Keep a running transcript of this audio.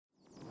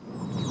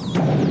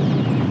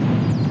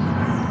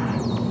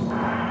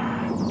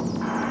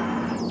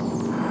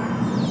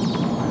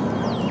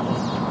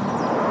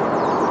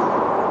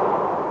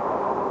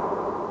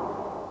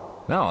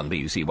Now on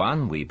BBC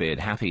One, we bid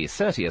happy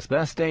 30th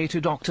birthday to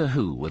Doctor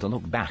Who with a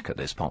look back at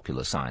this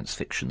popular science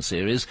fiction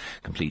series,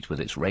 complete with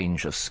its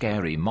range of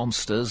scary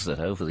monsters that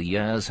over the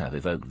years have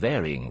evoked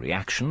varying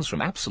reactions from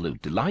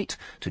absolute delight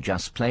to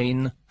just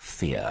plain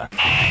fear.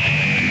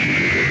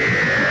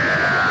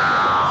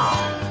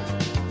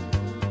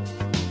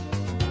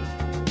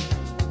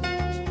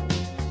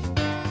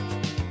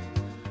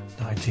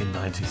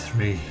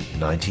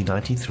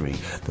 1993,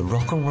 the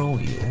rock and roll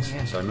years.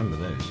 Yes, I remember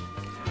those.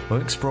 We're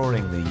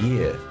exploring the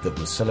year that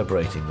was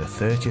celebrating the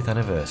 30th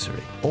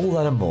anniversary. All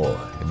that and more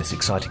in this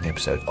exciting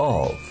episode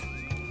of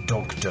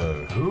Doctor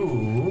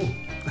Who,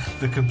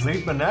 the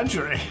complete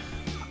menagerie.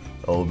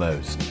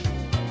 Almost.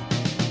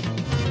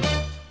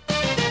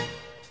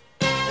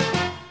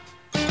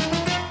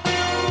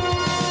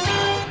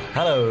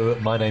 Hello,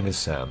 my name is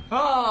Sam.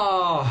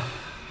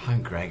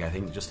 I'm Greg, I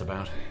think, just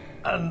about.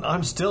 And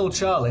I'm still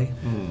Charlie.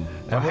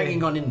 We're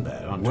hanging on in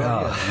there, aren't we?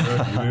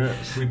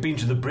 Yes. We've been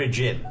to the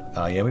Bridge Inn.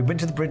 Yeah, we've been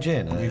to the Bridge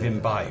Inn. We've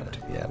imbibed.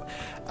 Yeah.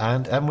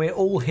 And we're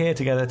all here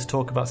together to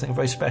talk about something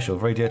very special,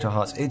 very dear to our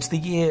hearts. It's the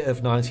year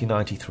of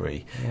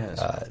 1993.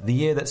 Yes. The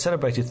year that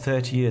celebrated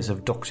 30 years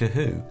of Doctor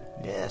Who.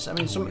 Yes, I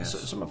mean,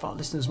 some of our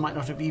listeners might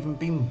not have even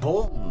been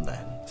born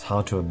then. It's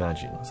hard to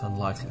imagine. It's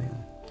unlikely.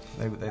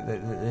 They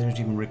don't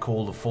even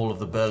recall the fall of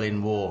the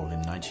Berlin Wall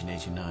in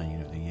 1989, you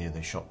know, the year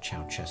they shot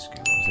Ceausescu. It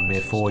was a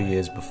mere 4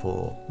 years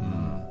before.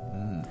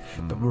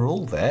 But we're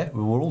all there.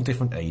 We were all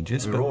different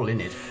ages. We were all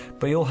in it.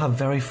 But you all have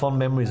very fond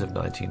memories of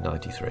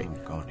 1993. Oh,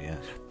 God, yes.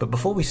 But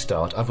before we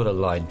start, I've got a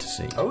line to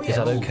see. Oh, yes. Is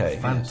that okay?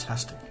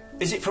 Fantastic.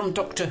 Is it from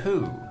Doctor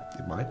Who?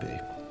 It might be.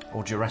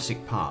 Or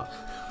Jurassic Park?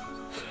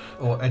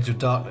 Or Edge of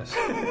Darkness.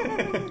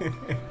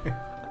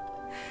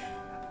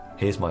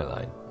 Here's my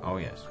line. Oh,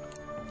 yes.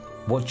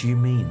 What do you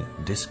mean,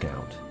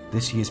 discount?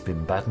 This year's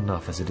been bad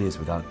enough as it is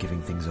without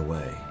giving things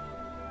away.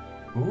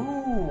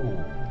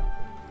 Ooh.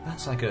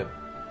 That's like a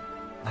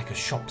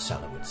shop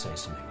seller would say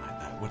something like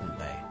that, wouldn't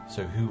they?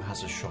 So who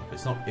has a shop?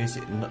 It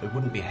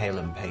wouldn't be Hale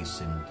and Pace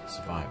in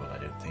Survival, I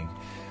don't think.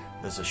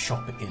 There's a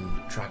shop in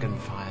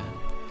Dragonfire.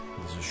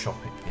 There's a shop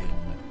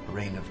in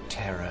Reign of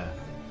Terror.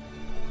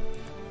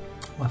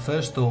 My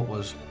first thought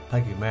was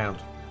Peggy Mount.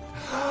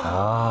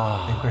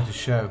 The Greatest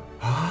Show.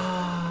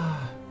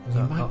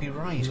 You might be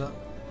right.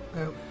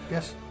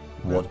 Yes.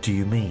 What do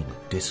you mean,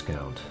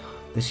 discount?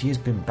 This year's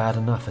been bad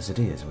enough as it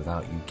is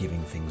without you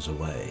giving things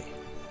away.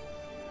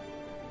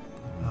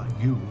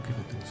 You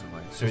giving things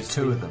away. So it's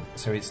two of them.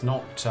 So it's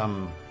not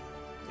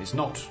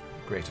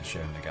Greatest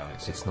Show in the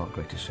Galaxy. It's not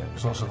Greatest Show.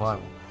 It's not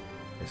Survival.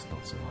 It's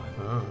not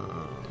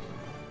Survival.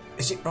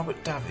 Is it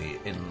Robert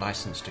Davi in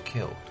License to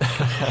Kill?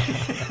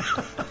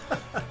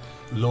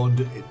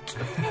 Launder it.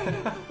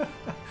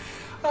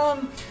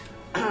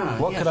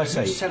 What could I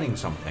say? Who's selling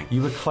something?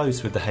 You were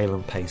close with the Hale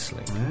and Pace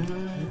link.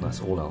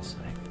 That's all I'll say.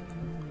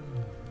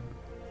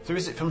 So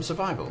is it from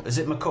Survival? Is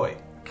it McCoy?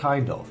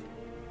 Kind of.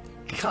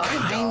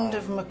 Kind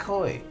of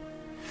McCoy.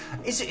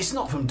 Is it? It's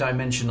not from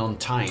Dimension on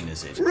Tyne,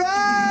 is it? It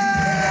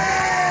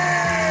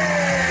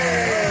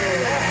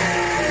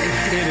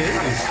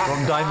is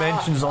from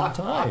Dimensions on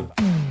Time.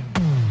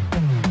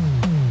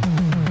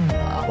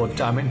 Or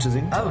Dimensions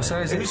in Time. Oh, so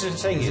is it? Who's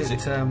saying Is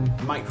it?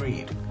 it? Mike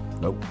Reed.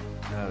 Nope.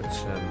 No,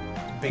 it's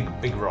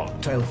Big Ron.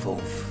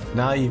 Tailful.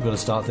 Now you've got to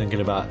start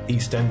thinking about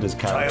EastEnders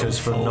characters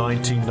from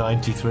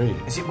 1993.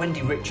 Is it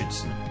Wendy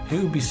Richardson?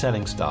 Who would be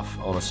selling stuff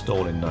on a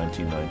stall in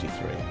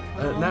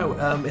 1993? No,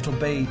 it'll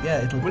be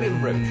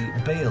William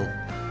Roach. Beale,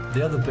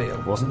 the other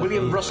Beale. Wasn't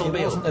William a Beale. Russell It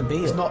Beale. wasn't a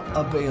Beale. It's not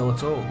a Beale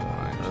at all.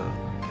 Right.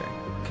 Okay.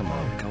 Come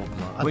on.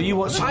 I Were you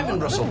watching? Simon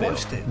Russell Beale.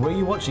 watched it. Were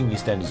you watching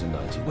EastEnders in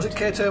 1993? Was it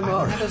Kate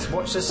O'Mara?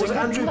 Watch this. Was it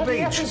Andrew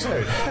Beach?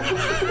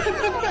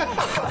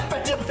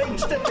 Better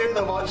things to do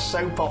than watch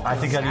soap operas. I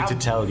think I need to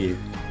tell you.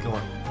 Go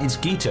on. It's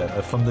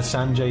Geeta from the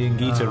Sanjay and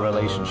Geeta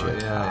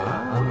relationship.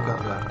 Yeah. I would have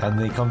got that. And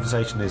the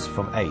conversation is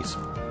from Ace.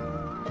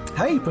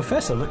 Hey,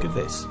 Professor, look at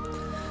this.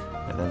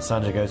 And then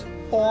Sanjay goes,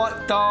 all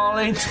right,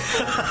 darling.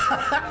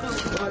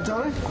 Right,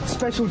 darling.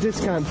 Special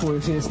discount for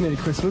you, seeing it's nearly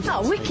Christmas.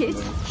 Oh, wicked.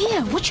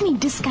 Here, what do you mean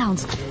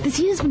discounts? This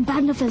year's been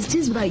bad enough as it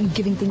is without you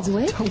giving things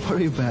away. Don't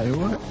worry about it,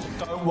 all right?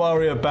 Don't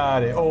worry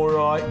about it. All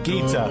right,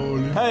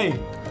 Geeta. Hey,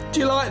 do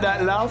you like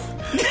that, love?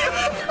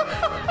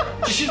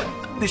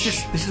 This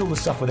is all the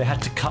stuff where they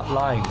had to cut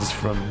lines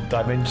from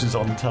Dimensions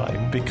on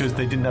Time because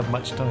they didn't have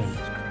much time.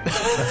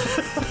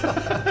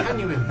 Can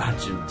you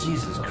imagine?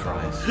 Jesus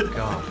Christ.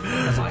 God.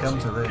 Has it come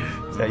to this?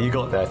 Yeah, you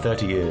got there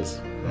 30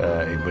 years.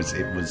 It was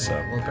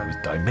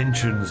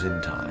Dimensions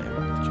in Time.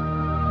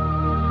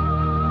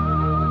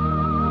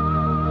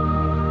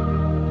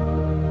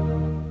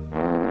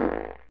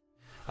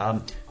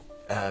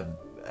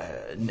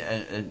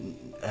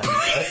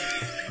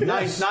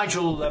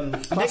 Nigel,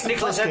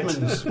 Nicholas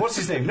Edmonds. What's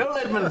his name? Noel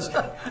Edmonds.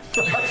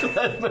 Nigel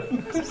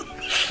Edmonds.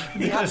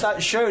 He had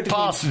that show.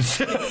 Parsons.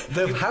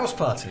 The house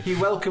party. He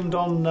welcomed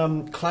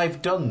on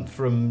Clive Dunn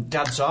from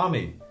Dad's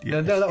Army.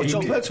 No, that was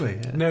John Pertwee.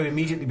 Yeah. No,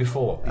 immediately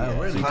before.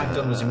 Oh, really? Clive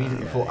Dunn was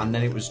immediately before, and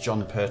then it was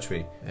John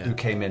Pertwee who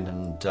came in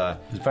and... It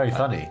was very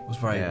funny. Was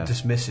very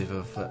dismissive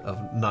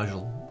of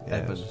Nigel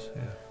Evans,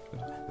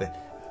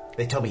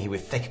 They told me he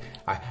was thick.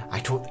 I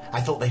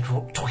thought they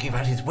were talking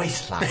about his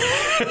waistline.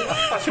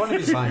 That's one of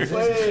his lines.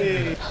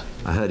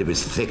 I heard he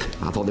was thick.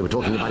 I thought they were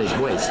talking about his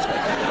waist.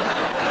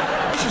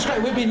 This is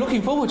great. We've been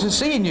looking forward to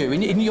seeing you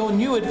in your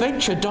new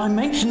adventure,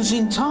 Dimensions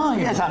in Time.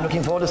 Yes, I'm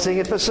looking forward to seeing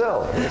it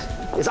myself.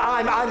 Yes,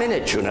 I'm in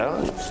it, you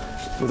know,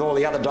 with all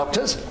the other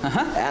doctors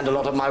and a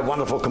lot of my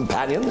wonderful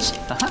companions.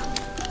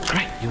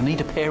 Great. You'll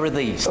need a pair of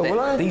these. Oh, will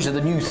I? These are the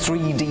new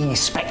 3D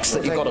specs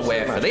that you've got to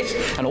wear for this.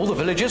 And all the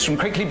villagers from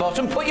Crickley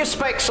Bottom, put your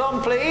specs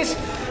on, please.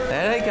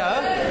 There they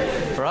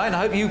go. Right, I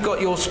hope you've got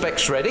your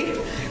specs ready.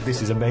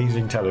 This is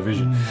amazing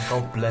television.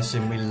 God bless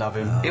him, we love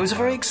him. It was a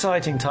very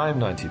exciting time,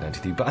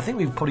 1993, but I think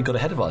we've probably got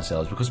ahead of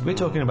ourselves because we're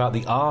talking about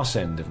the arse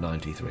end of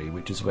 93,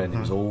 which is when it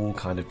was all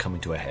kind of coming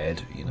to a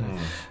head, you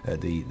know,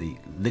 the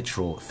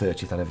literal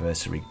 30th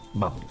anniversary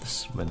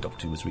months when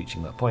Doctor Who was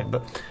reaching that point.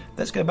 But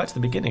let's go back to the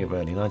beginning of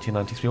early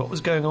 1993. What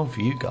was going on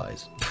for you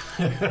guys?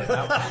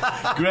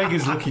 Greg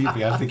is looking at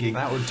me, I'm thinking...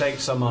 That would take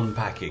some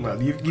unpacking. Well,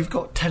 you've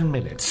got 10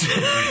 minutes.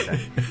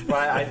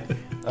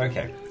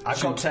 Okay.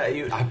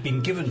 I've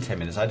been given 10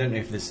 minutes. I don't know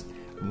if this...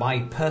 My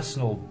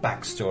personal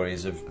backstory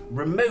is of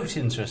remote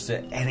interest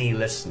to any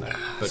listener.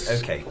 But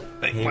okay.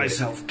 Make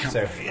myself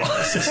comfy.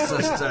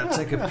 Just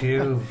take a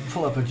pew,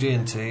 pull up a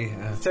G&T.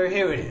 So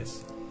here it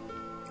is.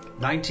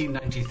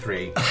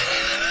 1993.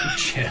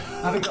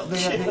 Have you got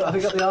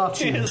the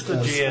Archie Here's the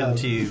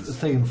GNTs.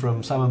 theme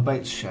from Simon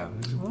Bates' show?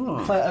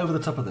 Play it over the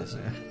top of this,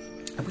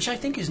 Which I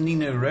think is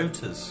Nino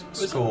Rota's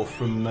score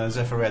from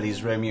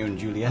Zeffirelli's Romeo and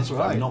Juliet, That's if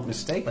right. I'm not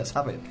mistaken. Let's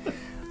have it.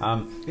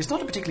 It's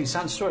not a particularly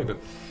sad story, but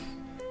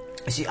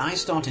you see, I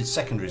started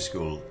secondary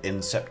school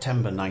in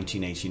September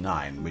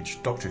 1989,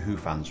 which Doctor Who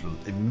fans will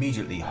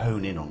immediately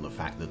hone in on the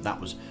fact that that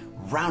was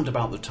round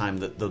about the time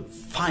that the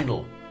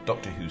final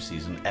Doctor Who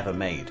season ever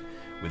made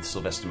with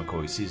Sylvester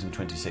McCoy. Season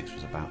 26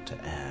 was about to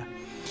air.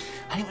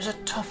 And it was a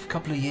tough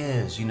couple of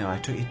years, you know.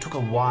 It took a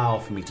while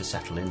for me to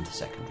settle into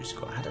secondary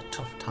school. I had a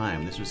tough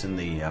time. This was in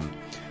the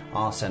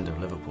arse end of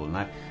Liverpool,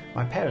 and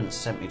my parents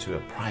sent me to a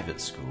private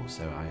school,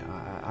 so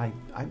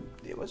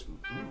it was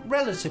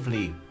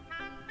relatively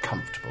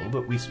comfortable,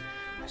 but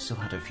I still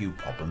had a few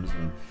problems,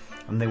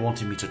 and they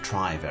wanted me to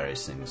try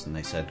various things, and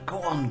they said, "Go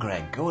on,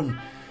 Greg, go and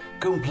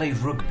play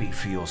rugby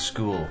for your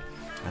school."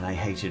 And I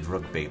hated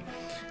rugby,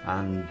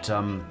 and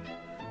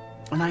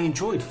I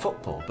enjoyed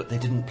football, but they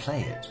didn't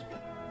play it.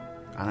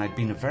 And I'd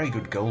been a very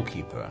good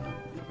goalkeeper, and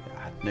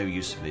I had no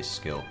use for this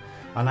skill.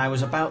 And I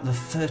was about the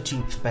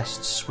 13th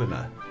best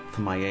swimmer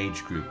for my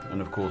age group,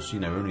 and of course, you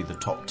know, only the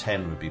top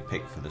 10 would be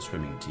picked for the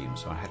swimming team,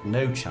 so I had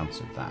no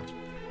chance of that.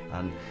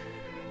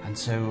 And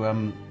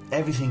so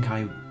everything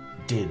I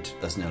did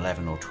as an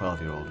 11 or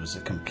 12-year-old was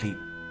a complete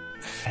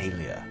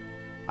failure.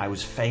 I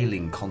was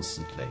failing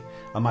constantly,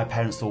 and my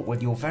parents thought,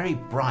 well, you're very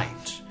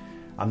bright.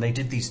 And they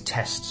did these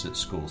tests at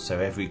school, so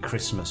every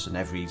Christmas and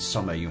every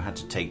summer you had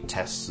to take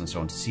tests and so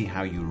on to see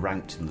how you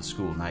ranked in the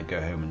school. And I'd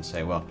go home and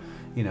say, well,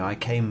 you know, I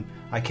came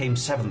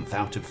 7th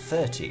out of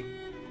 30.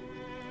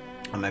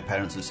 And my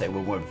parents would say,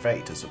 well, we're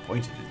very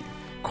disappointed in you.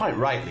 Quite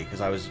rightly, because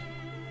I was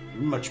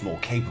much more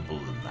capable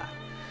than that.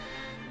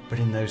 But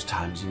in those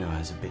times, you know, I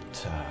was a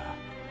bit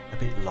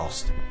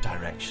lost, a bit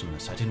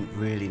directionless. I didn't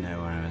really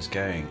know where I was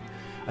going.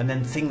 And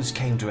then things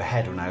came to a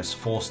head when I was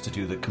forced to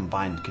do the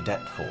Combined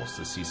Cadet Force,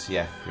 the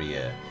CCF, for a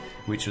year,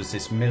 which was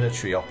this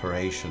military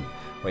operation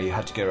where you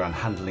had to go around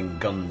handling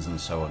guns and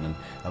so on,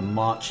 and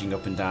marching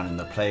up and down in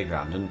the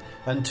playground.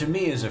 And to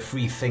me, as a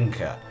free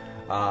thinker,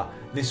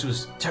 this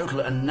was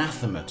total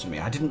anathema to me.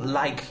 I didn't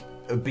like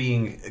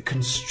being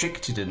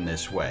constricted in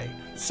this way.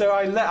 So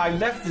I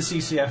left the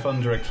CCF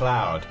under a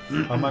cloud,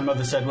 and my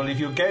mother said, well, if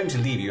you're going to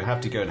leave, you have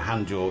to go and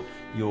hand your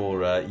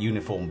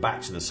uniform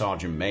back to the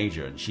Sergeant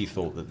Major. And she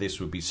thought that this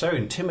would be so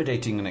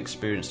intimidating an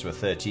experience to a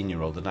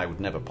 13-year-old that I would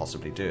never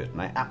possibly do it.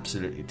 And I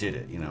absolutely did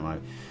it. You know,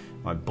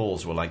 my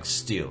balls were like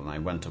steel, and I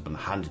went up and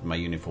handed my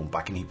uniform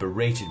back, and he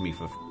berated me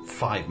for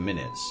 5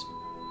 minutes.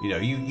 You know,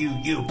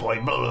 you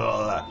boy, blah,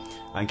 blah, blah,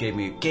 and gave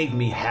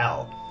me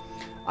hell.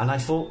 And I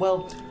thought,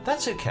 well,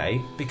 that's okay,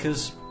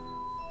 because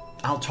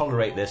I'll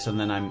tolerate this, and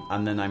then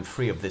I'm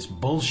free of this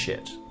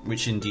bullshit,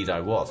 which indeed I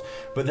was.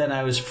 But then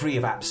I was free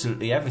of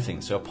absolutely everything.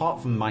 So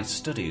apart from my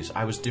studies,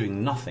 I was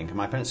doing nothing. And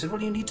my parents said,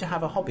 well, you need to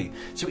have a hobby.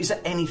 So is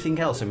there anything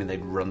else? I mean,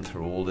 they'd run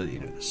through all the, you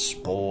know, the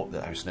sport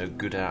that I was no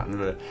good at,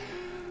 and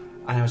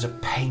I was a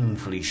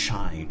painfully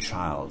shy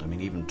child. I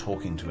mean, even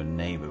talking to a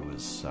neighbour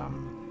was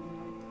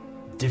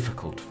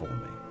difficult for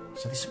me.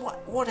 So they said,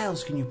 what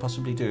else can you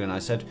possibly do? And I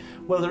said,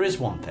 well, there is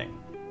one thing.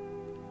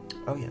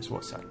 Oh yes,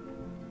 what's that?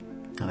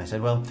 And I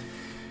said, well,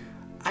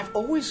 I've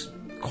always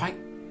quite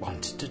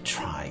wanted to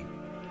try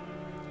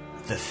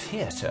the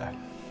theatre.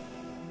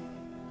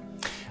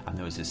 And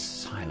there was this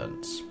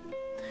silence.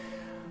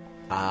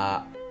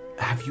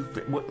 Have you...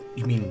 What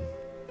you mean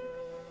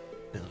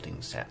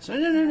building sets?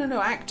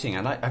 No, acting.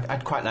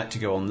 I'd quite like to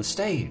go on the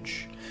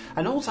stage.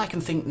 And all I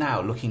can think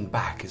now, looking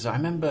back, is I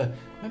remember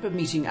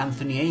meeting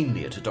Anthony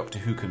Ainley at a Doctor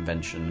Who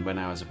convention when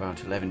I was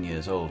about 11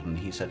 years old, and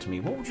he said to me,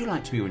 "What would you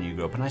like to be when you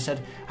grow up?" And I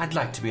said, "I'd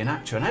like to be an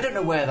actor." And I don't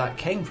know where that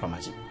came from. I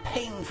was a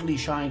painfully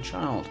shy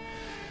child.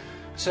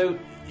 So,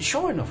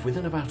 sure enough,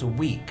 within about a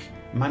week,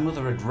 my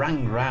mother had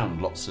rang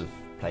round lots of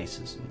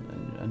places,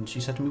 and she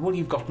said to me, "Well,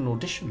 you've got an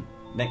audition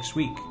next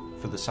week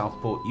for the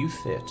Southport Youth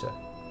Theatre."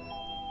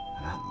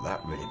 And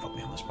that really put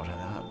me on the spot.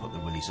 That put the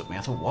willies up me.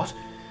 I thought, what?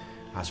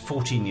 I was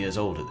 14 years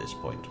old at this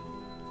point.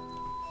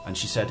 And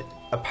she said,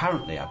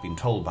 "Apparently I've been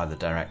told by the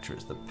director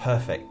it's the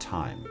perfect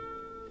time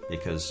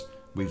because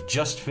we've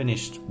just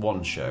finished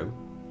one show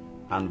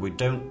and we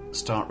don't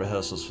start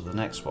rehearsals for the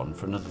next one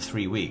for another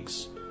 3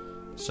 weeks.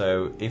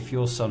 So if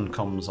your son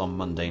comes on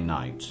Monday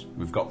night,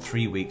 we've got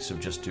 3 weeks of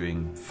just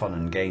doing fun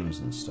and games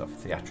and stuff,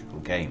 theatrical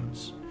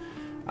games.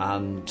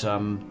 And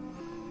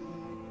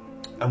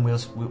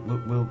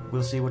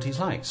we'll see what he's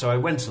like." So I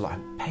went along,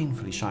 I'm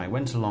painfully shy, I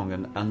went along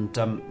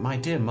and my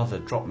dear mother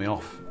dropped me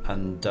off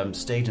and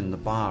stayed in the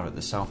bar at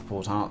the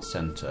Southport Arts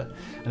Centre.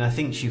 And I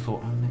think she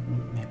thought,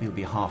 maybe it'll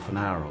be half an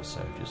hour or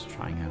so just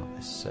trying out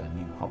this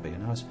new hobby.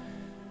 And I was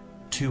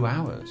 2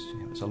 hours.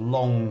 It was a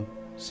long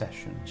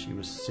session. She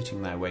was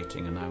sitting there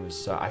waiting, and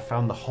I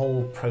found the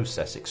whole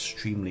process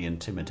extremely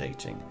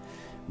intimidating,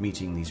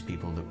 meeting these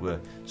people that were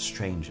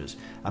strangers.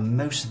 And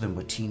most of them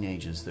were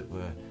teenagers that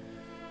were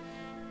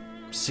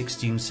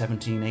 16,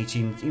 17,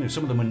 18,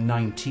 some of them were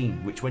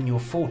 19, which when you're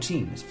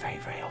 14 is very,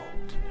 very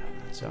old.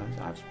 So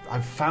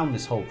I've found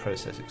this whole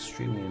process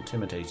extremely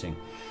intimidating.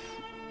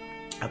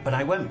 But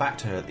I went back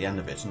to her at the end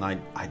of it, and I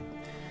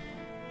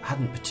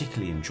hadn't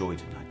particularly enjoyed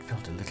it, and I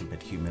felt a little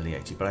bit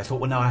humiliated, but I thought,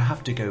 well, no, I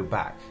have to go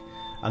back.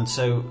 And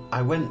so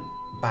I went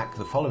back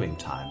the following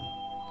time,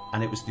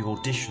 and it was the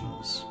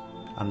auditions,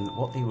 and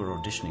what they were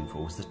auditioning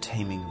for was The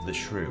Taming of the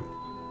Shrew.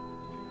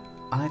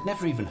 And I'd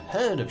never even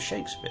heard of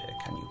Shakespeare,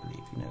 can you believe,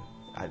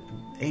 At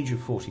the age of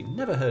 14,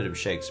 never heard of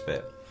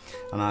Shakespeare.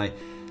 And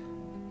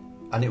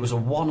it was a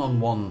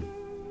one-on-one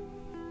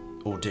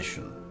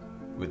audition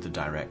with the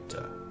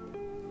director.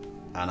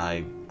 And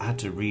I had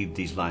to read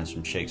these lines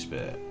from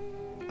Shakespeare.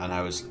 And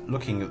I was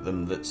looking at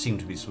them that seemed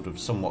to be sort of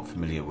somewhat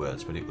familiar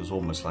words, but it was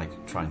almost like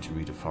trying to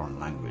read a foreign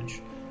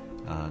language.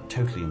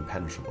 Totally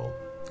impenetrable.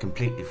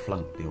 Completely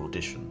flunked the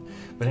audition.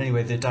 But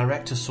anyway, the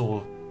director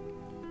saw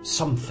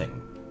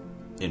something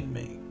in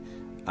me.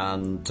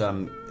 And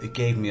it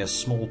gave me a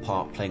small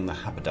part playing the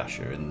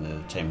haberdasher in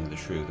The Taming of the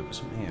Shrew. That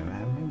was,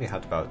 maybe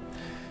had about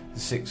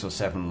 6 or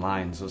 7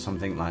 lines or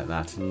something like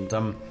that.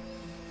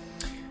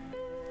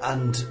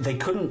 And they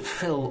couldn't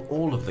fill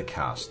all of the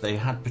cast. They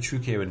had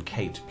Petruchio and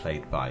Kate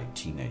played by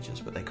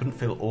teenagers, but they couldn't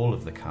fill all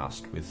of the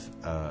cast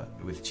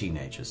with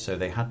teenagers. So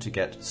they had to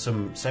get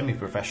some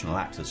semi-professional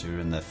actors who were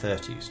in their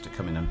 30s to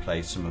come in and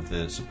play some of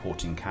the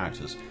supporting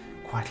characters.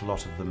 Quite a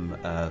lot of them,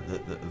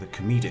 the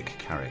comedic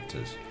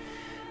characters.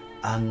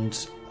 And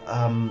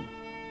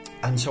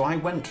so I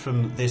went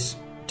from this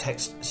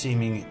text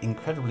seeming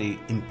incredibly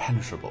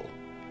impenetrable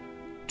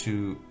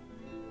to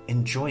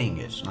enjoying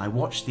it. And I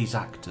watched these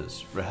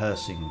actors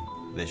rehearsing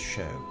this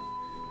show,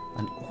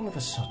 and all of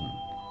a sudden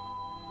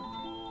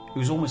it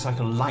was almost like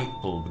a light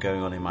bulb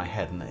going on in my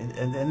head,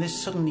 and this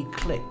suddenly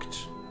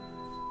clicked,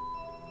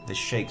 this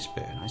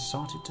Shakespeare, and I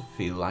started to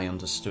feel I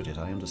understood it.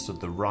 I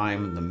understood the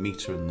rhyme and the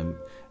metre and the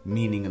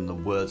meaning and the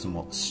words and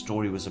what the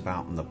story was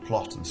about and the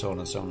plot and so on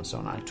and so on and so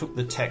on. I took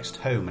the text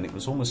home, and it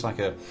was almost like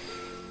a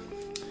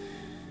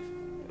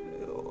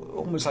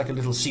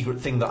little secret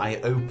thing that I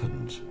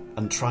opened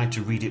and tried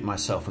to read it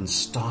myself and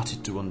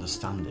started to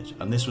understand it.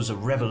 And this was a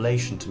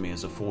revelation to me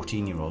as a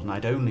 14-year-old, and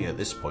I'd only at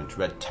this point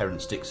read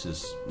Terence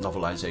Dicks's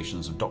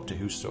novelisations of Doctor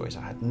Who stories.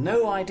 I had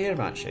no idea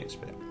about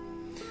Shakespeare.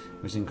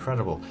 It was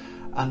incredible.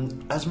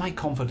 And as my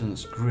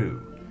confidence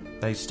grew,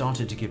 they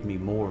started to give me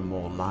more and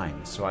more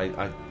lines. So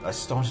I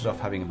started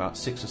off having about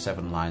 6 or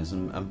 7 lines,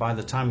 and by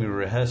the time we were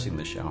rehearsing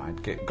the show,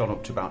 I'd gone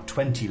up to about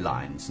 20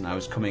 lines, and I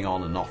was coming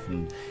on and off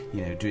and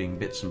doing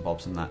bits and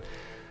bobs and that.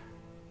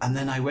 And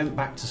then I went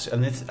back to... So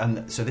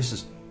this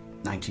is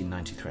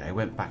 1993. I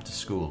went back to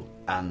school,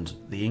 and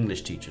the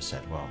English teacher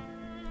said, well,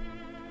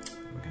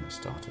 we're going to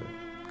start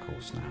a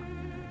course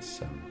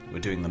now. We're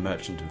doing The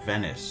Merchant of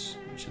Venice,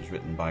 which was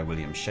written by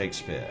William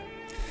Shakespeare.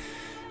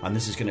 And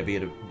this is going to be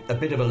a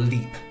bit of a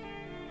leap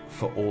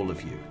for all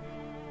of you.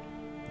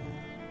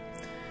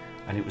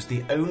 And it was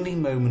the only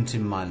moment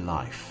in my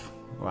life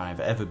where I've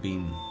ever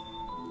been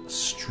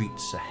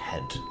streets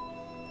ahead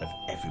of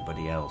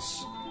everybody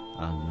else.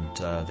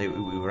 And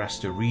we were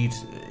asked to read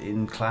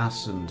in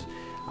class, and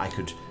I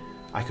could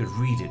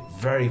read it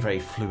very, very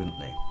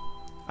fluently.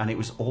 And it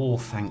was all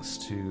thanks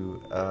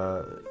to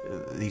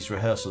these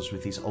rehearsals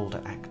with these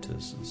older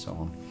actors and so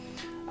on.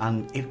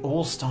 And it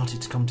all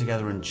started to come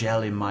together and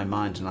gel in my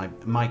mind,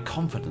 and my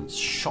confidence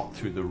shot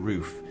through the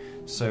roof.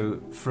 So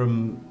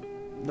from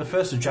the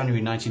 1st of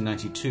January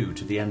 1992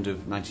 to the end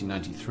of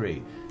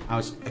 1993, I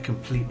was a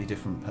completely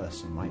different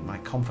person. My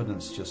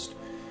confidence just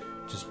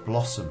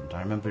blossomed. I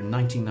remember in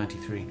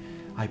 1993,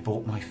 I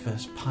bought my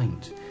first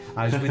pint.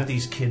 I was with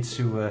these kids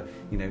who were,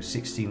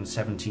 16,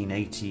 17,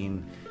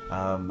 18,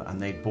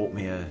 and they bought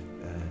me a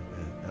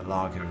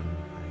lager, and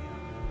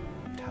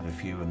I had a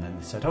few, and then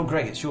they said, "Oh,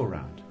 Greg, it's your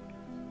round."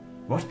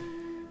 What?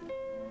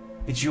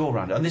 It's your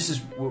round. And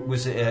this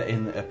was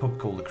in a pub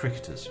called the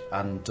Cricketers,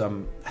 and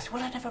I said,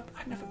 "Well, I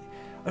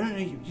don't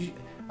know."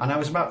 And I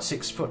was about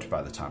 6 foot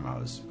by the time I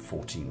was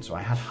 14, so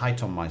I had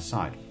height on my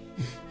side.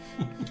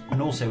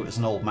 And also it was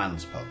an old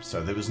man's pub,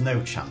 so there was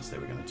no chance they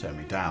were going to turn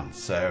me down.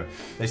 So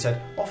they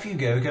said, "Off you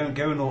go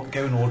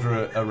and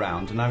order a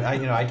round." And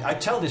I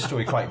tell this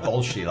story quite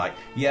bolshly, like,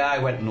 yeah, I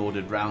went and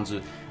ordered rounds.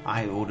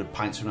 I ordered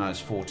pints when I was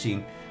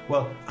 14.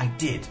 Well, I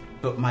did,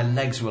 but my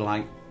legs were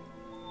like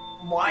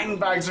wine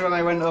bags when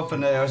I went up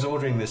and I was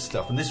ordering this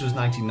stuff. And this was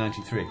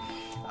 1993,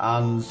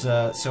 and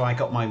so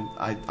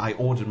I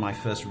ordered my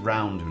first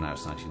round when I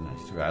was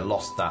 1993. I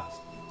lost that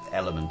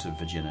element of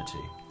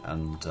virginity,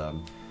 and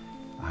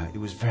it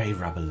was very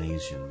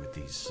Rabelaisian with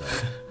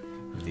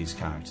these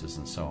characters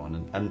and so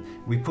on. And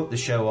we put the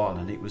show on,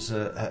 and it was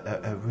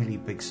a really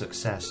big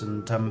success.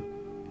 And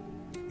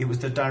it was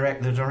the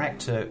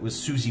director was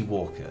Susie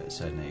Walker, is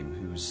her name,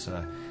 who's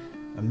an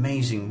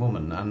amazing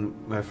woman, and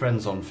we're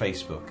friends on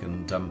Facebook.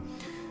 And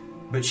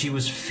but she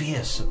was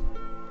fierce.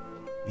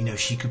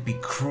 She could be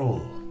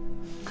cruel.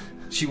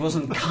 She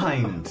wasn't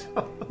kind.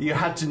 You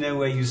had to know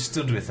where you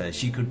stood with her.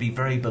 She could be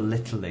very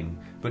belittling,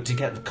 but to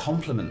get the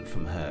compliment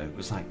from her, it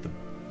was like the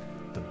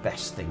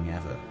best thing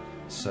ever.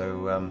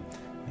 So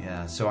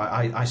so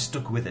I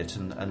stuck with it,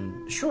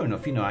 and sure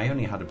enough, I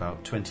only had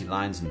about 20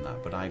 lines in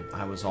that, but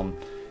I was on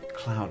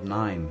cloud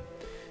 9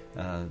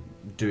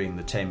 doing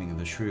The Taming of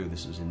the Shrew.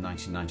 This was in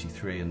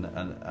 1993,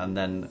 and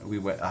then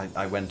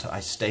I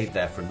stayed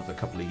there for another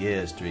couple of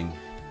years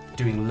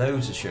doing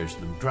loads of shows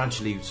with them,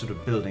 gradually sort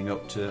of building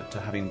up to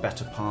having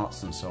better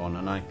parts and so on.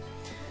 And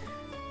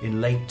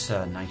in late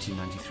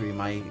 1993,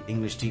 my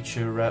English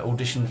teacher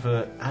auditioned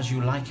for As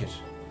You Like It.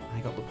 I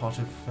got the part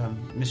of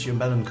Monsieur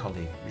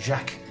Melancholy,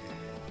 Jacques,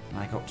 and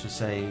I got to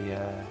say,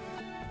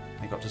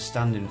 I got to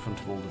stand in front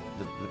of all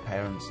the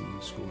parents and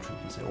the school troop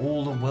and say,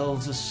 "All the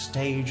world's a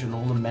stage and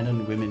all the men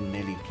and women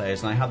merely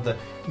players." And I had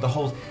the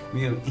whole,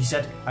 he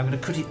said, "I'm going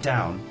to cut it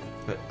down,"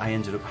 but I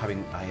ended up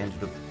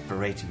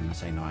berating him and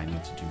saying, "No, I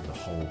need to do the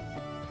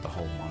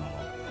whole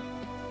monologue."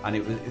 And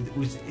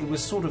it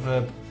was sort of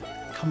a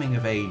coming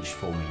of age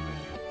for me, really.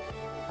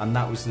 And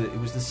it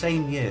was the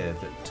same year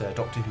that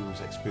Doctor Who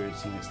was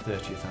experiencing its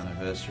 30th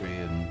anniversary,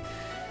 and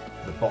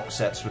the box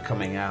sets were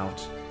coming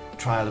out.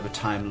 Trial of a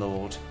Time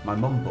Lord. My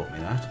mum bought me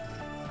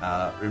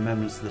that.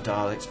 Remembrance of the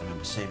Daleks. I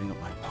remember saving up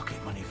my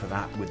pocket money for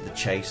that, with the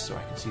chase, so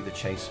I could see the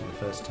chase for the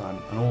first time,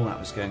 and all that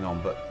was going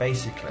on. But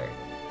basically,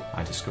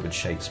 I discovered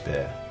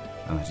Shakespeare,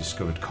 and I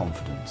discovered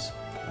confidence,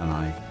 and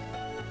I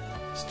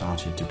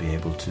started to be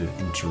able to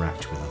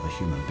interact with other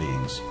human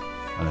beings,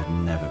 and I'd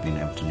never been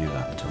able to do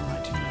that until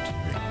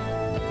 1993.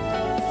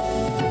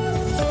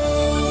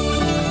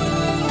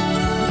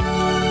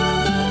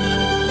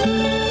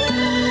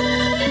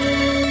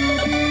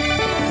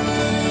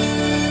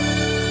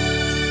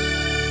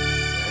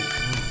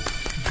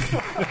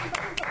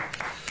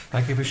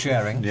 Thank you for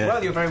sharing. Yeah.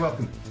 Well, you're very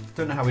welcome.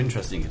 Don't know how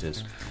interesting it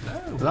is.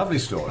 No, lovely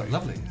story.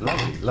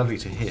 Lovely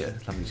to hear.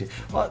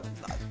 Well,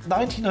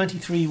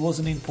 1993 was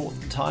an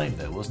important time,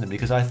 though, wasn't it?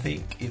 Because I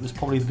think it was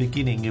probably the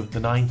beginning of the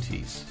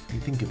 90s.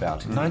 You think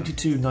about it.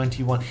 92,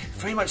 91,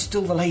 very much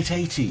still the late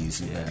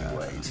 80s in many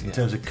ways, in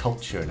terms of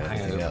culture and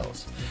everything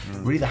else.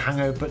 Really the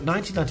hangover. But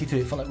 1993,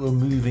 it felt like we were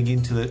moving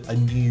into a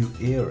new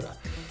era.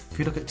 If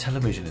you look at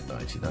television in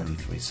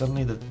 1993,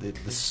 suddenly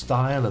the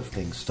style of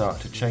things start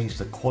to change,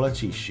 the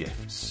quality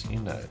shifts,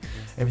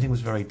 everything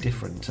was very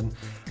different, and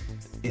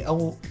it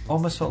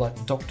almost felt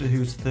like Doctor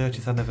Who's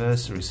 30th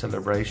anniversary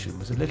celebration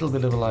was a little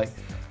bit of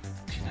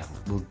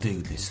we'll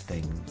do this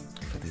thing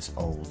for this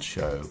old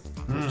show,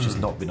 which has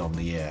not been on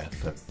the air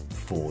for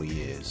 4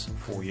 years.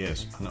 4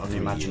 years, an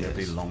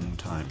unimaginably long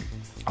time.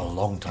 A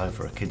long time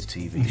for a kids'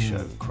 TV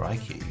show,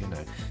 crikey,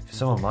 For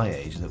someone my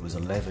age that was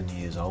 11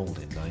 years old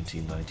in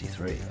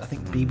 1993, I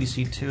think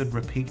BBC Two had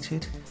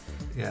repeated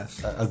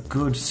a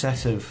good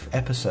set of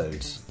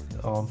episodes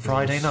on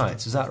Friday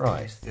nights, is that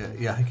right?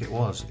 Yeah, I think it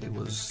was. It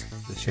was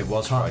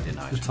Friday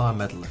night. The Time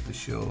Meddler, for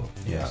sure.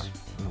 Yes.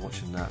 I'm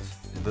watching that.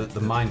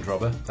 The Mind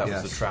Robber, that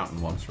was the Troughton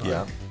one. Right.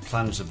 Yeah.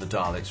 Plans of the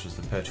Daleks was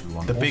the Pertwee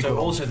one.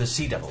 Also the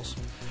Sea Devils.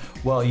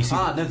 Well, you see,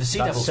 the Sea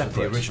Devils was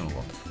the original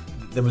one.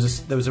 There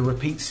was a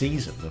repeat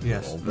season of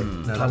it all, but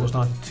no, that was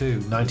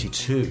 92.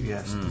 92.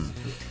 Yes.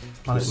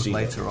 Planet was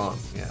later on.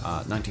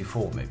 Yeah.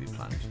 94 maybe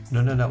Planet.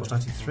 No, that was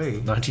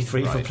 93.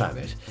 93 for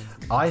Planet.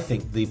 I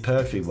think the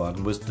Pertwee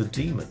one was the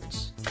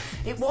Demons.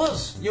 It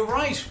was. You're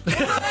right.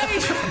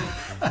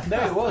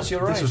 No, it was.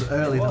 You're right. This was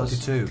early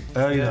 92.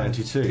 Early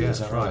 92. Yeah, is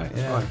that right?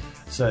 Yeah. Right.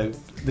 So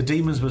the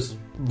Demons was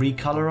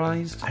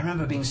recolorized. I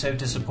remember being so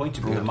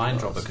disappointed with the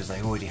Mind Robber because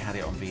they already had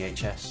it on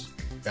VHS.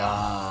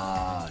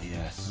 Ah,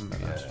 yes.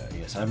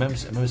 Yes. I remember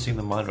seeing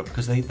the Mind Robber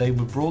because they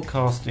were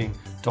broadcasting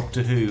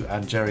Doctor Who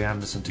and Jerry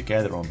Anderson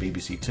together on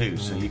BBC Two,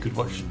 so you could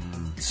watch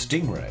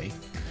Stingray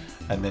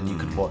and then you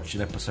could watch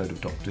an episode of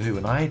Doctor Who.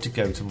 And I had to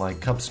go to my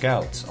Cub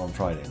Scouts on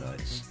Friday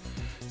nights,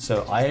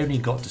 so I only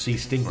got to see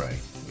Stingray,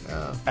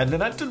 and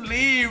then I had to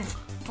leave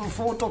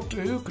before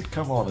Doctor Who could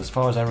come on, as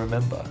far as I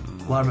remember.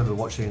 Well, I remember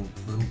watching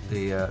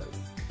the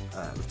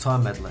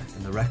time medley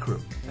in the rec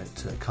room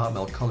at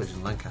Cartmel College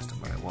in Lancaster,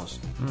 where I was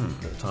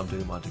at the time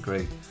doing my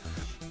degree,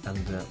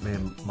 and me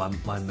and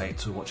my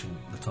mates were watching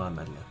the time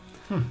medley.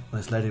 And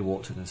this lady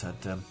walked in and said,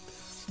 "Are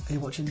you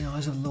watching The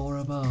Eyes of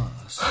Laura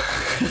Mars?"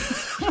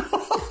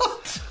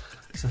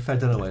 It's a Faye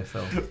Dunaway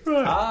film.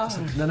 Right. I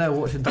said, no,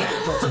 watching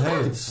Doctor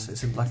Who.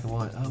 It's in black and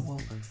white. Oh, well,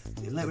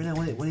 let me know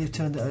when you've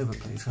turned it over,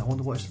 please. I want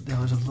to watch The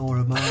Eyes of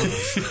Laura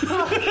Mars. For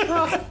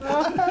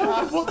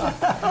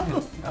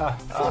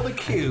the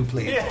queue,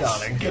 please,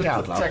 darling. Get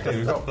out, love. Exactly,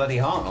 we've got bloody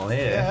Hartnell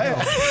here.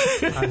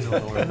 Eyes of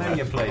Laura Mars. Know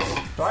your place.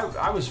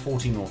 I was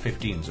 14 or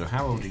 15, so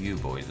how old are you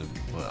boys?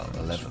 Well,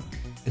 11.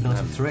 In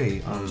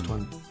 93, I was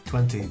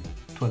 20...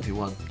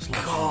 21.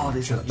 God,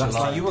 that's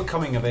like you were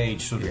coming of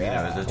age, sort of,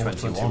 the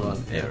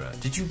 21 era.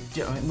 Did you?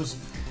 It was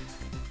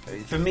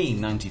for me.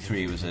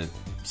 93 was a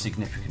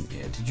significant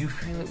year. Did you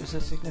feel it was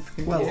a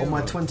significant year? Well, on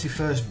my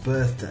 21st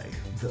birthday,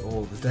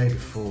 or the day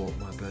before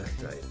my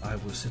birthday, I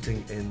was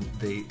sitting in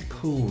the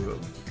pool room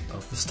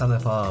of the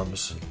Stand-Up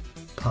Arms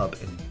pub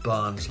in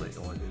Barnsley,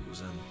 or it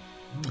was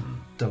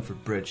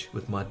Dunford Bridge,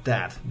 with my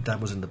dad.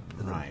 Dad was in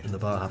the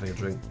bar having a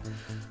drink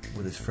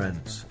with his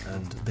friends,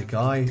 and the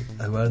guy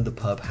who owned the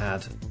pub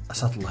had a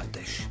satellite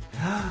dish.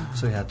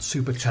 So he had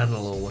Super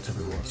Channel or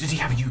whatever it was. Did he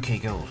have a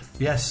UK Gold?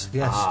 Yes,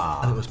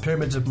 and it was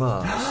Pyramids of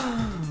Mars,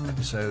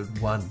 episode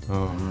 1.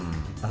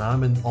 And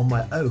I'm on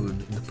my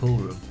own in the pool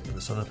room in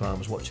the Stand-Up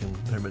Arms watching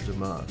Pyramids of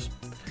Mars.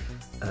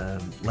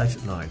 Late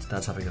at night,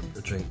 Dad's having a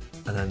drink,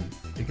 and then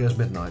it goes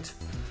midnight,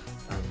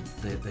 and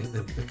they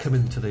come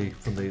into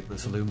from the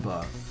saloon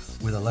bar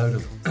with a load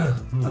of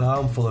an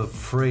armful of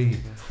free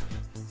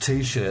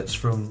T-shirts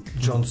from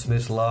John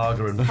Smith's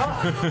Lager and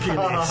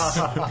Guinness,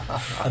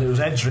 and it was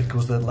Edric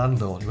was the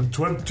landlord. He went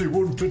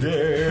 21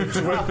 today,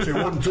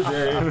 21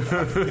 today.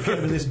 He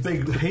came with this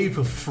big heap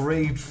of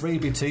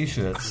freebie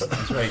T-shirts.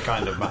 That's very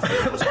kind of Matthew.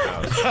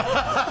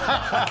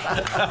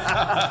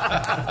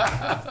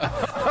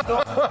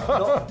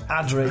 Not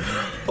Adric,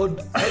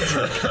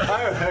 Edric.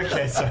 Oh,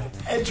 okay, so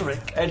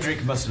Edric.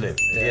 Edric must live.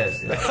 Yes.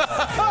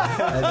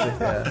 Edric,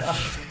 yeah.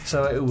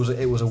 So it was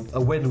a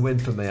win-win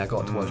for me. I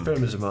got to watch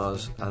Pyramids of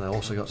Mars, and I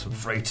also got some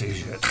free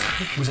T-shirts,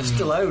 which I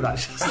still own,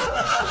 actually.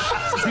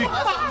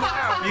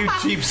 You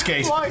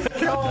cheapskate! My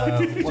God!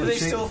 Do they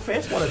still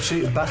fit? What a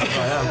cheap bastard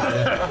I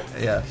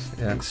am! Yeah.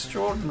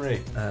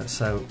 Extraordinary.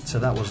 So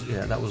that was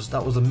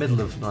the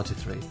middle of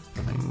 '93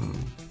 for me.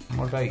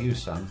 What about you,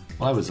 Sam?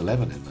 Well, I was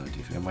 11 in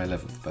 '93, and my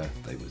 11th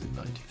birthday was in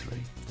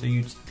 '93.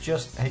 So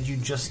had you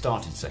just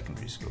started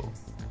secondary school?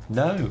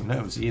 No,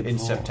 it was the year before. In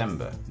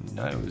September?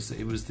 No, it was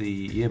the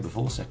year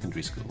before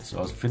secondary school, so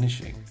I was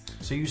finishing.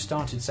 So you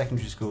started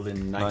secondary school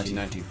in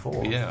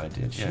 1994? Yeah, I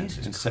did.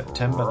 Jesus in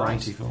September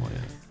 '94.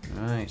 Yeah.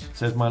 Right.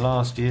 So it's my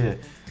last year.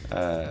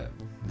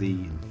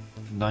 The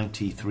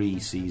 '93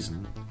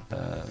 season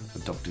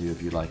of Doctor Who,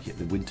 if you like it,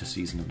 the winter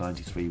season of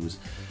 '93 was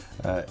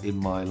in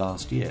my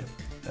last year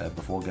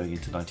before going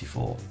into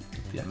 '94,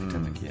 the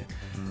academic year,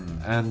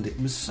 and it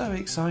was so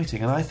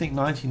exciting. And I think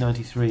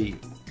 1993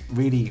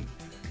 really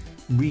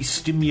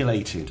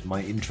re-stimulated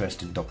my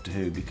interest in Doctor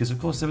Who, because of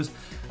course there was,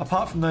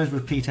 apart from those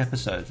repeat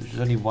episodes, which was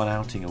only one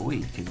outing a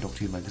week in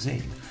Doctor Who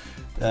magazine,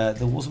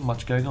 there wasn't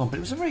much going on, but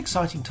it was a very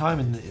exciting time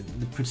in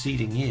the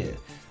preceding year.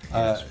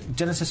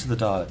 Genesis of the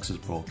Daleks was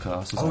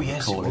broadcast, as I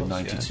recall, in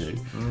 '92,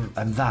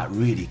 and that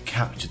really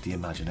captured the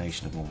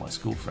imagination of all my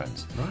school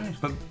friends. Right.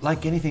 But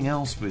like anything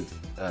else with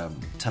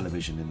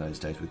television in those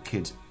days with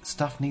kids,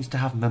 stuff needs to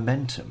have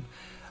momentum.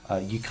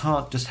 You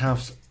can't just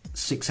have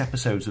 6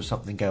 episodes of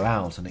something go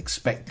out and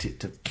expect it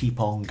to keep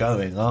on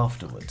going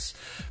afterwards.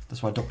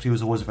 That's why Doctor Who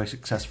was always very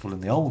successful in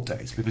the old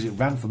days, because it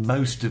ran for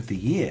most of the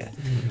year.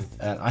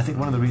 I think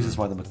one of the reasons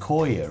why the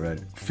McCoy era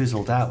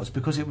fizzled out was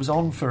because it was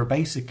on for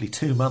basically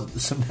 2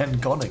 months and then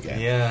gone again.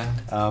 Yeah.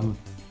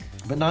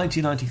 But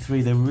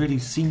 1993, there really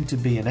seemed to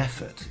be an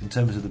effort in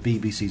terms of the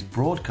BBC's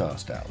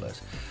broadcast outlet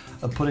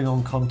of putting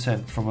on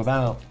content from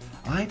about,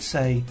 I'd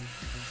say,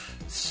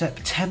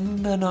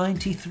 September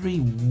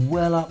 '93,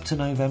 well up to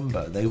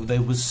November.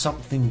 There was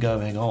something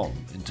going on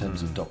in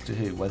terms of Doctor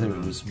Who, whether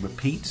it was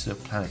repeats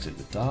of Planet of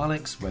the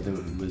Daleks, whether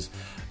it was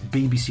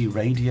BBC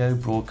Radio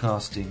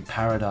broadcasting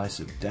Paradise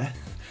of Death,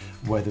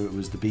 whether it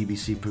was the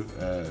BBC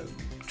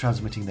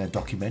transmitting their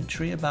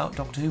documentary about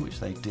Doctor Who, which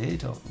they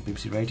did on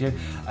BBC Radio,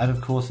 and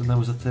of course then there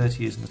was a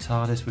 30 Years in the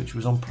TARDIS, which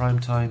was on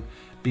primetime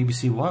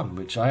BBC One,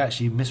 which I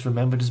actually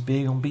misremembered as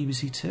being on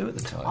BBC Two at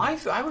the time.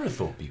 I would have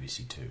thought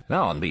BBC Two.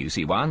 Now on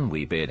BBC One,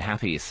 we bid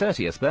happy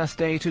 30th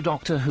birthday to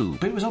Doctor Who.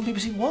 But it was on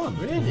BBC One.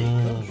 Really?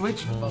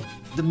 Which,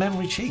 the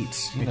memory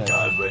cheats. You know.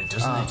 It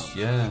doesn't it?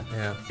 Yeah.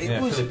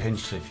 It was... Philip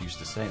Hinchcliffe used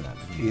to say that,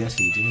 didn't he? Yes,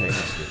 he did.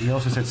 He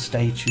also said,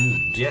 stay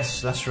tuned.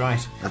 Yes, that's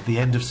right. At the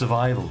end of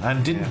Survival.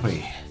 And didn't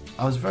we?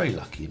 I was very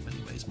lucky in many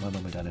ways. My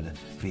mum and dad had a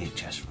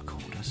VHS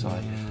recorder, so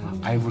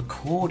I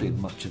recorded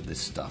much of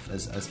this stuff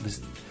as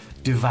this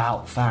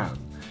devout fan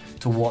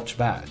to watch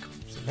back.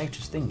 It's the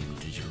latest thing in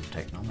digital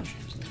technology,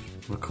 isn't it?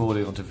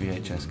 Recording onto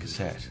VHS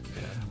cassette.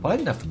 Yeah. Well, I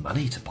didn't have the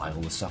money to buy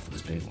all the stuff that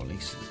was being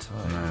released at the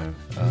time.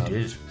 No, you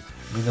did.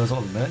 I mean, there was a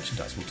lot of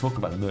merchandise. We'll talk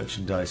about the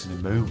merchandise in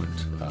a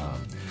moment.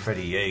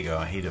 Freddie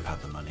Yeager, he'd have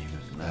had the money,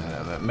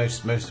 but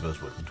most of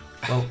us wouldn't.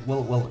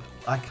 Well,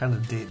 I kind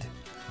of did.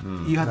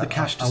 You had the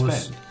cash to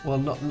spend. I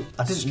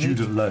didn't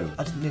Student loan.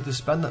 I didn't need to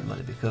spend that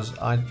money because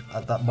by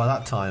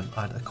that time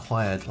I'd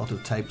acquired a lot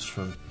of tapes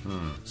from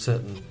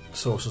certain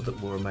sources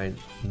that will remain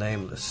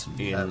nameless.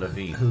 Ian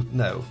Levine. Who'd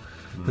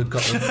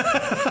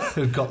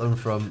got them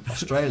from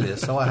Australia.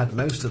 So I had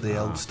most of the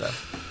old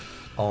stuff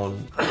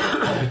on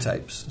copy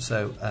tapes.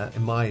 So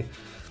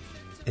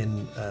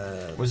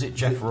was it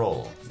Jeff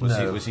Rawl?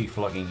 Was he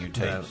flogging you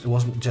tapes? No, it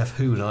wasn't Jeff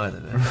Hoon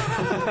either. No.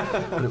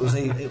 But it was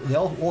the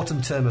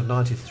autumn term of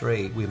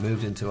 '93. We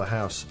moved into a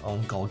house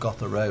on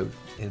Golgotha Road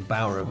in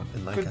Bowerham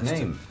in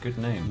Lancaster. Good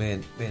name.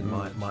 Me and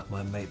my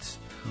mates.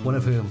 One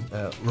of whom,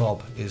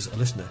 Rob, is a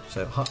listener.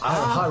 So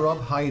hi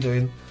Rob, how you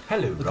doing?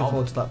 Hello, Looking Rob.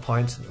 forward to that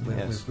pint we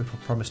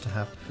promised to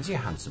have. Is he a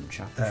handsome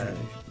chap?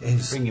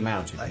 Bring him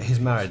out. He's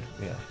married.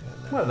 Yeah.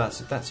 Well,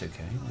 that's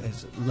okay.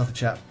 He's a lovely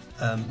chap.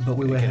 But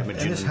we were in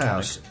this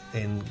house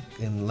in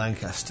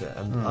Lancaster,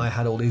 and I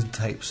had all these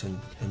tapes in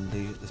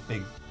this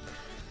big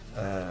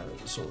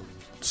sort of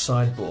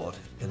sideboard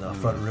in our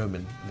front room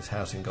in this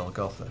house in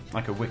Golgotha.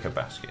 Like a wicker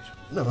basket.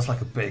 No, that's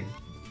like a big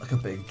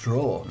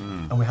drawer.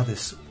 And we had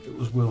this.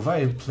 We were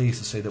very pleased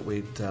to see that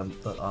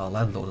that our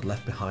landlord had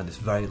left behind this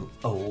very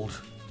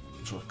old,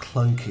 sort of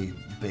clunky,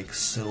 big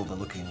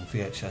silver-looking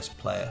VHS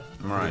player.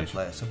 Right.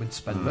 So we'd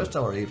spend most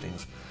of our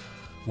evenings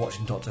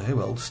watching Doctor Who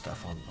old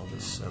stuff on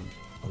this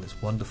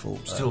wonderful.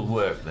 Still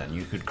work then?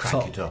 You could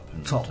crank it up.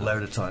 And top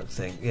loader type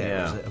thing.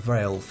 Yeah, it was a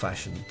very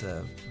old-fashioned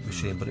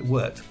machine, but it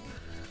worked.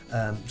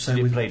 So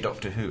did it play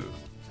Doctor Who?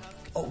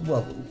 Oh,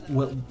 well,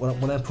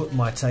 when I put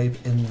my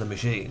tape in the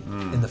machine,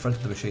 in the front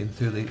of the machine,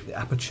 through the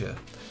aperture,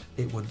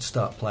 it would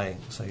start playing.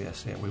 So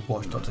yes, we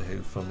watched Doctor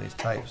Who from these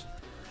tapes.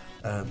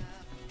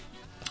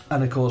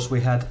 And of course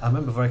I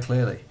remember very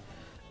clearly,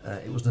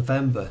 it was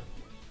November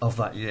of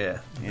that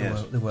year.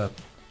 Yes. They were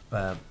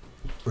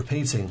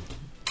repeating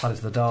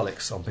Planet of the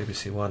Daleks on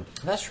BBC One.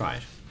 That's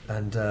right.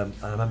 And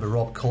I remember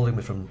Rob calling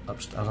me from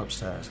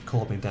upstairs,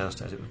 called me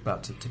downstairs. It was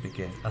about to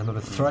begin. And I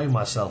remember throwing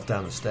myself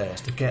down the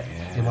stairs to get,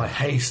 in my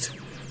haste,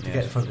 to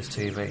get in front of this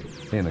TV.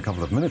 In a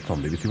couple of minutes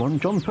on BBC One,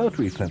 John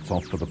Pertwee sets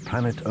off for the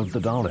Planet of the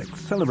Daleks,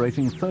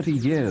 celebrating 30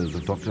 years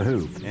of Doctor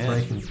Who.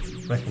 Yeah.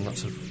 Breaking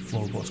lots of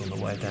floorboards on the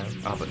way down.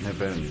 But no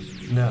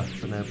bones. No,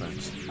 but no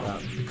bones.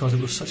 Because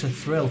it was such a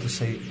thrill to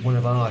see one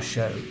of our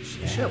shows.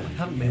 A show that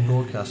hadn't been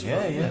broadcast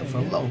for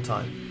a long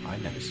time. I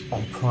never seen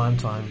on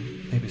primetime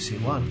BBC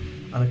One.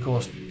 And of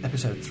course,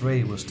 episode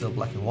 3 was still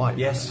black and white.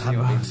 Yes, it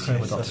hadn't been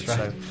chroma dotted. That's right.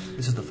 So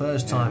this is the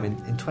first time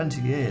in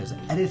 20 years that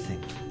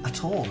anything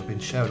at all had been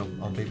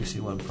shown on BBC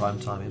One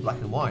primetime in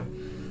black and white.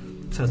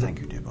 So thank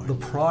you, dear boy. The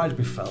pride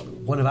we felt that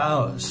one of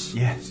ours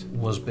yes.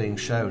 was being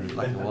shown in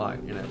black and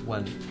white,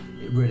 when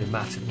it really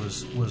mattered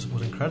was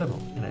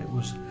incredible. It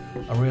was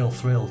a real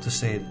thrill to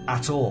see it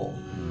at all.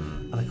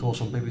 And of course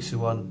on BBC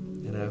One,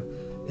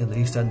 in the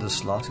EastEnders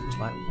slot, it was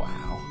like,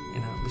 wow,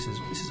 this is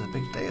a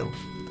big deal.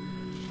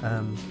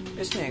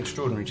 Isn't it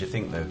extraordinary to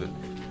think, though, that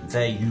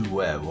there you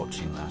were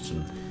watching that,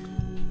 and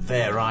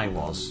there I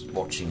was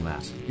watching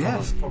that?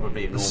 Yes,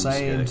 probably at the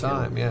same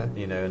time. Yeah,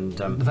 and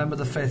November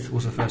the 5th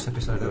was the first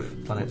episode of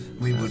Planet.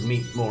 We would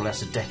meet more or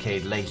less a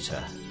decade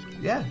later.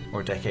 Yeah,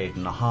 or a decade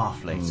and a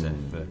half later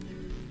for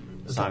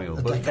Samuel.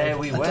 But there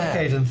we were. A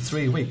decade and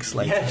 3 weeks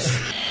later. Yes.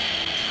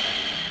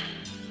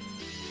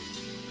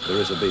 There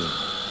is a being,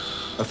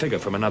 a figure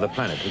from another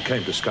planet who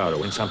came to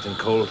Skaro in something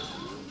called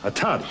a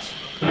TARDIS.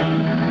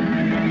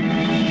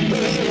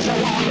 He is the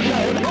one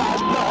known as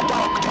the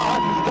Doctor,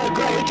 the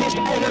greatest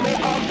enemy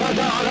of the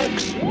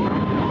Daleks.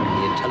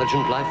 The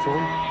intelligent life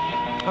form?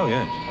 Oh,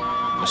 yes.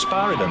 A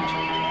Sparidant.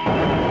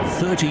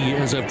 30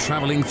 years of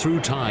travelling through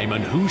time,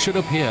 and who should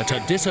appear to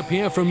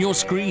disappear from your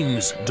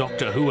screens?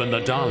 Doctor Who and the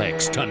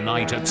Daleks,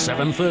 tonight at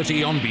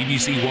 7:30 on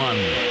BBC One.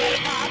 They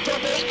are to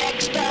be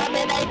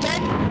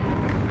exterminated.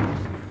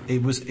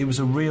 It was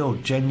a real,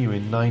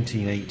 genuine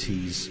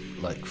 1980s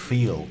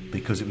feel,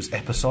 because it was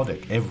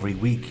episodic. Every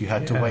week you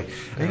had to wait.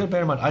 And you got to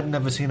bear in mind, I'd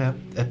never seen a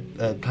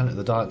Planet of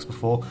the Daleks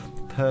before.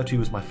 Pertwee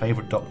was my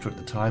favourite Doctor at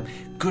the time.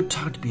 Good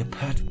time to be a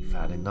Pertwee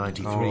fan in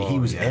 '93. He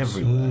was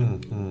everywhere.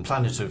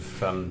 Planet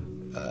of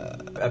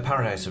a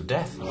Paradise of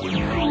Death. The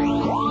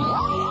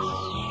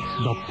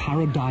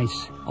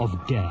Paradise of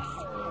Death,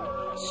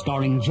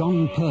 starring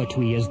John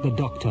Pertwee as the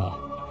Doctor,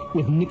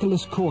 with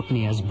Nicholas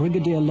Courtney as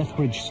Brigadier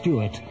Lethbridge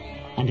Stewart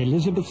and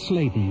Elizabeth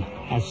Sladen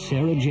as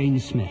Sarah Jane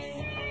Smith.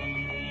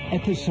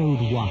 Episode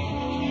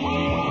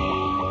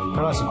 1.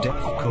 Paradise of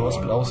Death, of course,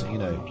 but also,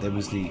 there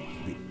was the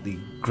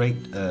great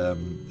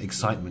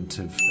excitement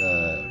of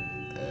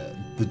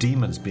the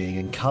demons being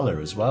in colour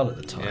as well at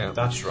the time. Yeah,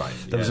 that's right.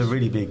 That was a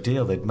really big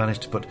deal. They'd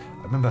managed to put...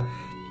 I remember...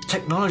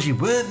 technology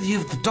worthy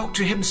of the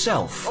Doctor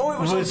himself. Oh, it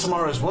was on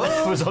Tomorrow's World.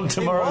 It was on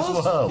Tomorrow's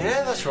World.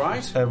 Yeah, that's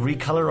right.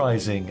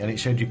 Recolorising, and it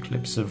showed you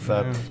clips of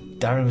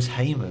Darius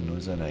Heyman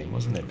was her name,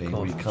 wasn't it? Being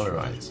recolorised.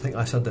 Right. I think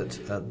I said that.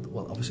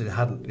 Well, obviously they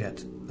hadn't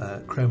yet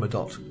chroma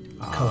dot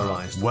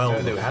colorised. Well,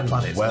 they hadn't.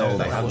 Planets.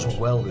 That was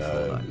well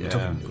before that.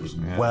 Yeah. It was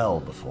well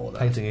before that.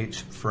 Painting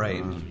each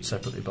frame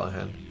separately by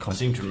hand. I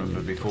seem to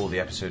remember before the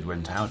episode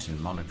went out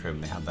in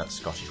monochrome, they had that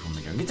Scottish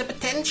woman going, "It's a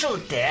potential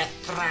death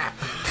trap."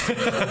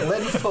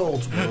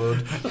 Linfold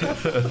wood.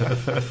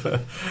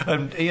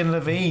 And Ian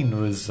Levine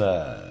was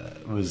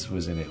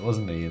in it,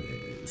 wasn't he?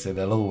 So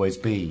there'll always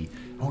be.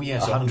 Oh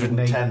yes,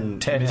 110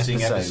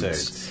 missing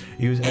episodes.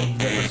 He was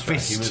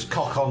fist. He was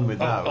cock on with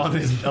that. On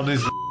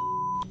his.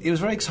 It was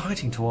very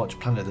exciting to watch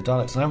Planet of the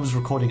Daleks, and I was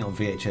recording it on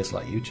VHS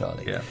like you,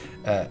 Charlie,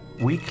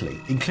 weekly,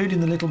 including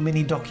the little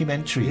mini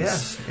documentaries.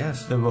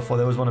 Yes. There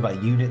was one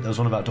about UNIT, there was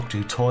one about Doctor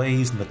Who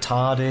toys and the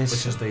TARDIS.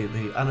 Which is the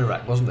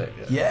anorak, wasn't it?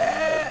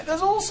 Yeah,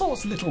 there's all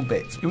sorts of little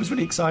bits. It was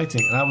really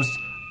exciting, and I was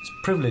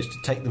privileged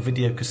to take the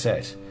video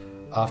cassette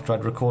after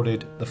I'd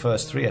recorded the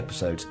first 3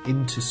 episodes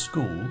into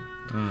school,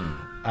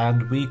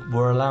 and we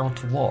were allowed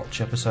to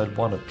watch episode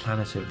 1 of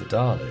Planet of the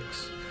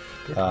Daleks.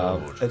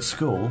 At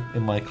school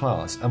in my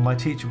class, and my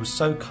teacher was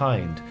so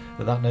kind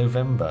that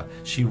November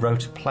she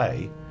wrote a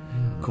play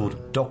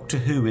called Doctor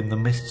Who in the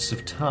Mists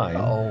of Time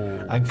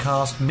and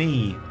cast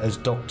me as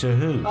Doctor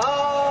Who.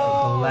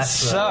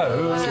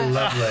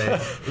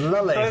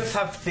 Lovely. Both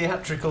have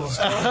theatrical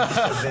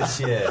stars this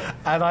year.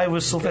 And I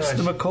was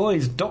Sylvester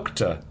McCoy's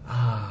Doctor,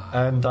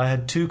 and I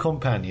had 2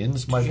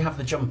 companions. Did you have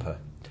the jumper?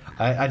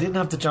 I didn't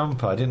have the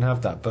jumper, I didn't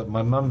have that, but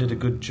my mum did a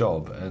good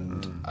job,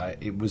 and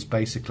it was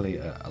basically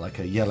like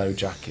a yellow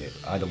jacket.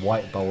 I had a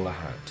white bowler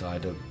hat, I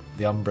had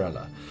the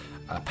umbrella,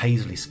 a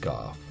paisley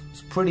scarf.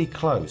 It's pretty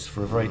close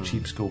for a very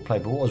cheap school play,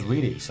 but what was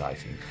really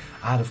exciting,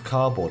 out of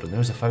cardboard, and there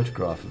was a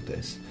photograph of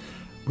this,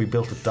 we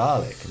built a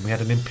Dalek, and we had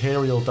an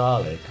Imperial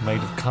Dalek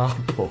made of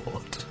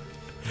cardboard.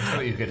 I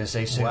thought you were going to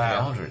say Sophie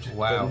Aldred.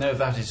 Wow. But no,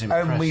 that is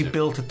impressive. And we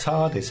built a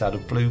TARDIS out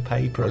of blue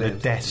paper and a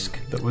desk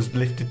that was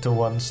lifted to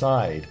one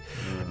side.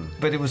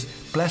 But it was,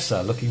 bless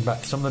her, looking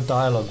back, some of the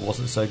dialogue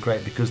wasn't so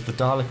great because the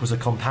Dalek was a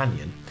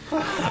companion.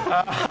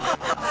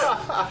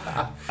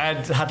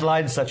 And had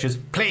lines such as,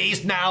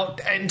 "Please now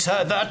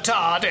enter the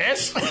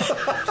TARDIS,"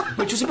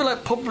 which was a bit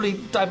like, probably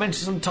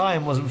Dimensions of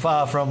Time wasn't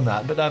far from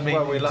that, but I mean...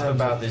 Well, we laugh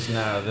about this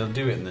now. They'll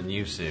do it in the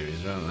new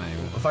series, won't they?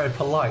 A very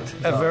polite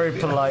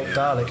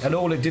Dalek, and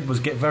all it did was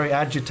get very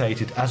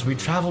agitated as we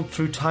travelled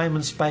through time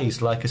and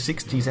space like a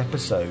 60s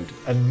episode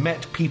and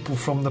met people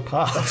from the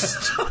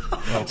past.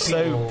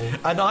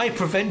 And I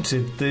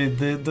prevented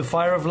the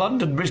fire of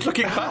London, which,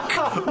 looking back,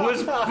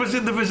 was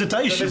in the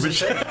Visitation.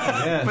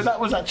 Yes. But that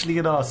was actually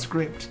in our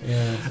script.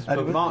 Yes.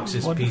 But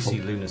Marx's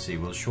PC lunacy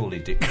will surely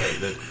dictate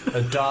that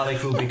a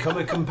Dalek will become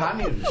a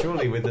companion,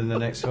 surely within the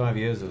next 5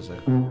 years or so.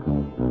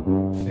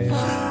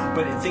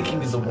 But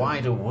thinking of the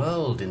wider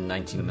world in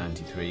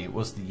 1993, it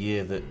was the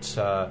year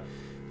that,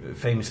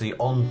 famously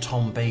on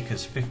Tom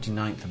Baker's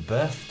 59th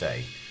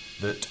birthday,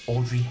 that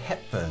Audrey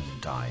Hepburn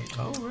died.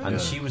 Oh, really?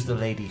 And she was the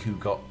lady who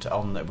got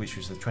on, which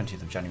was the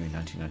 20th of January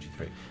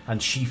 1993.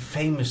 And she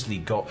famously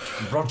got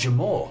Roger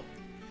Moore.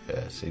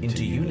 Yes,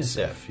 into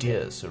UNICEF.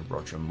 Dear Sir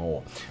Roger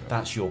Moore.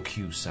 That's your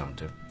cue sound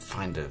to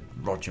find a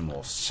Roger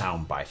Moore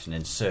soundbite and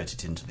insert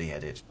it into the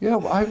edit. Yeah,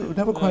 well, I've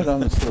never quite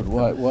understood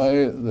why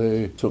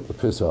they took the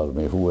piss out of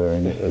me for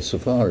wearing a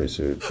safari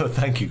suit. Oh,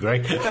 thank you,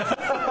 Greg.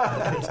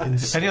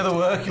 Any other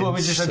work? You want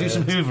me to just do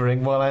some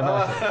hoovering while I'm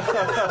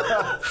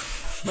at it?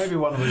 Maybe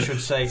one of us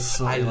should say,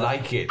 "I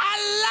like it." I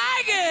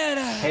like it!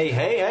 Hey,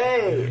 hey,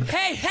 hey!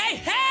 Hey, hey,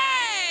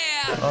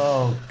 hey!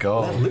 Oh,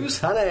 God. Let loose,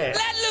 honey!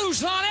 Let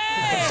loose, honey!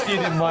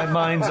 Skin in my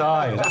mind's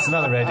eye. That's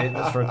another edit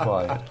that's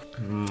required.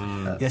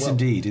 Yes,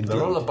 indeed.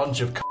 They're all a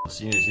bunch of c***s.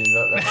 You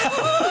know,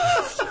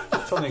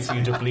 that's something for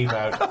you to bleep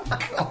out.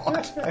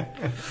 God.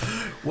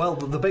 Well,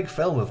 the big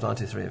film of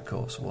 93, of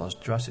course, was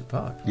Jurassic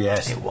Park.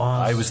 Yes, it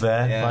was. I was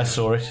there. Yes. I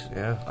saw it.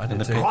 Yeah, I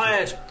did too.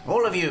 Quiet,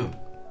 all of you.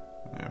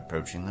 We're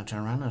approaching the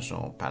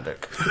Tyrannosaur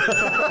paddock.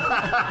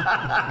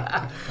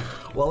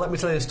 Well, let me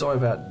tell you a story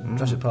about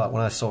Jurassic Park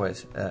when I saw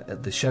it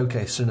at the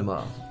Showcase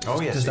Cinema. Oh,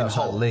 yes, just in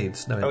outside Hull.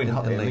 Leeds. No,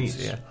 in Leeds.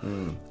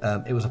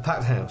 Yeah. It was a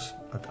packed house.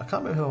 I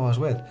can't remember who I was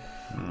with,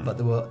 but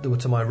they were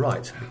to my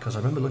right because I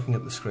remember looking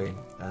at the screen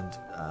and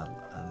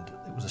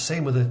it was a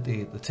scene with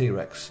the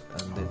T-Rex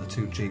and the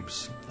 2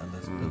 jeeps and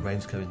the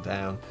rain's coming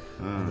down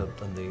and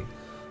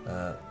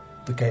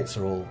the gates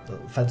are all, the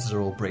fences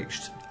are all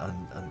breached,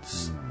 and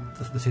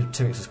the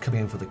T-Rex is coming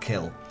in for the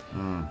kill.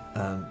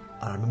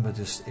 I remember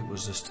it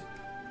was just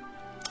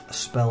a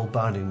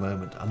spellbinding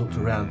moment. I looked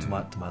around to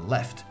my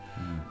left.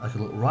 I could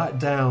look right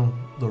down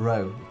the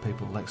row of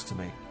people next to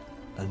me,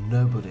 and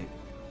nobody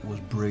was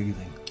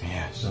breathing.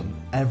 Yes.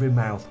 Every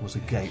mouth was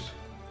agape,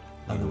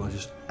 and they were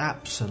just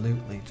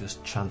absolutely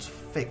just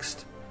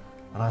transfixed.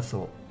 And I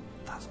thought,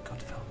 that's good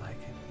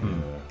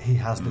filmmaking. He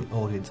has the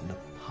audience in the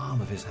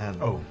palm of his hand.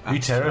 Oh, he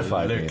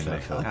terrified me in that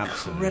absolutely. film.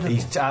 Absolutely.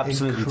 He's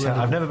absolutely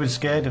terrible. I've never been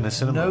scared in a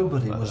cinema.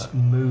 Nobody like was that.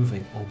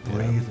 moving or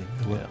breathing.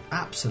 They were Yeah.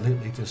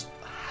 absolutely just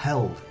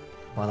held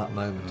by that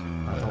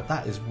moment. I thought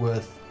that is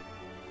worth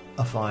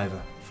a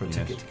fiver for a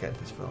ticket to get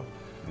into this film.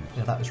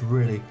 Yeah, that was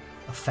really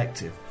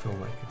effective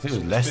filmmaking. It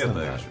was less than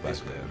Spielberg that.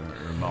 was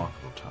a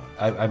remarkable time.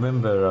 I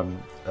remember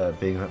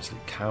being an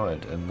absolute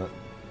coward, and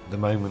the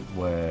moment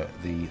where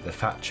the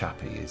fat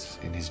chappie is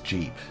in his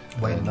jeep.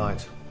 Wayne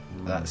Knight.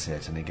 That's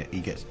it, and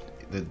he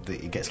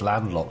gets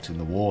landlocked in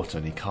the water,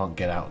 and he can't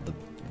get out. The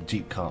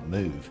jeep can't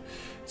move,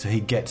 so he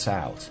gets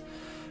out,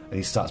 and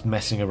he starts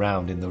messing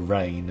around in the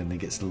rain, and he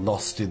gets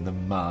lost in the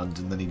mud,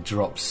 and then he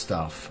drops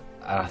stuff.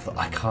 And I thought,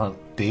 I can't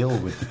deal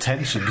with the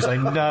tension because I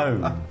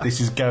know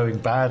this is going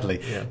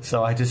badly. Yeah.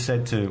 So I just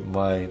said to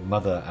my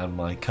mother and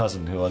my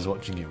cousin, who I was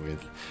watching it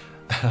with,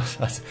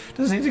 I said,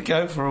 does he need to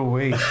go for a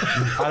wee?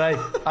 And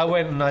I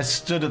went and I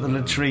stood at the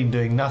latrine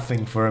doing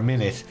nothing for a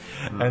minute,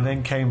 and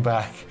then came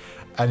back.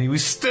 And he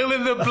was still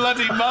in the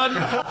bloody mud,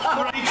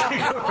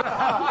 breaking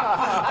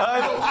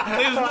around.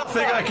 There's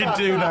nothing I can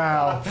do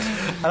now.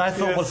 And I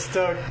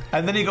thought,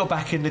 and then he got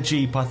back in the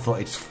jeep. I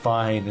thought it's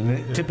fine. And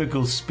a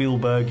typical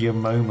Spielbergian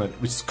moment,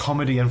 which is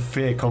comedy and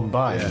fear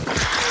combined.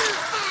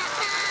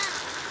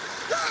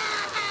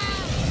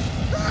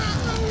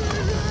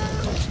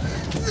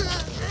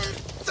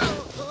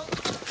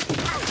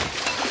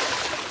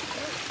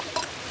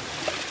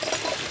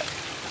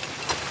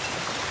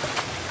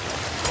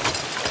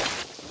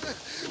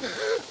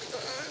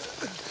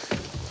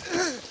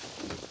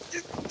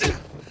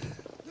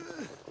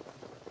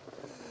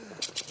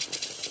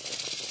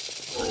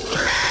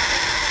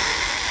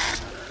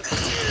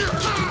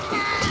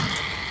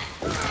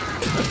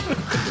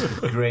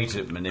 Great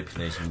at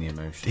manipulating the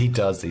emotion. He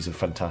does. These are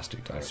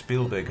fantastic directors.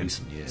 Spielberg had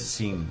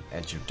seen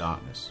Edge of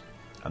Darkness,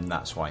 and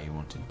that's why he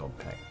wanted Bob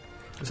Peck.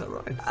 Is that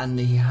right? And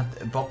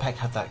Bob Peck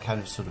had that kind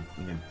of sort of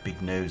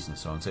big nose and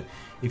so on. So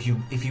if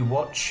you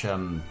watch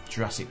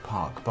Jurassic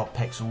Park, Bob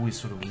Peck's always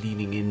sort of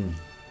leaning in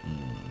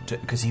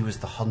because he was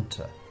the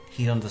hunter.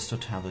 He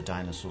understood how the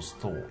dinosaurs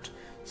thought.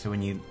 So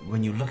when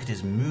you look at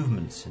his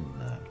movements in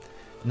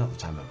not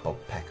that I'm a Bob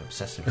Peck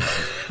obsessive,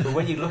 but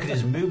when you look at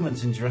his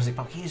movements in Jurassic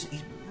Park, he's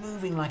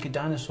moving like a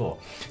dinosaur,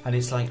 and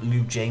it's like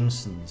Lou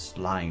Jameson's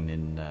line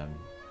in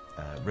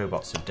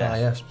Robots of Death.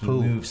 Yes, he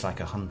moves like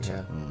a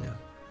hunter. Yeah.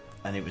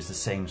 And it was the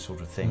same sort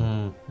of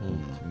thing.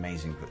 It's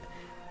amazing,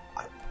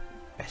 but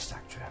best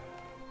actor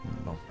ever,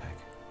 Bob Peck.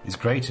 He's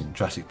great in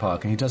Jurassic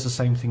Park, and he does the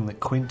same thing that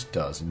Quint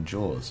does in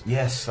Jaws.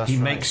 Yes, that's he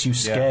right. makes you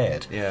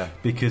scared. Yeah.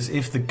 Because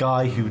if the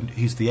guy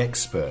who's the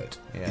expert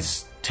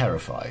is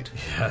terrified,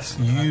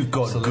 you've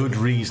got good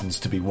reasons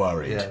to be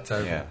worried. Yeah,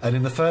 totally. Yeah. And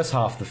in the first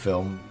half of the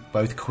film,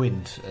 both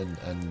Quint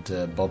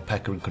and Bob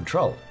Peck are in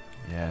control.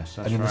 Yes,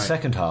 that's and in right. the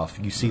second half,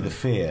 you see the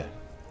fear,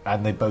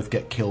 and they both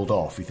get killed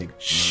off. You think,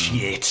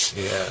 shit.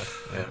 Yeah.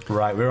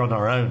 Right, we're on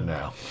our own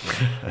now.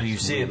 You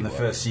see it in the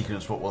first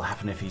sequence, what will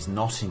happen if he's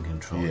not in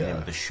control. Yeah.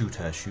 With the shoot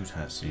her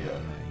scene.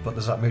 But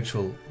there's that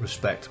mutual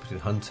respect between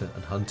hunter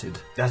and hunted.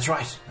 That's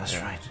right. That's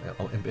right.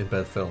 In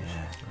both films.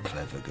 Yeah.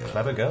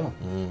 Clever girl.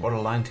 What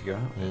a line to go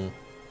out with.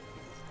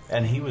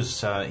 And he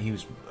was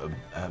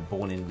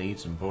born in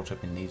Leeds and brought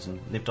up in Leeds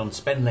and lived on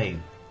Spen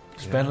Lane.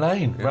 Spen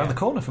Lane, round the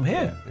corner from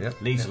here. Yeah.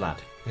 Leeds lad.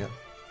 Yeah.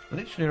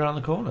 Literally around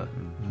the corner.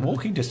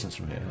 Walking distance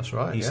from here. That's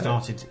right. He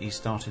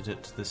started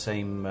at the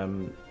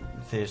same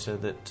theatre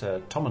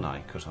that Tom and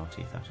I cut our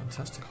teeth at.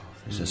 Fantastic.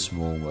 It's a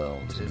small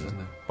world. It is, isn't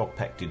it? Bob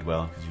Peck did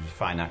well because he was a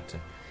fine actor.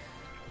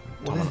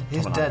 Well,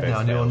 he's dead now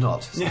and you're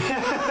not.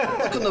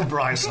 Look on the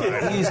bright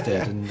side. He is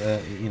dead, and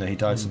he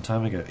died some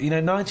time ago.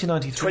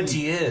 1993. 20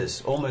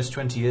 years, almost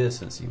 20 years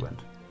since he went.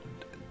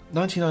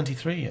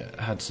 1993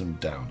 had some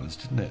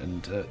downers, didn't it?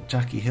 And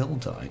Jackie Hill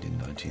died in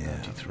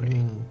 1993,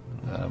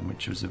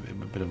 which was a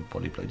bit of a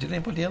body blow. Did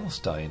anybody else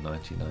die in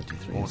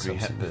 1993? Audrey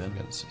Hepburn.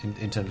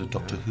 In terms of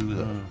Doctor Who,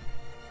 though.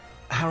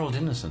 Harold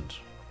Innocent.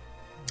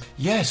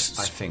 Yes,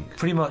 I think.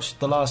 Pretty much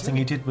the last thing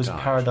he did was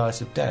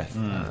Paradise of Death.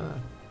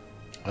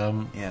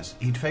 Yes,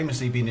 he'd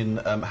famously been in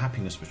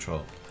Happiness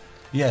Patrol.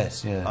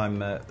 Yes, yeah.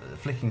 I'm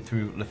flicking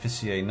through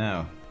L'Officier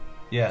now.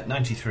 Yeah,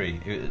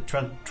 93.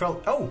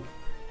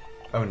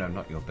 Oh no,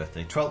 not your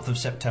birthday. 12th of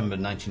September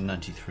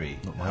 1993.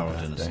 Not my Harold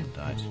birthday. Innocent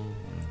died.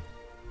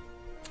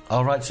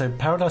 All right, so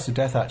Paradise of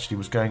Death actually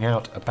was going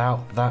out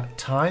about that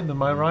time,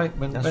 am I right?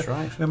 That's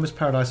right. When was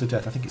Paradise of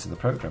Death? I think it's in the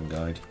programme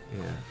guide.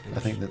 Yeah. I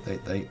think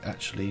that they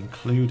actually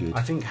included...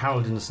 I think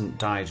Harold Innocent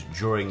died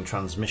during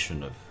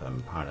transmission of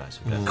Paradise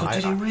of Death. God,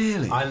 did he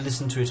really? I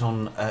listened to it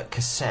on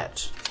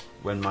cassette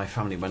when my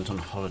family went on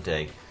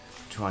holiday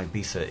to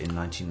Ibiza in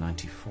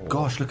 1994.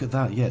 Gosh, look at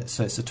that, yeah.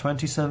 So it's the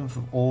 27th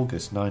of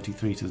August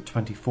 93 to the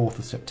 24th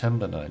of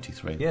September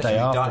 93. Yes, day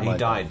after he my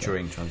died birthday.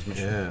 during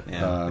transmission.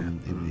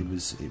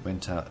 It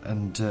went out,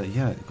 and it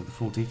got the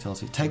full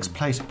details. It takes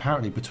place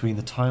apparently between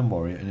the Time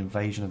Warrior and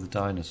Invasion of the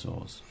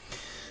Dinosaurs.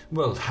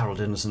 Well,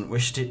 Harold Innocent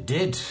wished it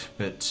did,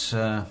 but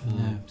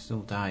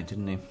still died,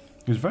 didn't he?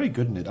 He was very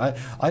good in it.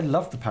 I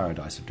loved The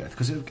Paradise of Death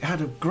because it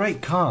had a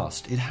great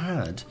cast. It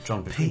had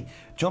John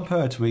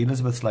Pertwee,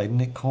 Elizabeth Sladen,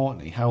 Nick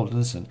Courtney, Harold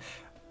Innocent,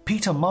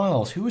 Peter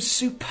Miles, who was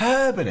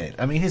superb in it.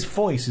 I mean, his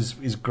voice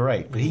is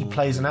great, but he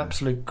plays an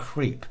absolute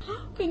creep.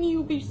 How can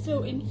you be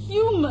so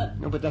inhuman?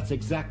 No, but that's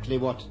exactly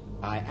what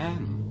I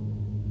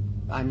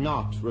am. I'm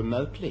not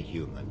remotely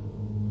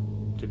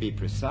human. To be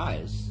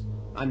precise,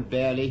 I'm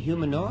barely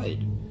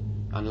humanoid,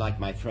 unlike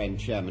my friend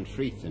Chairman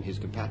Freeth and his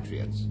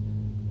compatriots.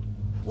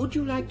 Would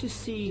you like to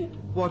see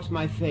what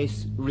my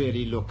face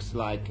really looks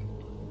like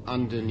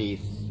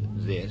underneath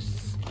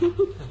this? He's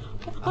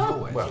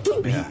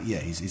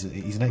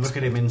an expert. Look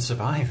at him in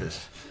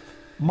Survivors.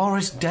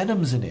 Morris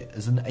Denham's in it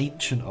as an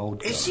ancient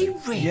old guy. Is he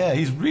really? Yeah,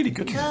 he's really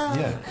good in it.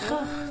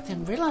 Yeah.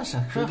 Didn't realise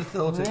that. Who'd have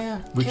thought it?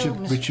 Yeah.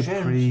 Richard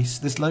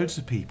Priest. There's loads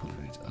of people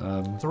in it.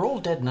 They're all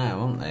dead now,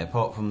 aren't they?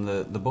 Apart from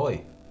the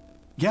boy.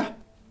 Yeah.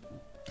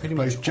 Pretty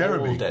much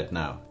Jeremy. all dead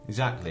now.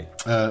 Exactly.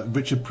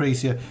 Richard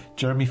Priest, yeah.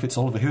 Jeremy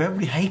Fitz-Oliver, who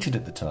everybody hated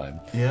at the time.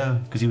 Yeah.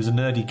 Because he was a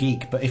nerdy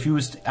geek. But if he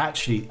was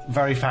actually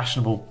very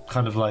fashionable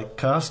kind of like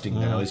casting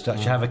now, is to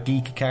actually have a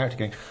geeky character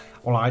going,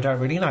 well, I don't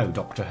really know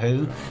Doctor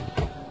Who.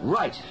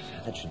 Right.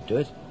 That should do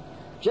it.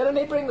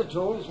 Jeremy, bring the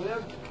tools, will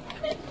you?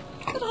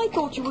 But I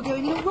thought you were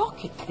going in a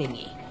rocket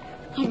thingy.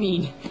 I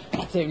mean,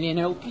 that's only an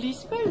old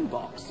police phone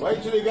box.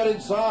 Wait till you get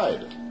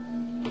inside.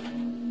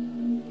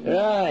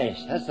 Right,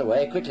 that's the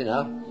way. Quickly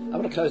now. I'm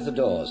going to close the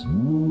doors.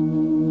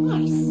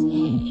 I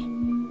see.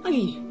 I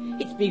mean,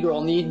 it's bigger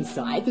on the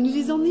inside than it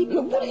is on the...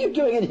 Look, what are you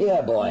doing in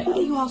here, boy?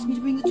 Well, you asked me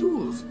to bring the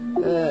tools.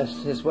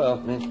 Yes,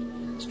 well,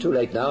 it's too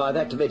late now. I've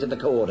activated the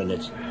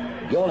coordinates.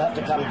 You'll have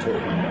to come too.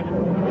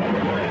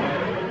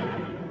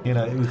 You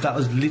know, that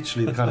was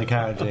literally the kind of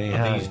character he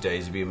had. These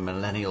days, he'd be a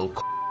millennial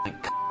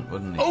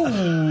wouldn't he?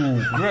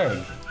 Oh,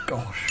 Greg.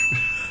 Gosh.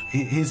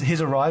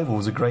 His arrival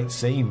was a great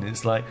scene.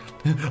 It's like,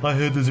 I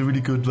heard there's a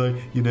really good,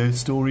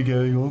 story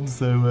going on,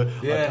 so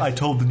I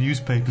told the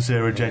newspaper,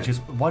 Sarah Jane. She goes,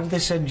 why did they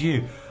send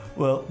you?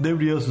 Well,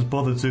 nobody else was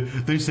bothered, so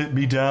they sent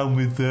me down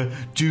with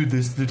Jude,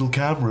 this little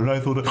camera, and I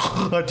thought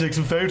I'd take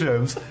some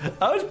photos.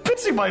 I was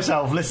pissing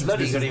myself listening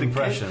to this. Bloody good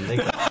impression.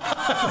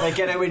 They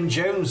get Owen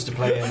Jones to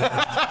play in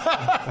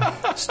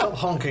that. Stop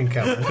honking,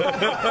 Cameron.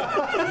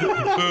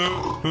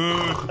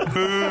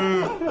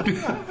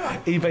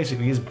 He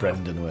basically is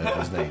Brendan, whatever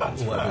his name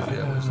is.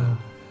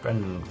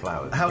 Brendan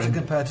Flowers. How's it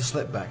compared to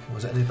Slipback?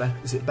 Was it any better?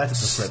 Is it better than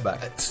Slipback?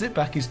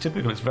 Slipback is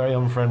typical. It's very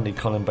unfriendly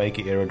Colin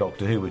Baker era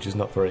Doctor Who, which is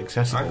not very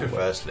accessible. I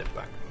prefer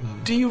Slipback.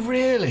 Do you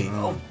really?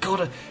 Oh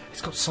God,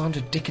 it's got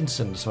Sandra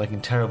Dickinson just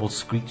making terrible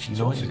screechy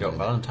noises. It's got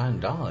Valentine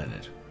Dahl in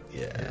it.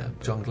 Yeah,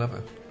 John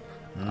Glover.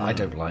 I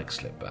don't like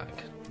Slipback.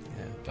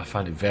 I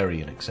find it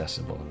very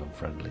inaccessible and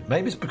unfriendly.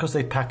 Maybe it's because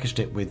they packaged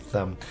it with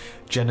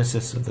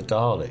Genesis of the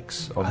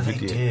Daleks on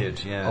video. They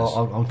did, yes.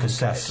 On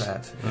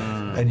cassette.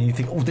 And you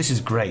think, oh, this is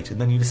great.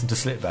 And then you listen to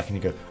Slipback and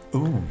you go,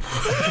 ooh.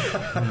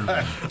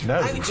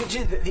 No.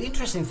 The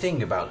interesting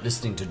thing about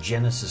listening to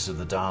Genesis of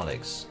the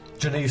Daleks...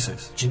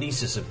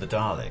 Genesis of the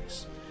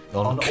Daleks...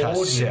 On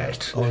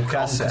cassette. On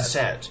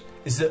cassette.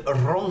 Is that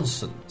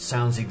Ronson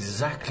sounds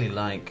exactly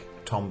like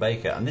Tom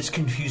Baker, and this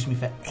confused me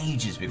for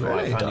ages before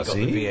I finally got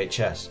the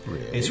VHS.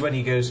 Really? It's when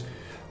he goes,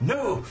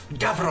 "No,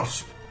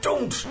 Davros,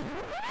 don't!"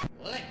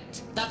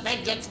 Let the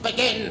vengeance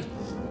begin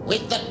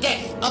with the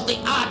death of the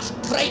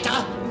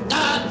arch-traitor,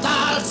 the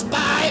Thal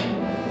spy,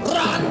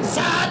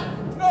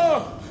 Ronson!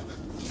 No!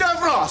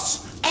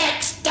 Davros!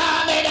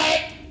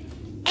 Exterminate!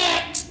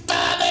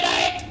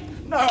 Exterminate!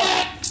 No!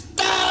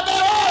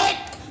 Exterminate!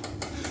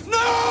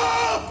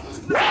 No!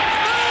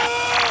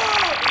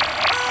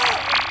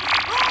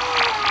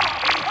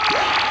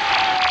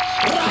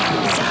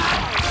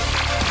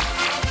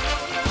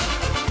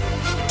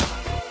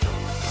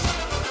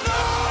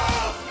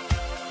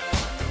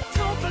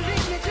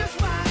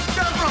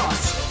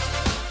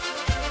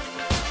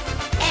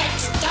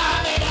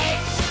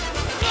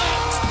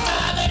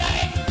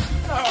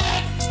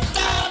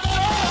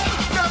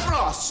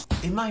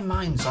 In my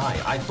mind's eye,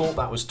 I thought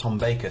that was Tom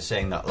Baker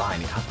saying that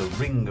line. It had the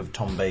ring of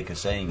Tom Baker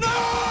saying it.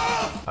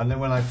 And then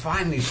when I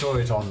finally saw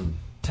it on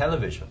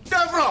television...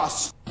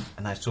 Davros!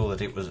 And I saw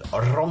that it was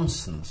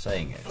Ronson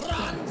saying it.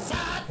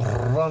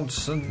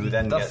 Ronson, who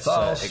then gets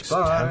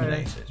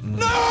exterminated.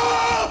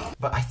 No!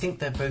 But I think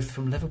they're both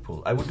from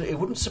Liverpool. It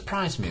wouldn't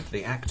surprise me if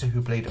the actor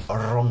who played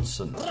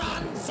Ronson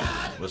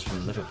was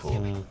from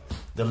Liverpool.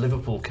 The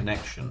Liverpool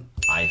connection,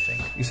 I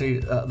think. You see,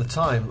 at the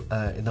time,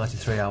 in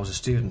 '93, I was a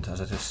student, as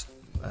I just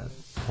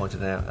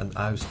pointed out, and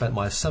I spent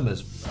my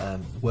summers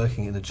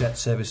working in a jet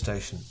service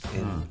station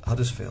in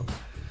Huddersfield.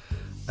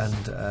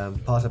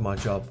 And part of my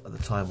job at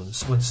the time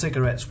was when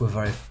cigarettes were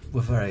very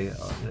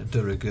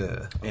de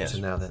rigueur. Yes. So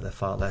now they're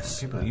far less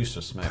People used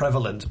to smoke.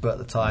 prevalent. But at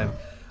the time,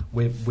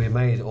 we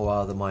made, or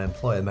rather, my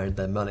employer made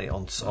their money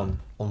on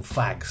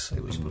fags.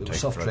 It was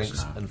soft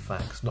drinks and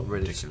fags, not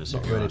really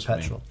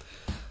petrol.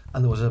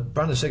 and there was a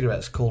brand of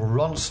cigarettes called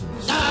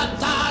Ronsons.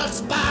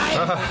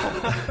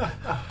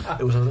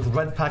 It was a little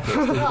red packet.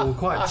 They were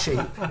quite cheap.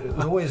 It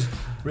was always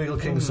Regal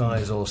King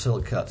size or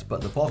silk cut, but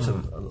at the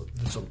bottom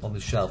on the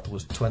shelf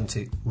was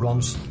 20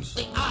 Ronsons.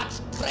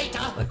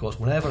 And of course,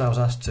 whenever I was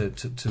asked to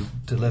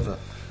deliver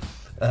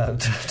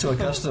to a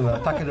customer a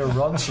packet of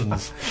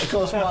Ronsons, of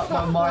course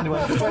my mind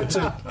went straight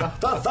to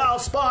the Thou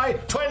Spy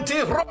 20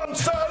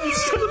 Ronsons.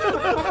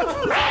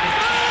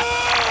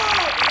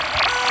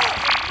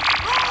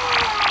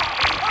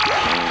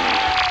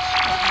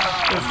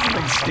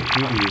 They stick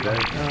with you, don't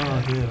they?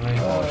 Oh dear me.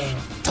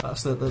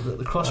 That's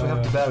the cross we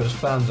have to bear as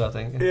fans, I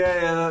think.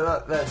 Yeah,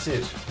 that's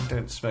it.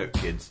 Don't smoke,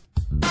 kids.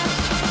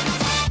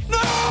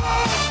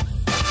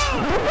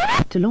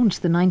 To launch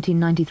the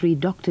 1993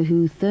 Doctor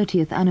Who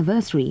 30th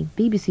anniversary,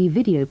 BBC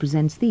Video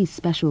presents these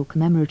special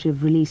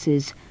commemorative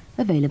releases,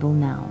 available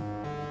now.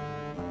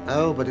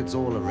 Oh, but it's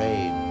all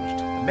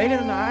arranged. Maynard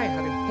and I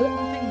have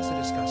important things to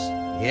discuss.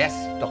 Yes,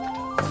 Doctor.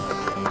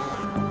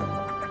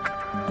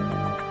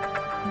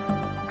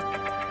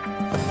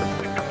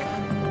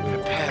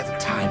 Prepare the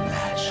time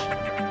lash.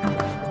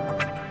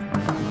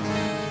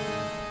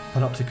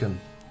 Panopticon,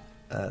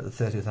 the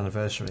 30th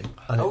anniversary.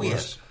 And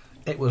yes.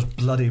 It was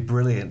bloody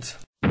brilliant.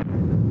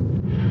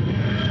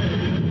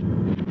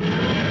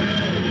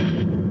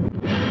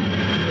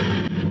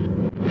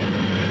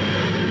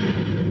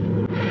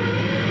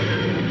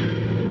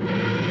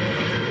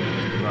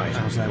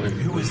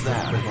 Who was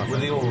that? Were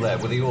they all there?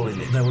 Were they all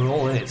in it? They were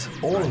all in it.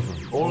 All of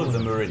them. All of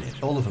them were in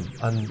it. All of them.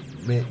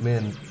 And me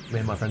and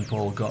my friend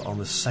Paul got on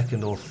the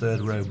second or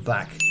third row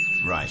back.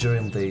 Right.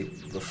 During the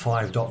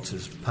Five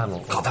Doctors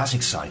panel. God, that's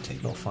exciting.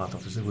 Not Five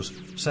Doctors. It was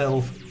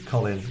Sylve,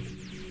 Colin,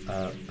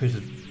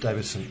 Peter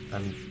Davison,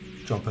 and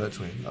John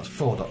Pertwee. That's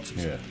 4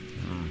 Doctors. Yeah.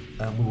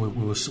 And we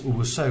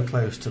were so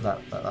close to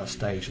that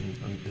stage and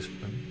this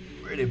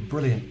really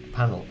brilliant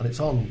panel. And it's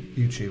on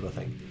YouTube, I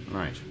think.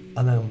 Right.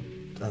 And then.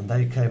 And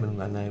they came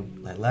and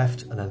they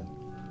left, and then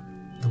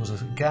there was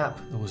a gap,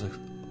 there was a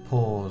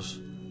pause,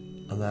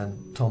 and then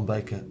Tom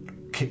Baker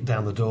kicked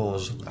down the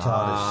doors of the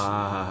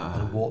TARDIS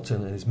and walked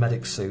in his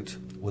medic suit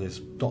with his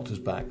doctor's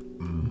bag,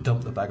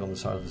 dumped the bag on the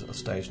side of the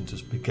stage, and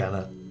just began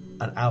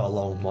an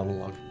hour-long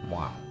monologue.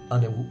 Wow.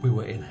 And we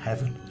were in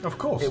heaven. Of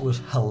course. It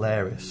was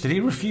hilarious. Did he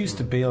refuse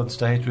to be on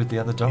stage with the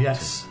other doctors?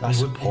 Yes. That's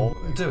he would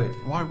do it.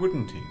 Why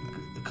wouldn't he?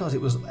 Because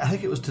it was, I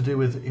think it was to do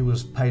with he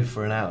was paid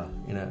for an hour.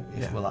 You know,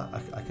 well,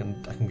 I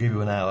can give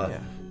you an hour,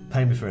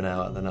 pay me for an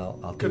hour, then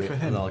I'll do it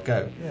and I'll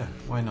go. Yeah,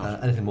 why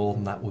not? Anything more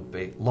than that would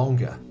be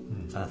longer,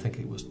 and I think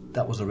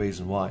that was the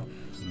reason why.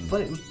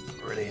 But it was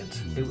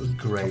brilliant. It was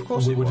great. Of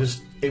course, it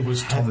was. It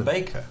was Tom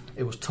Baker.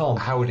 It was Tom.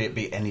 How would it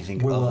be anything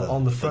we other? We were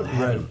on the front than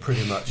row heaven?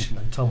 pretty much,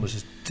 and Tom was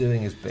just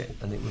doing his bit,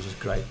 and it was just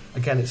great.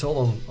 Again, it's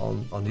all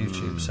on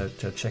YouTube, so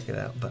check it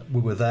out. But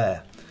we were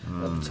there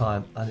at the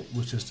time, and it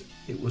was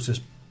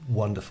just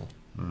wonderful.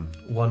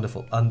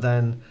 Wonderful. And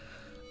then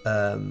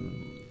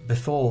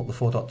before the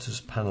 4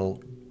 Doctors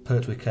panel,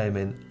 Pertwee came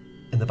in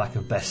the back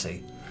of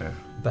Bessie. Yeah.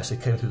 Bessie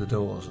came through the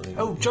doors.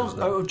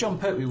 John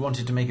Pertwee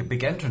wanted to make a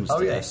big entrance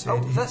to yes.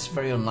 this. That's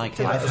very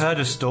unlikely. I've heard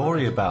a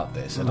story about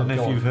this. I don't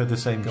know if you've heard the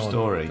same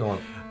story. Go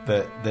on.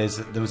 That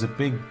there was a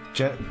big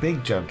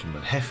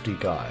gentleman, hefty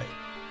guy,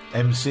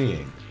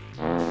 emceeing,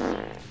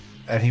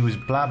 and he was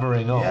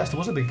blabbering on. Yes, there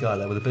was a big guy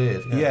there with a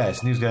beard. Yeah. Yes,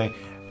 and he was going,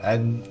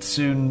 and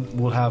soon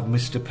we'll have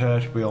Mr.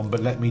 Pertwee on,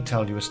 but let me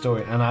tell you a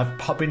story. And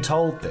I've been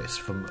told this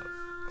from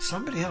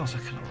somebody else, I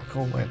cannot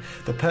recall when,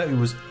 that Pertwee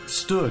was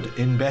stood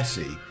in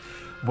Bessie,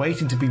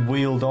 waiting to be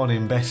wheeled on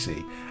in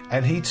Bessie,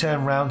 and he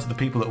turned round to the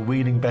people that were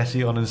wheeling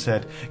Bessie on and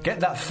said, "Get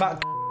that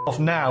fat off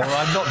now, or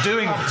I'm not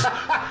doing it."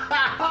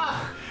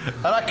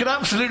 And I can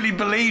absolutely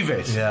believe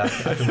it. Yeah,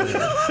 I can believe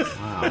it.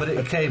 Wow. But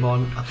it came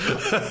on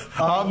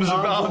arms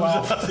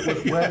aloft,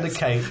 wearing the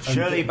cape.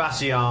 Shirley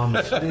Bassey arms.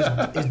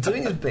 He's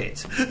doing his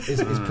bit,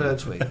 is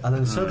Pertwee, and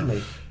then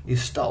suddenly he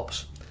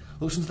stops,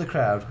 looks into the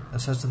crowd,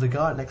 and says to the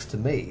guy next to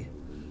me,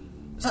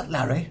 "Is that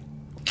Larry?"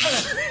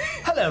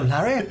 "Hello,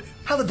 Larry.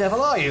 How the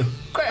devil are you?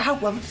 Great, how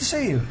lovely to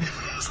see you."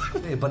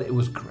 But it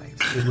was great.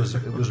 It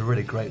was a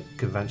really great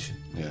convention.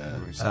 Yeah.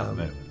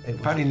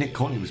 Apparently Nick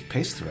Courtney was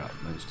pissed throughout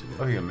most of it.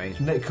 Oh, you're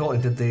amazing. Nick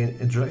Courtney did the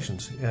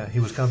introductions. Yeah, he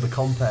was kind of the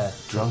compere.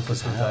 Drunk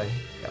as hell. Day.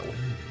 Yeah,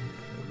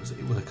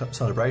 it was a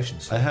celebration.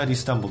 So. I heard he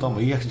stumbled on,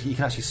 but you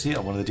can actually see it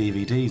on one of the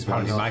DVDs.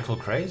 Apparently Michael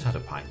Craze had a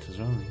pint as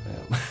well.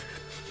 Yeah.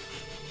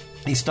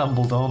 He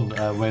stumbled on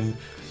when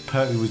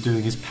Pertwee was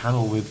doing his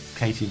panel with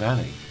Katie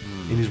Manning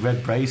in his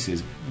red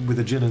braces with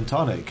a gin and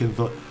tonic, and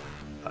thought,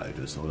 I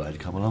just thought I'd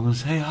come along and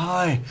say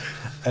hi.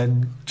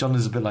 And John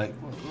is a bit like,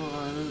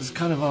 it's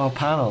kind of our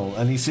panel,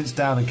 and he sits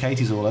down and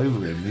Katie's all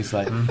over him, and he's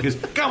like, he goes,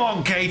 "Come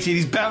on, Katie," and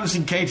he's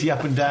bouncing Katie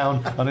up and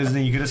down on his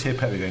knee. You could just hear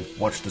Pertwee going,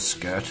 "Watch the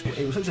skirt."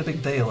 It was such a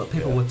big deal that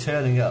people were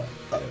turning up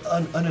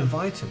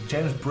uninvited.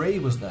 James Bree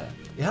was there.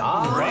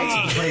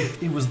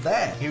 He was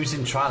there. He was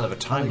in Trial of a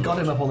Time Lord. And got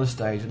him up on the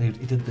stage, and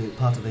he did the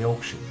part of the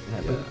auction.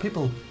 You know,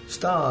 but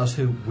stars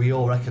who we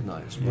all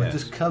recognise, were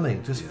just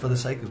coming for the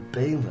sake of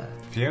being there.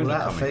 Fiona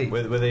without coming. a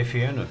fee. Were they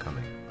Fiona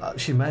coming?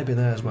 She may be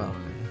there as well.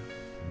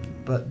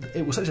 But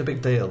it was such a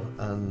big deal,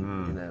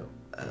 and you know,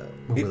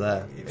 we were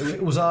there.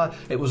 It was our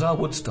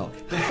Woodstock.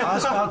 I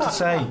was about to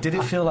say, did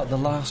it feel like the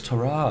last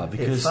hurrah?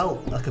 Because it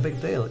felt like a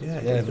big deal.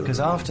 Yeah, because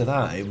after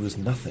that it was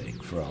nothing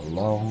for a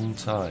long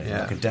time,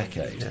 like a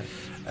decade. Yeah.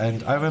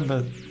 And I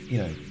remember, you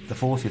know, the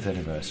 40th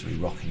anniversary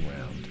rocking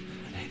round.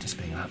 Just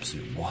being an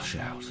absolute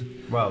washout.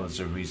 Well, there's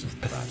a reason for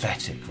that.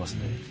 Pathetic,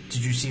 wasn't it?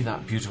 Did you see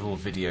that beautiful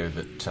video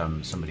that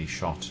somebody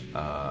shot?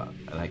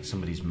 Like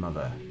somebody's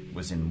mother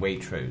was in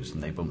Waitrose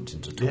and they bumped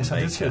into Tom Baker. I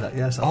did see that.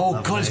 Yes. Oh,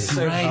 God, it's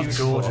great.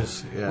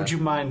 Gorgeous. Yeah. Would you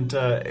mind?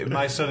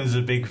 My son is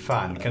a big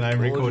fan. Can I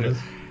record it?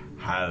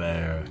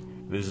 Hello.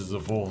 This is the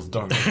 4th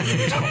Doctor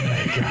Who, Tom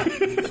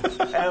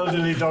Baker.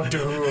 Elderly Doctor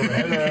Who,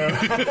 hello.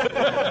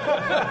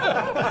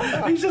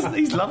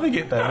 he's loving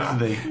it though,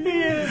 isn't he? He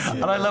is.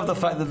 And I love the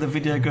fact that the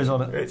video goes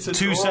on at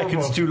 2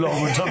 seconds too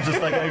long when Tom's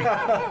just like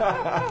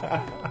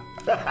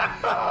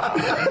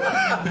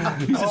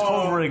he's just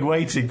hovering,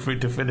 waiting for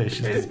it to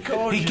finish. It's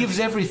gorgeous. He gives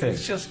everything.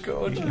 It's just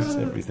gorgeous. He gives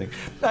everything.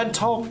 And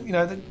Tom, you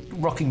know,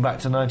 rocking back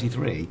to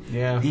 93.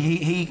 Yeah.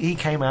 He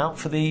came out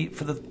for the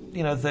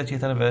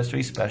 30th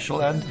anniversary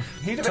special, and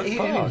he did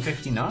in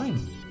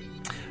 59,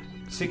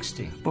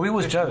 60. But we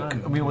always joke,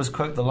 and we always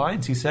quote the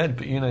lines he said.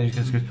 But you know, he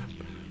just goes,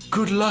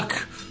 "Good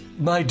luck,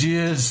 my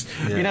dears."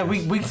 Yeah, you know,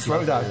 we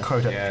throw that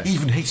quote out. Yes. He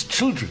even hates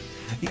children.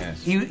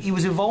 Yes. He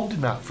was involved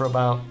in that for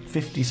about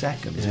 50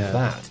 seconds of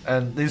that,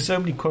 and there's so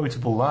many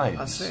quotable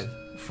lines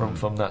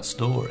from that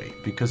story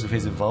because of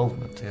his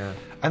involvement. Yeah.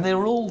 And they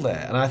were all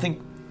there, and I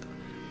think,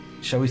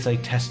 shall we say,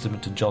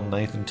 testament to John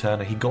Nathan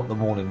Turner. He got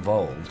them all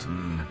involved.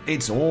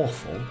 It's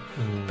awful,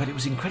 but it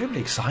was incredibly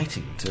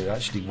exciting to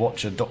actually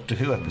watch a Doctor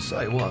Who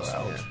episode. It was,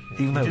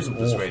 even though it was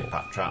awful. Persuade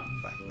Pat Trap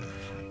back then.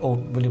 Or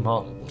William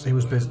Hartnell. He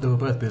was busy. They were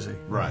both busy.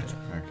 Right.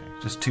 Okay.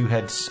 Just two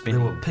heads spinning.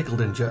 They were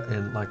pickled in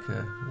like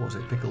what was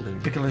it? Pickled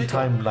in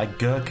time, like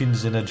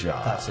gherkins in a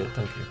jar. That's it.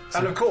 Thank you.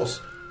 And of course,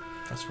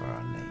 that's where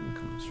our name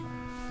comes from.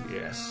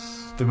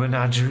 Yes. The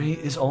Menagerie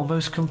is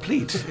almost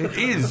complete. It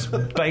is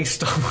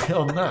based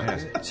on that.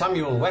 Yes.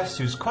 Samuel West,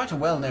 who's quite a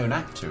well-known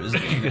actor, isn't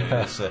he?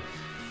 Yes.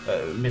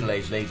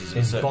 Middle-aged ladies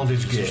in a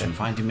bondage gear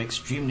find him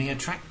extremely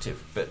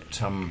attractive, but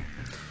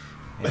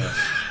yes,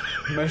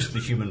 most of the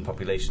human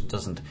population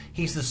doesn't.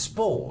 He's the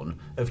spawn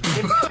of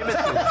Timothy. Timothy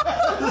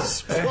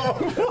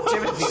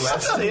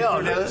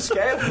West.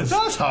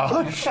 That's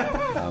harsh.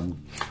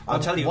 I'll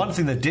tell you one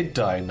thing that did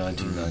die in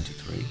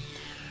 1993.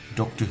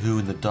 Doctor Who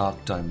in the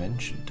Dark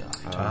Dimension died.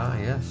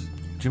 Yes.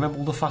 Do you remember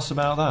all the fuss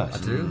about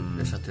that? I do.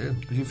 Yes, I do.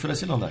 Could you fill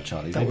us in on that,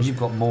 Charlie? Maybe you've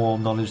got more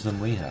knowledge than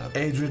we have.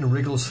 Adrian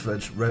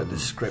Wrigglesford wrote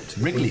this script.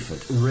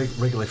 Wrigglesford.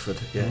 Wrigglesford.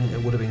 Yeah,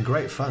 it would have been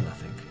great fun. I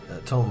think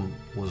Tom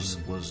was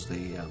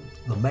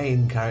the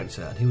main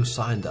character, and he was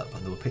signed up,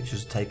 and there were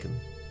pictures taken,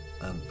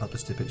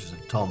 publicity pictures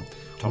of Tom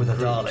with a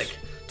Dalek.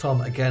 Tom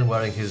again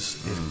wearing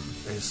his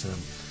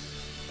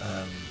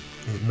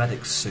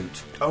medic's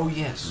suit. Oh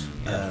yes,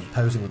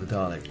 posing with the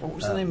Dalek. What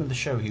was the name of the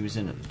show he was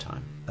in at the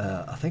time?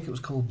 I think it was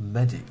called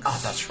Medics. Oh,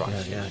 that's right.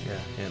 Yeah.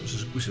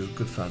 Which was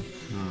good fun.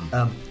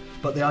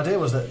 But the idea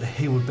was that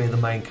he would be the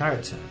main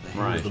character. That he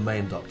was the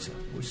main Doctor,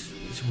 which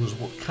was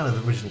what kind of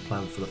the original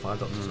plan for the 5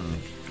 Doctors. I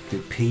think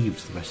it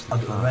peeved the rest of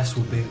the class.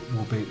 The rest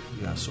will be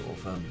sort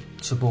of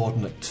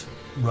subordinate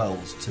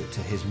roles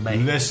to his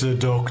main lesser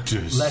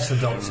Doctors.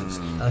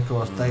 And of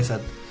course they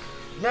said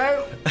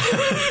no.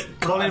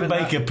 Colin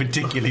Baker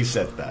particularly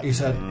said that. He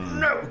said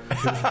no.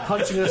 He was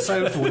punching the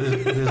sofa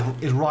with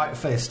his right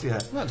fist. Yeah,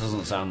 that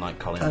doesn't sound like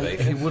Colin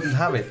Baker. He wouldn't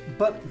have it.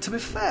 But to be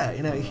fair,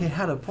 he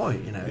had a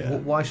point.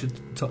 Why should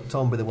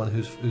Tom be the one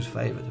who's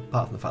favoured?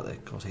 Apart from the fact that,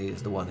 of course, he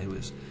is the one who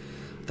is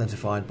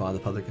identified by the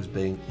public as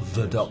being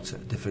the Doctor,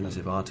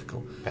 definitive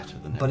article. Better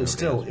than. But it was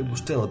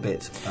still a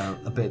bit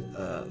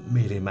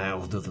mealy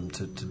mouthed of them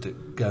to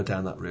go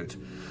down that route.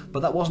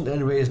 But that wasn't the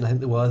only reason. I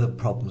think there were other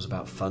problems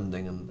about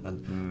funding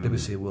and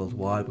BBC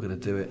Worldwide were going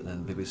to do it, and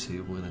then BBC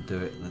were going to do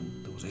it, and then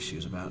there was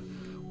issues about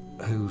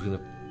who's going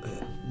to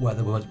where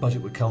the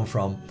budget would come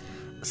from.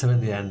 So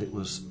in the end, it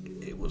was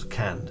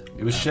canned.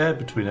 It was shared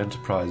between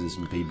Enterprises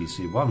and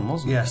BBC One,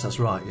 wasn't it? Yes, that's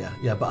right.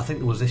 Yeah. But I think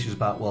there was issues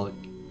about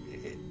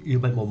you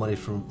make more money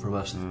from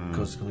us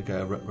because it's going to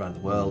go around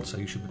the world, so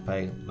you should be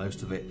paying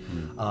most of it.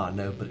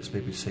 No, but it's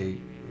BBC.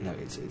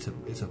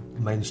 It's a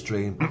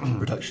mainstream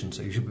production,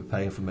 so you should be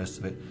paying for most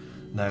of it.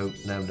 No.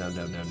 Right,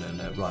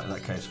 in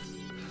that case,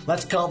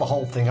 let's call the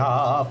whole thing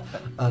off.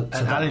 And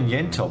Alan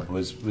Yentob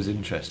was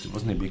interested,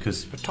 wasn't he?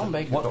 Because Tom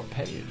Baker got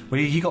paid.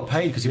 Well, he got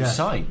paid because he was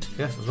signed.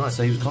 Yes, that's right.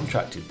 So he was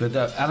contracted. But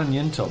Alan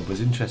Yentob was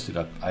interested,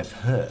 I've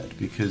heard,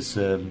 because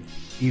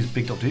he's a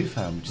big Doctor Who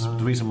fan, which is the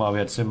reason why we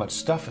had so much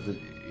stuff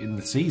in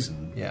the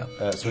season. Yeah.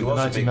 So the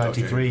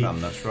 1993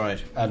 that's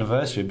right.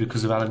 anniversary,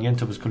 because of Alan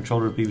Yentob as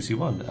controller of BBC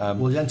One.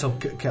 Well,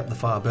 Yentob kept the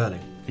fire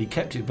burning. He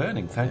kept it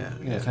burning,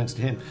 thanks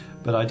to him.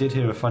 But I did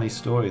hear a funny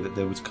story that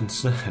there was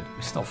concern.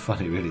 It's not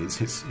funny, really. It's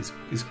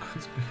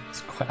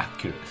quite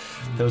accurate.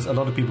 There was a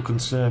lot of people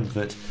concerned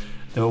that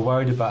They were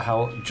worried about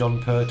how John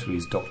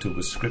Pertwee's Doctor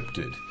was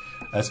scripted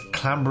as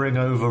clambering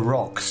over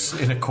rocks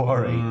in a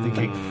quarry,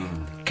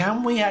 thinking,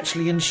 can we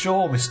actually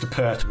insure Mr.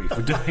 Pertwee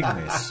for doing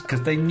this?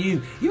 Because they knew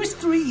he was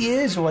 3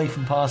 years away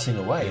from passing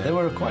away. They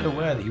were quite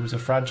aware that he was a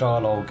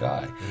fragile old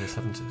guy. In his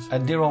 70s.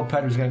 And dear old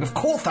Pertwee was going, of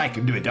course I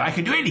can do it. I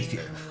can do anything.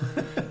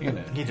 You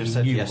know, He'd have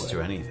said yes to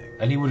anything.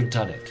 And he would have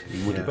done it.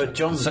 He would have. But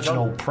John, such an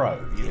old pro.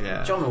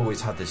 John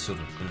always had this sort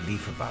of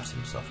belief about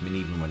himself. I mean,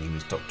 even when he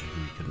was Doctor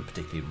Who, he couldn't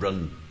particularly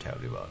run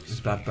terribly well. His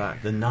bad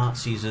back. The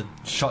Nazis had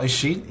shot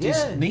his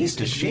knees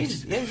to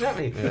shit. Yeah,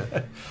 exactly.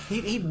 Yeah.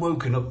 He'd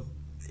woken up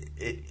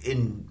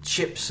in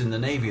ships in the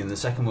Navy in the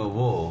Second World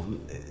War,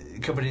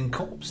 covered in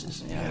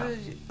corpses.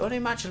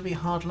 Unimaginably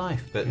hard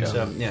life. But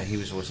he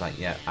was always like,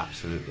 yeah,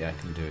 absolutely, I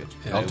can do it.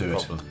 Yeah, I'll do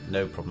problem.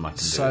 No problem, I can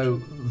do it. So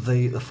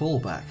the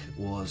fallback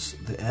was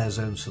the Air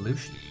Zone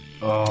solution.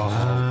 Oh,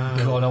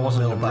 God, I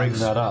wasn't going to bring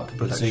that up,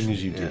 but seeing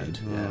as you did.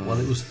 Yeah. Well,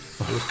 it was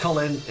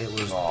Colin, it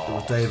was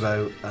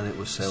Davo, and it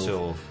was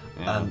Sylv.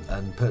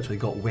 And Pertwee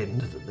got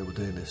wind that they were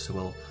doing this, so,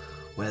 well,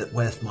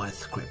 where's my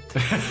script?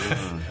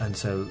 And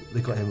so they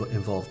got him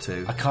involved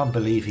too. I can't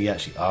believe he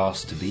actually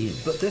asked to be in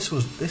it. But this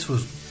was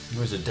It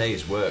was a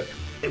day's work.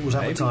 It was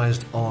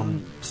advertised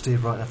on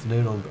Steve Wright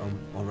Afternoon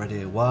on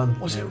Radio 1.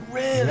 Was it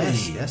really?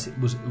 Yes. It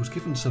was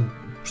given some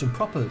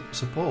proper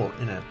support.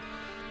 You know,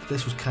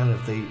 this was kind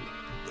of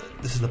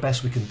this is the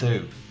best we can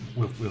do.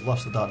 We've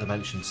lost the dark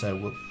dimension,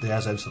 so the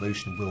Air Zone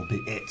solution will be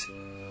it.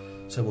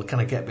 So we'll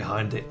kind of get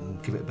behind it and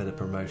give it a bit of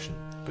promotion.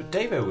 But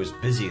Davo was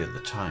busy at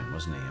the time,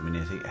 wasn't he? I mean,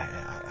 I think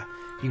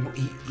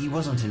he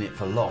wasn't in it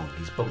for long.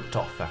 He's bumped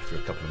off after a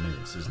couple of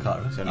minutes, isn't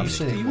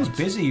he? He was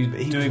busy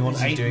doing on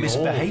 8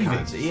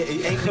 misbehaving.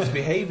 8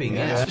 misbehaving,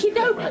 yes. You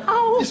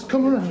know, Just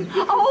come around.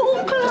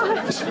 oh,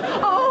 gosh.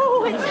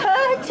 Oh, it's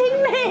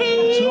hurting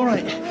me. It's all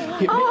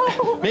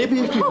right. Maybe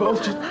if we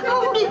both just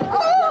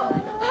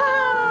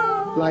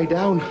lie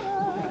down.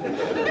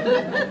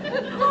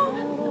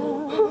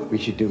 We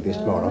should do this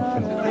more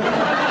often.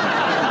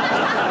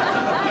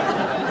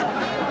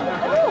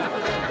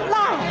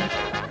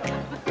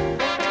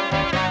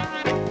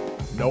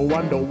 No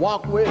one to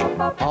walk with,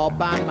 all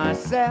by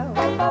myself.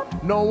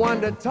 No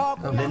one to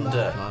talk with.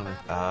 Linda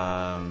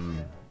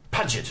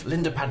Paget.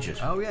 Linda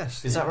Paget. Oh,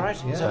 yes. Is that right?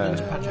 Yeah. Is that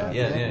Linda Paget?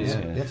 Yeah.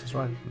 Yes, that's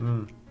right.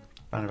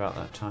 Around about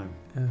that time.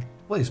 Yeah.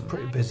 Well, he's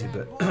pretty busy,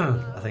 but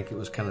I think it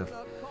was kind of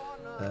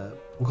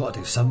we've got to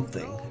do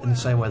something in the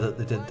same way that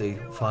they did the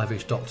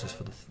 5-ish Doctors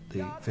for the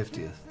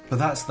 50th. But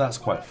that's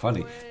quite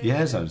funny. The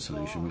Air Zone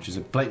solution, which is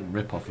a blatant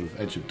rip-off of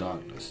Edge of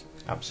Darkness.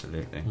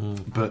 Absolutely.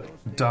 But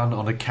done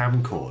on a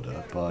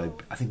camcorder by,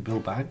 I think, Bill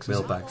Baggs.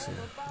 Bill Baggs, yeah.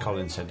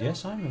 Colin said,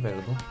 yes, I'm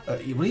available. Well,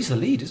 he's the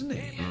lead, isn't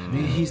he? I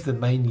mean, he's the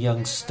main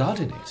young stud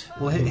in it.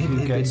 Well,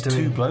 who gets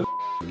two blokes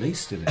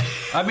released in it.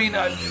 I mean,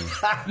 no,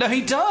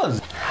 he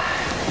does.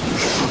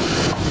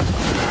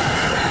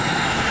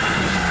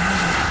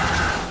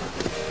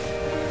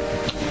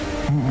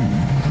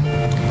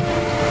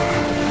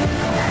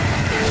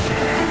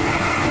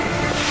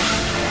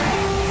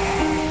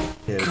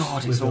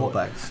 God,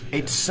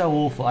 it's so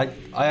awful. I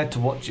had to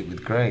watch it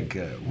with Greg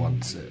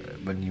once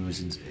when he was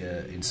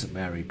in St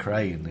Mary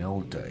Cray in the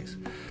old days,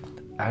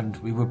 and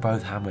we were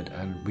both hammered,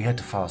 and we had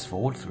to fast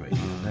forward through it.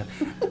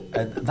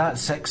 And that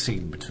sex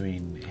scene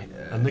between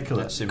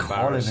Nicola,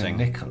 Colin and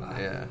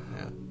Nicola,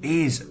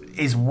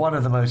 is one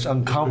of the most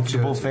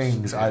uncomfortable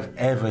things I've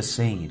ever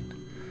seen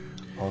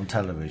on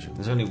television.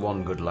 There's only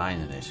one good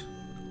line in it.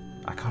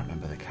 I can't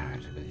remember the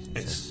character, but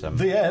it's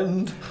the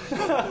end.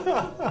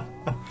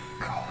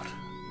 God.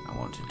 I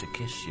wanted to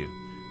kiss you.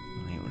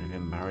 It would have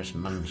embarrassed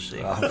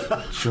Muncie.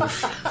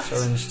 Shush.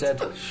 So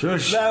instead...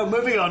 Shush. No,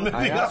 moving on.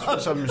 I asked for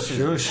some...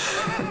 Shush.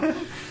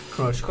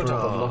 Crush, cut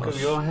up a lock of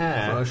your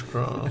hair. Crush,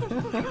 crush.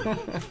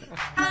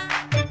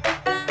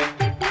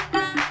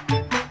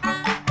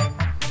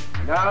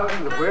 Now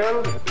in the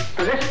world of the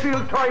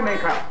celestial toy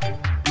maker.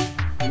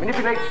 He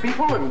manipulates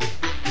people and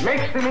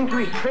makes them into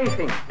his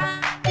plaything.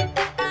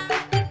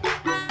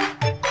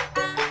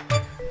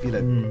 You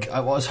know,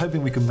 I was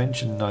hoping we could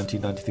mention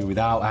 1993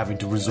 without having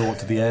to resort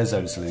to the Air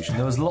Zone solution.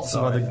 There was lots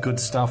of other good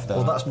stuff there.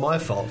 Well, that's my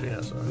fault, yeah.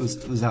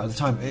 Was out at the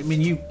time. I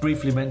mean, you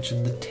briefly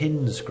mentioned the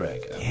tins,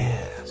 Greg.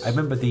 Yes. I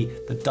remember the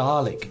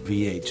Dalek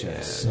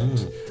VHS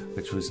set,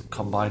 which was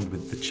combined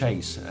with the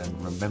Chase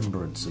and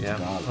Remembrance of the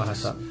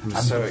Daleks. It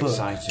was so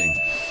exciting.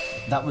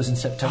 That was in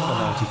September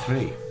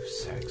 '93.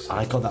 So exciting.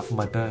 I got that for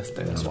my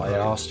birthday. That's what I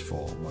asked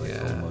for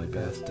my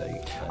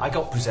birthday. I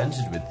got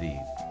presented with the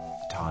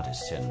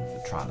TARDIS tin for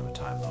Trial of a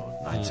Time Lord,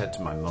 and I said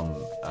to my mum,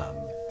 I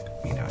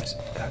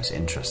was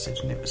interested,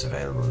 and it was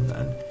available,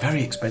 and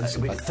very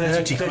expensive, like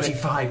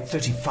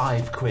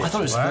 35 quid. I thought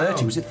it was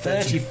 30. Was it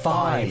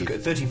 35?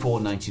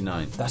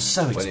 34.99. That's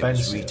so expensive. When it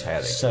was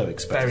retailing. So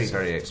expensive. Very,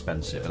 very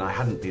expensive, and I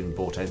hadn't been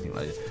bought anything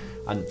like it.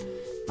 And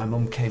my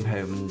mum came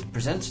home and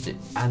presented it,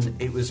 and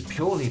it was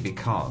purely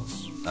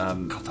because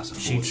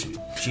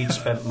she'd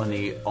spent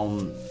money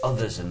on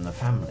others in the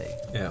family.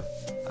 Yeah.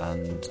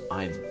 And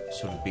I'd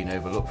sort of been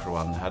overlooked for a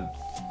while and had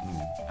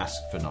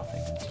asked for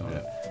nothing and so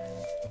on.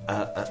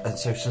 And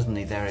so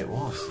suddenly there it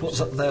was. What's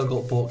that? They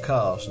all bought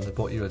cars and they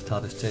bought you a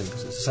TARDIS tin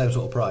because it's the same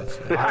sort of price.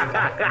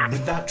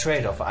 With that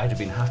trade-off, I'd have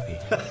been happy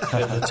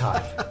at the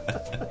time.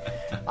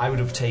 I would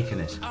have taken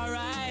it.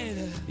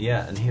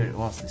 Yeah, and here it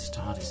was, this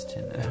TARDIS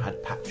tin. It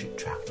had Patrick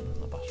Troughton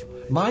on the bottom.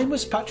 Mine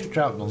was Patrick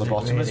Troughton on the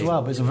bottom as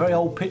well, but it's a very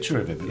old picture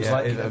of him. It was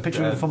a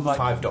picture of him from like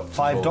five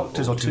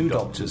doctors or two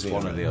doctors.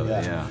 One or the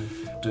other, yeah.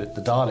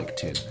 The Dalek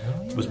tin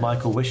was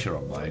Michael Wisher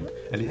on mine,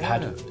 and it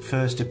had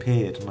first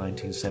appeared in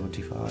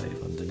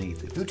 1975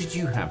 underneath it. Who did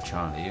you have,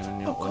 Charlie?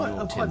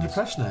 I'm quite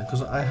depressed now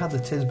because I had the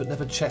tins but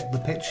never checked the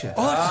picture.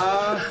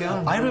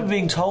 I remember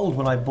being told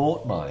when I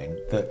bought mine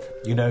that,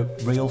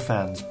 real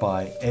fans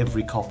buy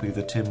every copy of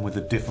the tin with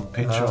a different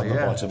picture on the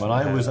bottom, and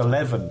I was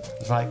 11.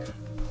 It's like,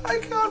 I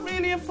can't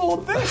really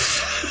afford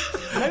this.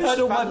 I had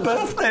all my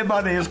birthday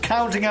money. I was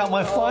counting out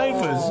my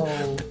fivers.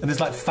 And there's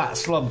like fat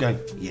slum going,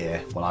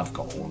 yeah, well, I've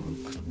got all of them.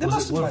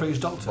 Was it one for each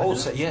doctor?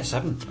 Yeah,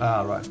 7.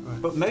 Right.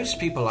 But most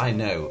people I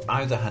know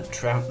either had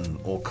Troughton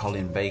or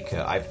Colin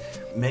Baker.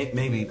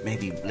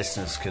 Maybe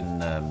listeners can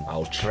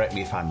correct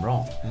me if I'm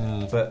wrong,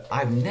 but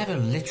I've never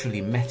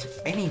literally met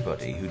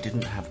anybody who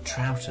didn't have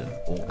Troughton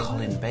or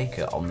Colin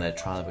Baker on their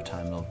Trial of a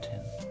Time Lord tin.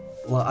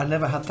 Well, I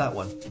never had that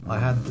one. I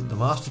had the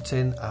Master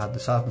tin, I had the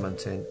Cyberman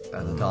tin,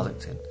 and the Dalek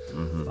tin.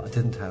 But I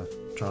didn't have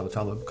Trial of a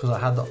Time Lord because I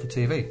had that for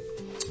TV.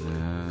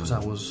 Because I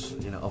was,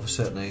 of a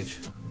certain age,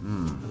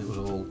 and it was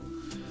all,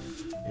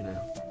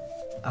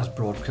 as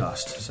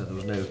broadcast, so there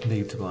was no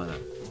need to buy that.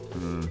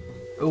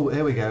 Oh,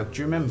 here we go. Do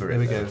you remember it? Here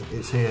we go.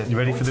 It's here. You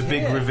ready for the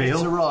big reveal?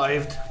 It's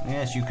arrived.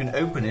 Yes, you can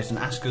open it and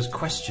ask us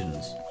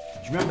questions.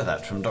 Do you remember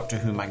that from Doctor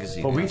Who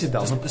magazine? Well, we did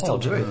that on the pod. Still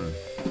do it.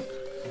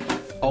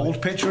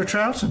 Old picture of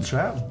Troughton.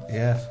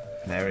 Yes.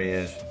 There he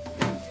is.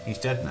 He's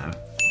dead now.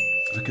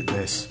 Look at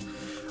this.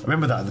 I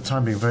remember that at the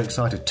time being very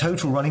excited.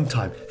 Total running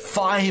time,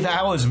 5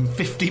 hours and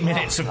 50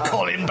 minutes of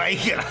Colin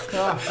Baker.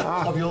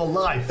 Of your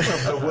life.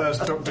 Of the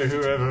worst Doctor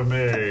Who ever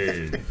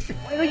made.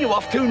 Where are you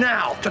off to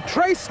now? To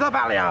trace the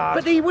Valeyard.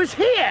 But he was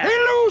here!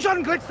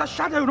 Illusion! It's the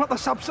shadow, not the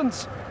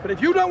substance. But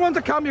if you don't want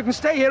to come, you can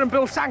stay here and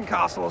build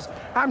sandcastles.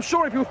 I'm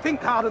sure if you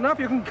think hard enough,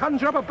 you can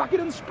conjure up a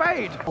bucket and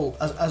spade. Well,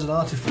 as an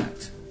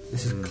artefact,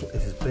 this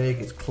is big,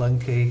 it's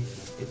clunky,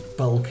 it's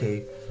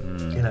bulky.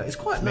 It's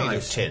quite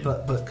nice,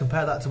 but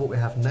compare that to what we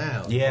have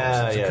now.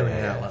 Coming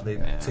out like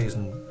the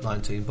season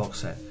 19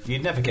 box set.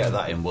 You'd never get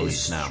that in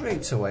Woolies now.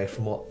 Straight away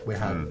from what we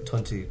had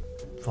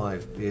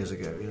 25 years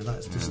ago.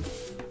 That's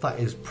just that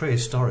is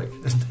prehistoric.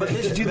 But do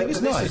you think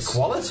it's nice? This is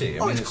quality.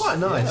 It's quite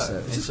nice.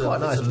 It's quite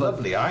nice. It's a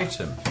lovely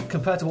item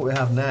compared to what we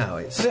have now.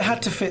 But it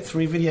had to fit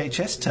 3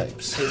 VHS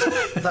tapes.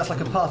 That's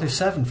like a Party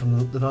 7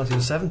 from the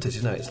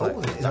 1970s. It's like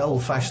it's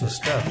old-fashioned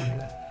stuff.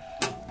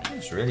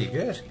 It's really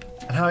good.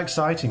 And how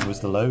exciting was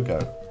the logo?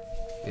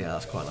 Yeah,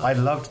 that's quite nice. I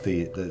loved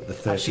the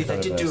 30th Actually, they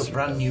did do a anniversary.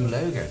 brand new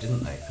logo,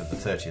 didn't they, for the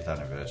 30th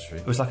anniversary?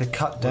 It was like a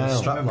cut down.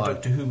 Remember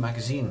Doctor Who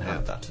magazine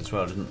had that as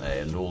well, didn't they?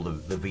 And all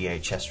the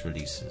VHS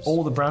releases.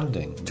 All the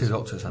branding. 2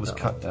 Doctors had was that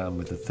cut down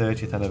with the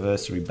 30th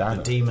anniversary banner.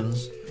 The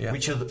Demons. Yeah.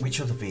 Which other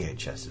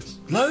VHSs?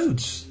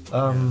 Loads.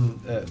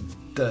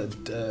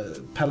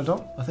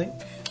 Peladon, I think.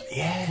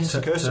 Yes,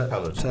 Curse of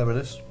Peladon.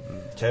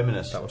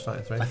 Terminus. That was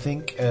 93. I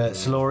think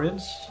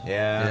Silurians.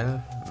 Yeah.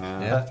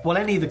 Well,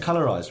 any of the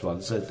colorised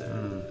ones.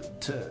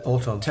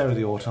 Autons. Terror of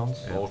the Autons.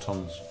 Yeah.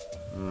 Autons.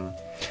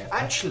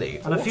 Actually,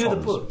 and a few of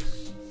the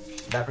books.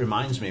 That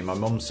reminds me, my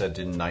mum said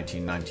in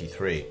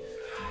 1993,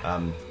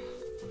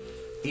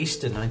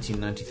 Easter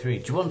 1993.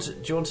 Do you want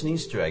an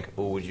Easter egg,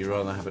 or would you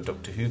rather have a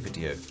Doctor Who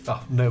video?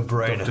 Oh, no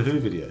brainer. Doctor Who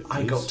video. Please.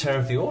 I got Terror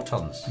of the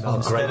Autons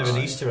instead of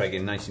an Easter egg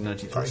in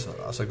 1993.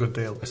 That's a good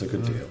deal. That's a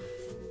good deal.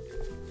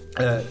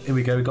 Here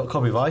we go. We've got a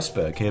copy of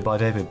Iceberg here by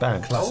David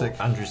Banks. Classic.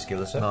 Andrew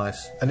Skilleter.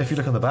 Nice. And if you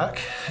look on the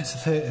back, it's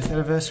the 30th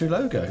anniversary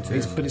logo.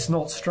 But it's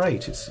not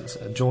straight. It's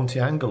a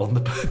jaunty angle on the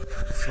back.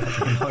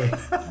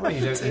 Well,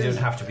 you don't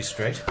have to be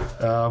straight.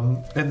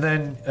 And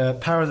then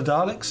Power of the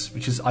Daleks,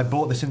 which is I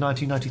bought this in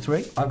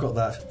 1993. I've got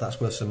that. That's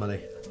worth some money.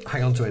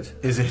 Hang on to it.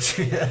 Is it?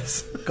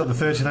 Yes. Got the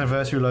 30th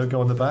anniversary logo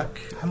on the back.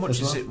 How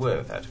much is it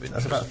worth out of it?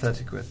 That's about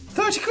 30 quid.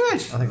 30 quid?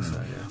 I think so,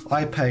 yeah.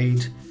 I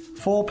paid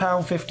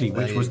 £4.50,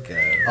 which was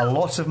a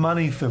lot of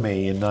money for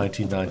me in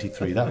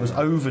 1993. That was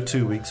over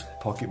 2 weeks'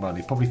 pocket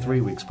money, probably 3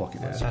 weeks'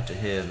 pocket money. Sad to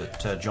hear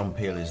that John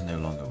Peel is no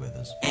longer with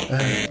us.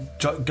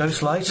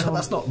 Ghost Light?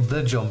 That's not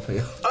the John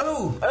Peel.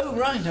 Oh,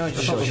 right. No,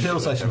 it's not the Peel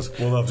sessions.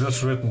 Well, I've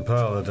just written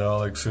Power of the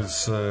Daleks.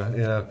 It's,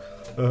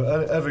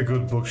 every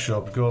good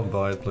bookshop, go and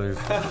buy it, please.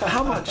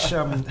 How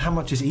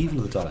much is Evil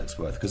of the Daleks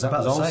worth? Because that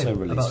was also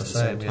released about at the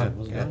same time,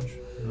 wasn't it?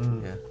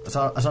 Yeah.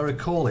 As I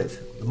recall it,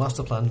 the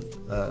Master Plan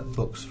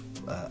books,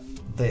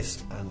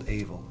 this and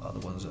Evil are the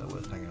ones that are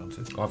worth hanging on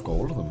to. I've got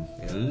all of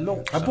them.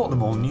 Yeah. I bought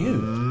them all new.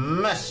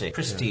 Messy.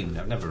 Pristine.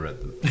 I've never read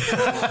them.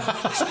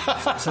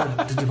 So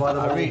did you buy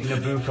them all? I read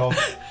Nabokov.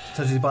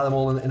 So did you buy them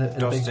all in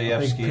a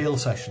big Peel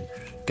session?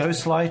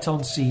 Ghost Light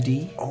on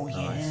CD. Oh,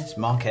 yes.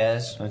 Mark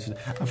Ayres. And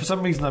for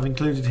some reason I've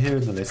included here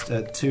in the list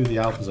 2 of the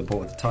albums I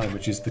bought at the time,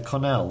 which is the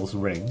Connells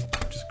Ring,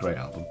 which is a great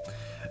album,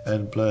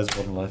 and Blur's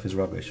Modern Life is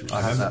Rubbish.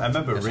 I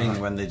remember Ring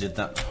when they did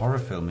that horror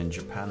film in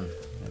Japan.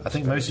 I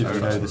think most of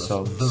you know the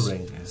song. The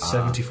Ring.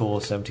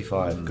 74,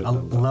 75. Good I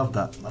number. love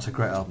that. That's a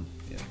great album.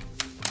 Yeah.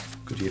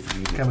 Good year for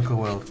music. Chemical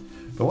World.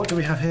 But what do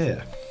we have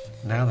here?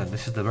 Now then,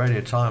 this is the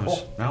Radio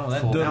Times.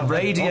 The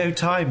Radio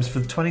Times for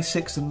the 20th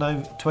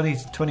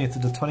to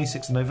the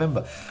 26th of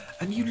November.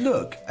 And you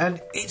look,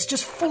 and it's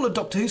just full of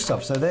Doctor Who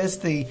stuff. So there's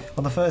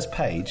on the first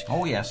page.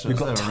 Oh, yes. We've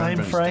got Time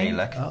Frame.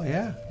 Oh,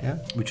 yeah.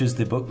 Which is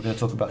the book we're going to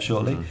talk about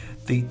shortly.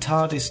 The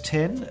TARDIS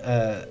tin,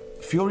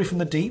 Fury from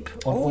the Deep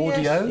on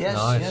audio.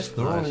 Yes,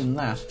 they're all in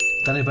that.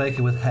 Danny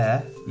Baker with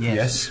hair.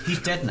 Yes.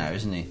 He's dead now,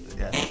 isn't he?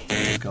 Yeah.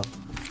 He's gone.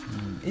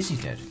 Is he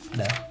dead?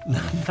 No.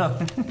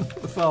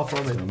 Far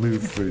from it. We'll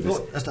move through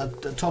this.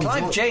 Look, Tom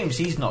Clive George. James,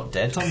 he's not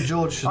dead. Tom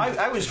George.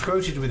 I was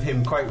quoted with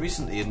him quite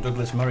recently in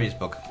Douglas Murray's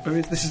book.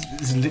 But this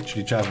is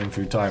literally travelling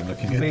through time,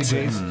 looking at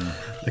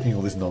looking at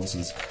all this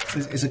nonsense.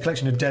 It's a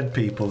collection of dead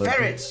people.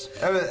 Ferrets!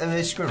 And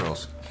there's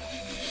squirrels.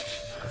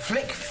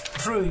 Flick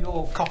through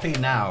your copy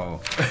now,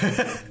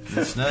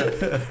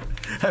 listener.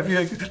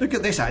 Look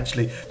at this,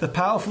 actually. The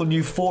powerful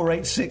new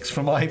 486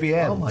 from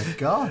IBM. Oh, my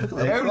God.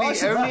 Look at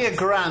that. Only a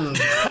grand.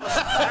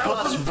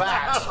 Plus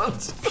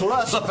VAT.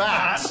 Plus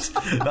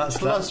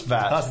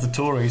VAT. That's the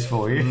Tories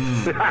for you.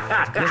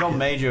 John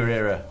Major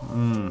era.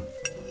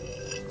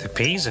 The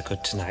peas are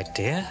good tonight,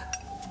 dear.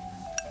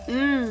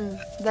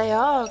 They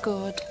are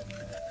good.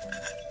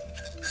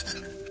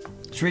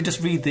 Should we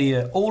just read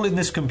the all in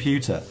this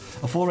computer?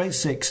 A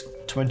 486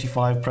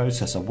 25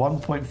 processor,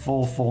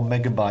 1.44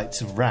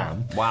 megabytes of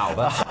RAM. Wow,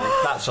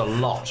 that's a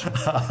lot.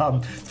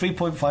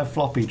 3.5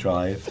 floppy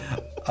drive,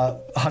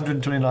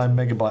 129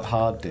 megabyte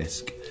hard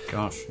disk.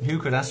 Gosh, who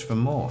could ask for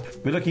more?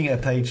 We're looking at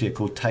a page here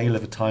called Tale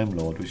of a Time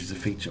Lord, which is a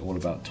feature all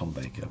about Tom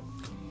Baker.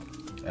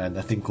 And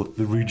a thing called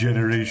the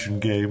Regeneration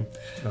Game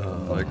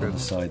on the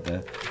side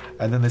there.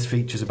 And then there's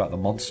features about the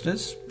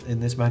monsters in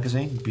this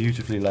magazine,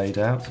 beautifully laid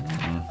out.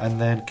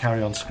 And then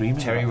Carry On Screaming.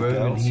 Terry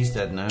Wogan, he's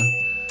dead now.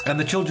 And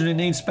the Children in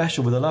Need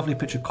special with a lovely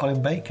picture of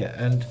Colin Baker.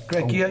 And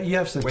Greg, you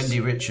have some... Wendy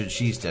Richards,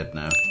 she's dead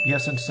now. You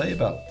have something to say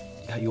about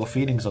your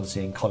feelings on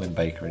seeing Colin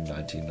Baker in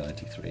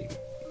 1993.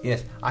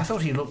 Yes, I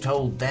thought he looked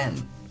old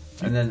then.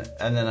 And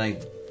then I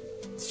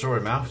saw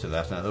him after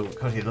that and I thought,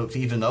 God, he looked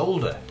even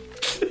older.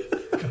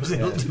 Because he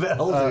looked a bit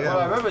older, Well,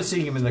 I remember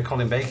seeing him in the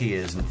Colin Baker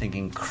years and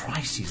thinking,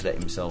 Christ, he's let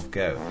himself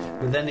go.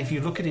 But then if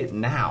you look at it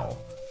now,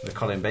 the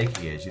Colin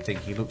Baker years, you think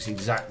he looks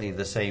exactly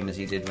the same as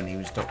he did when he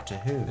was Doctor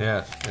Who.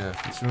 Yeah.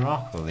 It's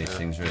remarkable, these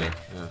things, really.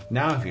 Yeah.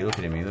 Now, if you look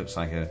at him, he looks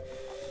like a...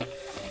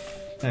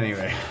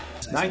 Anyway,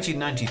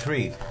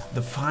 1993,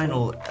 the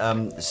final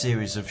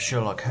series of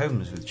Sherlock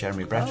Holmes with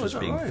Jeremy Brett was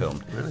being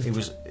filmed. Really?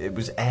 It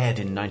was aired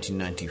in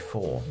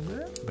 1994,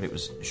 but it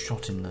was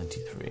shot in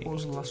 93. What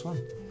was the last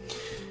one?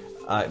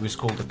 It was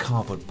called The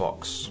Cardboard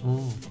Box.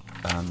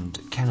 And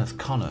Kenneth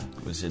Connor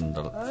was in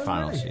the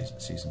final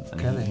season.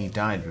 And he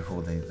died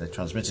before they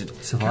transmitted.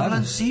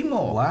 Caroline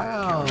Seymour.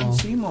 Wow. Caroline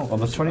Seymour. On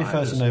the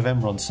 21st of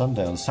November on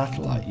Sunday on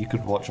satellite, you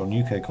could watch on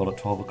UK Call at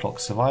 12 o'clock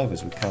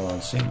Survivors with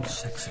Caroline Seymour.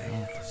 Sexy.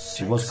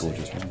 She was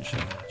gorgeous, wasn't she?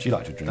 She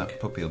liked to drink. That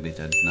puppy will be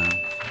dead now.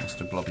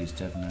 Mr. Blobby's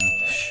dead now.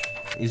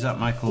 Is that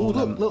Michael?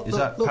 Look,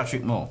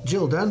 Patrick Moore?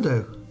 Jill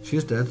Dando.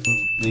 She's dead.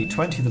 The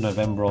 20th of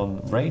November on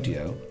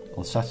radio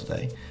on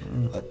Saturday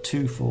at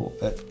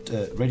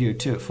Radio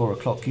 2 at 4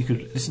 o'clock, you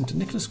could listen to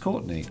Nicholas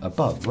Courtney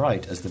above,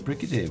 right, as the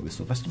Brigadier with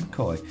Sylvester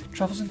McCoy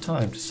travels in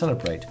time to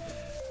celebrate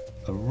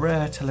a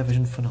rare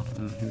television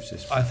phenomenon. Who's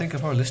this? I think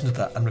I've already listened to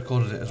that and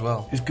recorded it as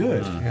well. It was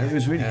good. It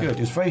was really good. It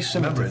was very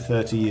similar to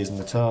 30 Years in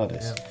the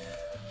TARDIS.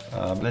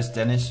 Les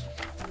Dennis.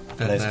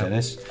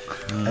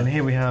 And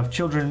here we have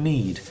Children in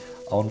Need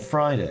on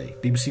Friday,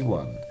 BBC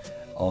One,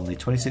 on the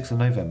 26th of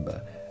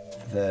November.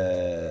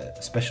 The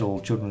special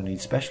Children in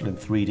Need special in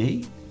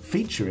 3D,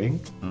 featuring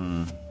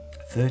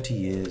 30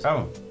 years.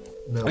 Oh.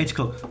 No. 8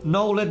 o'clock.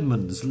 Noel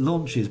Edmonds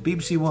launches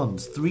BBC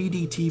One's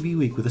 3D TV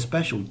week with a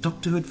special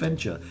Doctor Who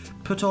adventure.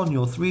 Put on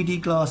your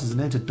 3D glasses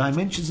and enter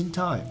dimensions in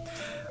time,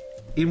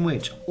 in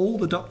which all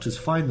the Doctors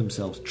find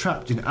themselves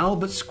trapped in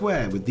Albert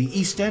Square with the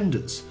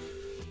EastEnders.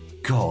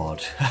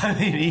 God, I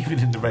mean, even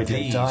in the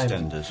Radio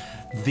Times.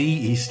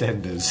 The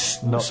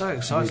EastEnders. I'm so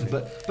excited,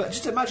 but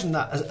just imagine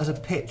that as a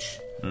pitch.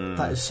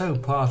 That is so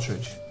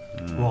Partridge.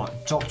 Right,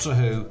 Doctor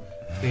Who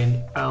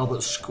in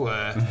Albert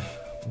Square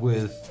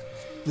with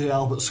the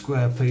Albert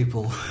Square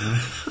people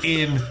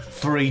in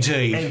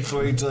 3D. In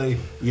 3D.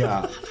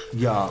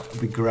 Yeah,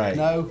 it'd be great.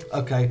 No,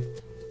 okay.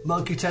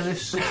 Monkey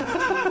tennis.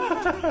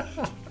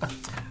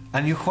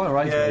 And you're quite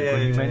right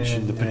when you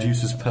mentioned the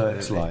producer's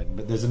perks line,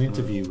 but there's an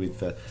interview with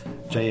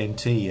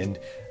JNT, and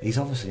he's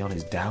obviously on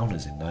his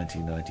downers in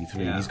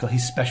 1993. He's got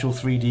his special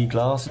 3D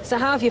glasses. So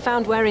how have you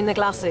found wearing the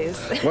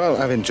glasses?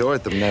 Well, I've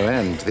enjoyed them no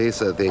end.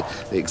 These are the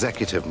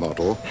executive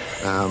model,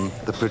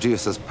 the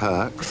producer's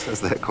perks,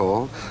 as they're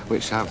called,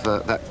 which have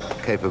that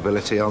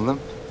capability on them.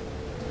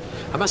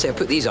 I must say, I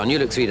put these on, you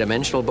look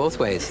three-dimensional both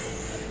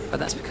ways. But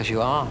that's because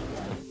you are.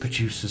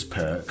 Producer's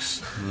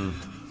perks.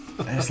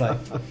 And it's like,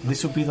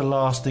 this will be the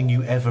last thing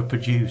you ever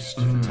produced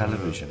for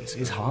television.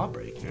 It's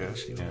heartbreaking,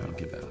 actually, when you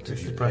think about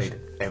it. You played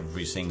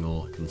every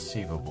single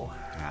conceivable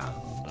hand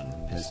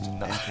and pissed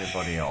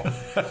everybody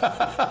off.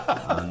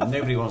 And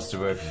nobody wants to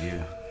work with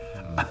you.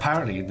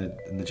 Apparently,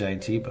 in the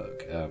J&T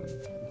book,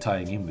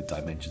 tying in with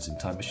Dimensions in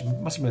Time, it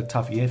must have been a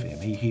tough year for him.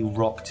 He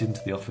rocked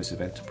into the office of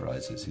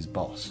Enterprises, his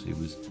boss.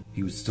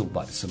 He was still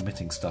like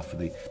submitting stuff for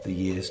the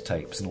year's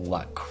tapes and all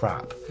that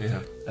crap.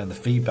 Yeah. And the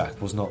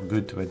feedback was not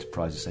good to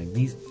Enterprises, saying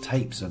these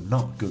tapes are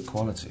not good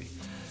quality.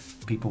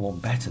 People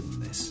want better than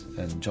this.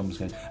 And John was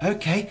going,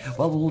 okay,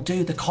 well, we'll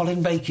do the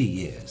Colin Baker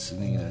years.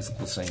 And, it's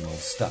the same old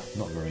stuff,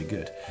 not very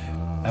good.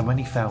 And when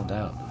he found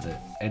out that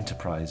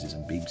Enterprises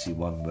and BBC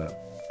One were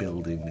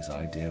building this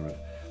idea of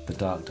the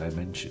dark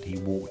dimension, he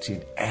walked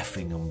in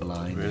effing and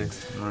blind. Really?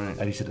 Right.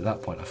 And he said at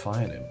that point, I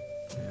fired him.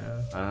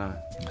 Yeah.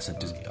 I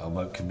said,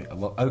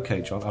 well,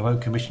 okay, John, I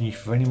won't commission you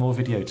for any more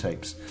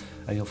videotapes.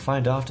 And you'll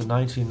find after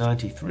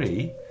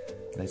 1993,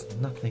 there's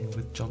nothing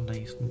with John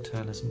Nathan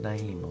Turner's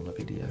name on a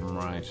video.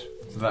 Right.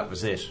 So that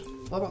was it.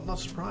 Well, I'm not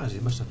surprised.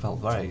 He must have felt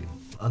very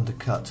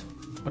undercut.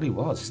 But he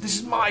was. This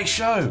is my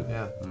show.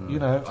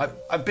 Yeah.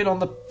 I've been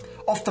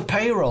off the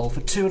payroll for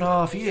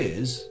 2.5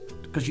 years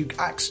because you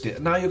axed it,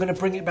 and now you're going to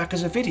bring it back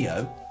as a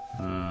video?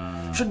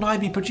 Shouldn't I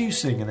be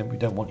producing? And then we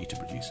don't want you to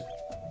produce it.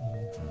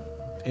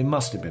 It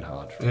must have been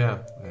hard for him.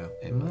 Yeah.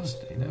 It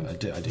must. I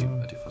do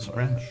feel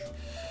sorry.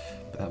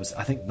 But that was,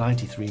 I think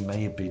 93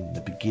 may have been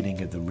the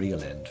beginning of the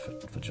real end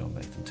for John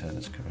Nathan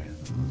Turner's career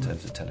in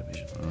terms of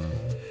television.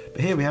 But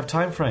here we have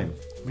Time Frame.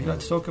 Would you like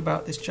to talk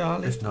about this,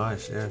 Charlie? It's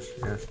nice, yes.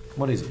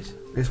 What is it?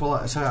 It's, well,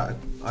 I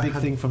Big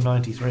had thing from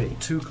 93.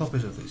 2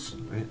 copies of this.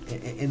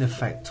 In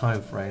effect,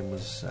 Time Frame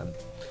was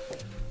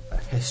a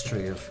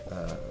history of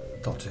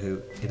Doctor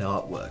Who in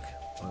artwork.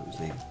 It was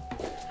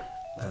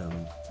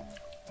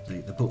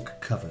the book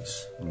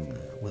covers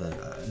with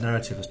a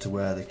narrative as to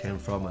where they came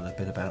from and a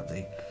bit about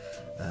the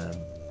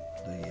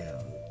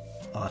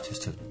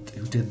artist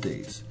who did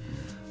these.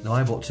 Now,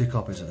 I bought 2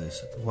 copies of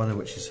this, one of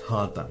which is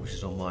hardback, which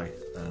is on my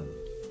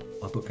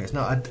bookcase.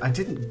 Now, I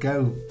didn't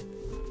go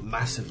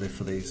massively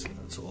for these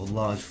sort of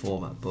large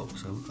format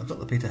books. I've got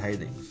the Peter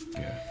Haydings.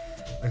 Yeah.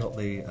 I got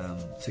the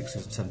 60s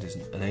and 70s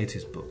and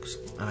 80s books,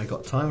 and I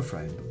got Time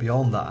Frame. But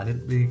beyond that, I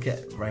didn't really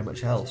get very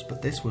much else.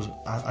 But this was,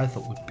 I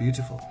thought, was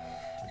beautiful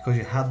because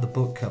you had the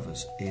book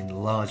covers in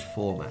large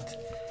format,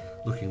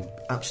 looking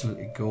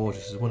absolutely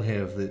gorgeous. There's one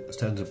here of the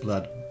Stones of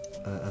Blood,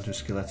 Andrew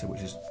Scaletta,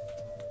 which is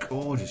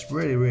gorgeous,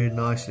 really, really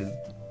nicely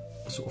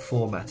sort of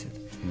formatted.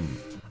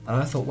 And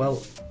I thought,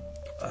 well,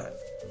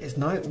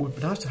 it would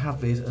be nice to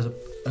have these as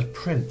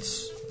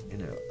prints,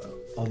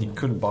 You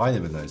couldn't buy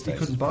them in those days. You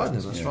couldn't buy them.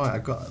 That's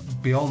right.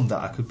 Beyond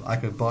that, I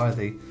could buy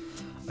the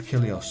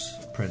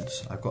Achilleos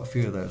prints. I've got a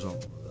few of those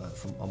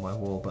on my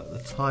wall, but at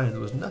the time there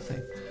was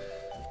nothing.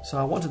 So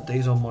I wanted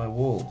these on my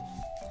wall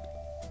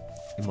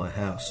in my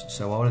house.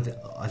 So I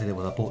did it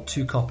when I bought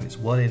 2 copies,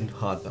 one in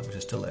hardback, which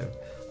is still there,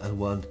 and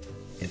one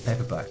in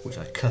paperback, which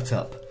I cut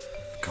up.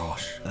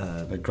 Gosh,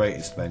 the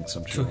greatest lengths,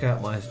 I'm sure. Took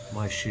out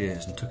my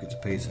shears and took it to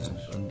pieces,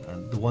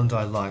 and the ones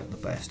I liked the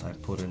best I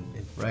put in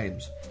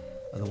frames,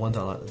 and the ones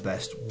I liked the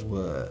best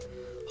were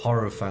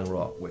Horror of Fang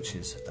Rock, which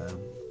is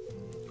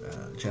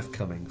Jeff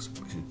Cummings,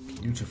 which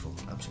is beautiful,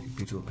 absolutely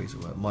beautiful piece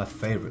of work. My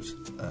favourite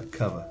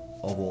cover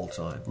of all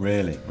time.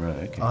 Really?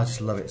 Right, okay. I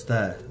just love it. It's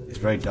there. It's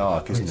very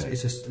dark, isn't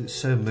it? It's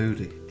so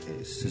moody.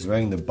 He's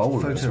wearing the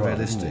bowler as well,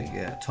 isn't he?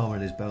 Yeah, Tom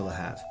in his bowler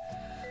hat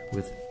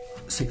with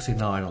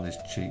 69 on his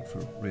cheek for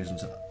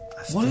reasons.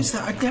 What is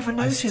that? I'd never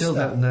noticed that. I still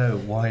don't know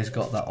why he's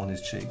got that on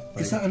his cheek.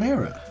 Is that an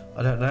error?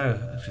 I don't know.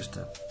 It's just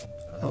a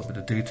little bit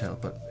of detail,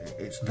 but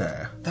it's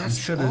there.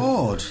 That's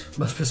odd.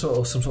 Must be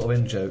some sort of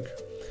in-joke.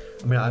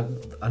 I mean,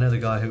 I know the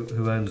guy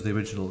who owns the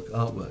original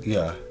artwork.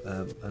 Yeah.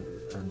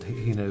 And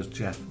he knows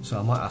Jeff, so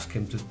I might ask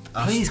him to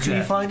ask Please, can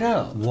you find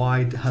out?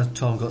 Why has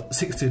Tom got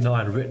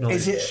 69 written on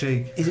his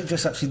cheek? Is it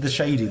just actually the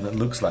shading that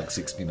looks like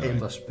 69? It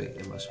must be.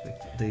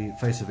 The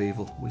Face of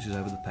Evil, which is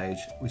over the page,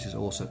 which is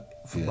also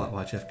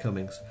by Jeff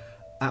Cummings.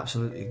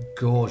 Absolutely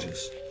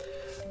gorgeous.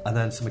 And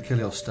then some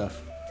Achilleos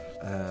stuff.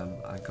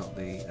 I got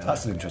the...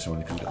 that's an interesting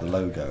one because you've got the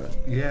logo.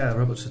 Yeah,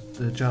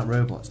 the giant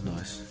robot's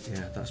nice.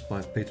 Yeah, that's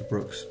by Peter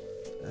Brooks.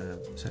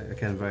 So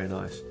again, very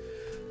nice.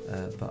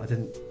 But I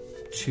didn't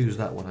choose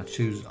that one. I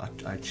chose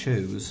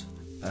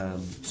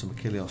some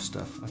Achilleos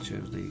stuff. I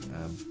chose the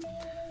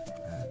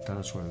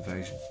Dinosaur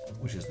Invasion,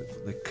 which is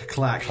the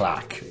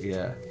Clack.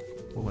 Yeah,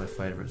 one of my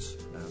favourites.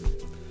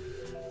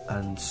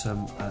 And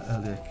some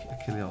earlier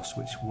Achilleos,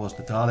 which was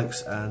the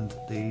Daleks and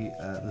the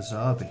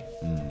Zarbi,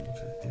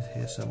 which is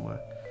here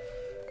somewhere.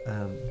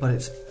 But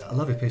it's a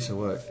lovely piece of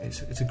work.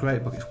 It's a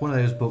great book. It's one of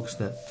those books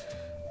that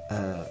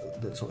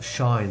sort of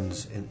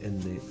shines in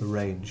the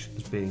range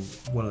as being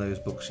one of those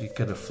books you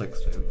get to flick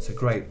through. It's a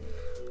great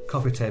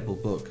coffee table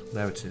book.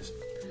 There it is.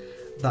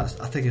 I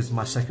think is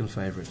my second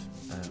favourite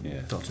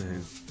Doctor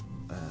Who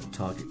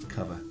target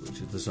cover,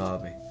 which is the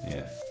Zarbi.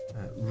 Yeah,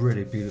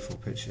 really beautiful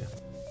picture.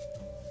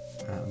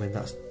 I think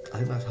that's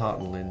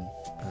Hartnell in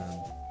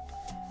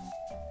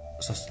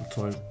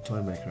Cecil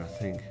Toy Maker, I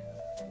think.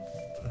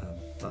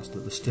 That's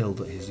the still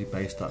that he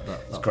based that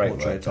great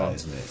portrait work, on.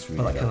 isn't it? It's But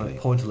really that kind lovely.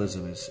 of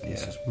pointillism is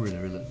just really,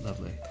 really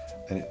lovely.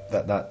 And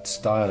that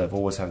style of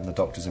always having the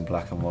Doctors in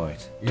black and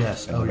white.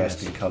 Yes, and the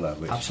rest in colour,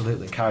 which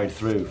absolutely carried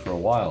through for a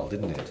while,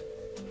 didn't it?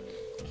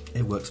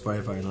 It works very,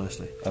 very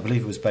nicely. I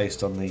believe it was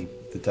based on the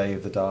Day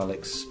of the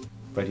Daleks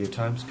Radio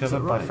Times cover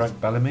by right? Frank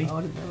Bellamy. Oh,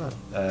 I didn't know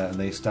that. And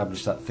they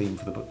established that theme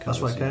for the book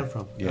covers. That's where it came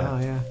from. Yeah. Oh,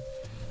 yeah.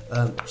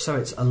 So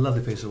it's a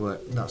lovely piece of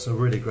work. That's a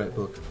really great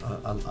book.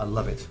 I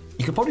love it.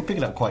 You could probably pick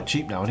it up quite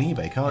cheap now on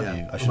eBay, can't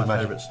you? I should one of my imagine.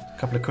 favourites. A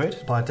couple of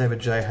quid? By David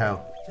J.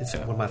 Howe. It's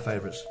one of my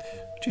favourites.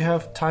 Do you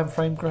have time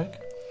frame, Greg?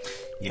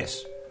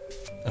 Yes.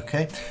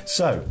 Okay,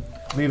 so,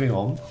 moving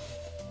on.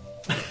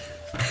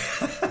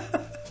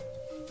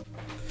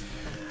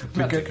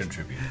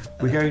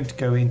 We're going to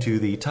go into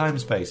the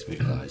time-space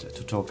visualizer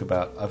to talk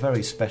about a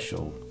very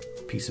special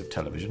piece of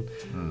television,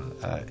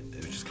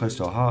 which is close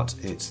to our hearts.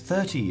 It's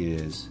 30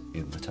 years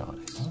in the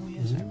TARDIS. Oh,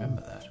 yes, I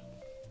remember that.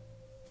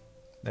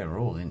 They were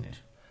all in it.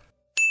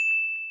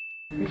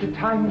 It's a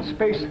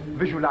time-space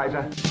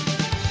visualizer.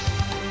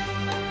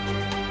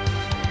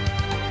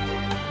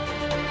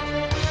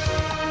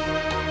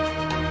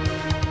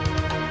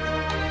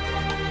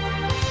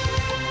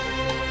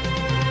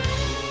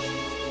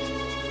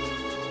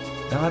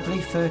 Now, I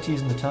believe 30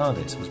 Years in the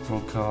TARDIS was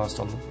broadcast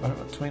on the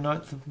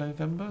 29th of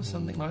November,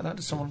 something like that.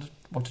 Does someone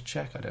want to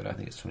check? I don't know. I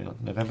think it's 29th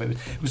of November.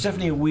 It was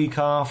definitely a week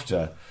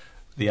after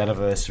the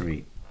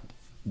anniversary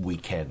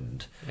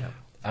weekend. Yeah.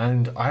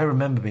 And I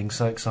remember being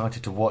so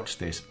excited to watch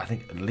this, I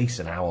think at least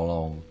an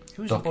hour-long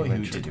Who was the boy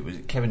documentary. who did it? Was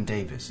it Kevin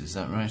Davis, is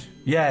that right?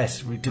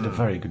 Yes, we did a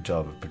very good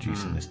job of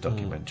producing this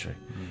documentary.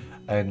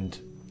 And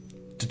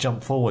to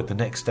jump forward, the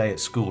next day at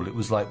school, it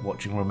was like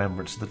watching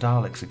Remembrance of the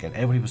Daleks again.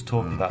 Everybody was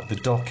talking about the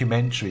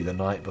documentary the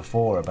night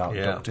before about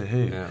Doctor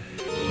Who. Yeah.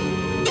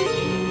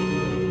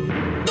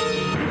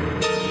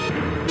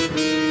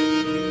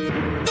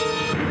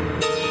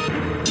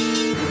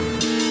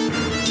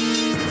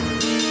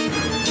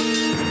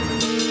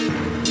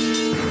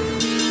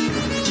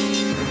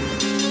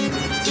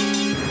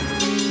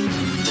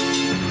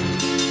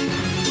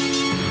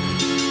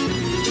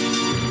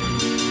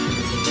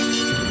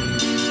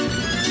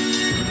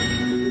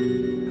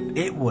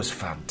 It was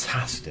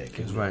fantastic.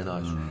 It was very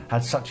nice.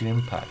 Had such an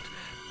impact.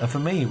 And for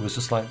me, it was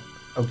just like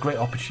a great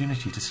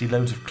opportunity to see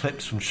loads of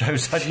clips from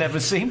shows I'd never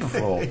seen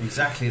before.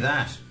 Exactly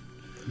that.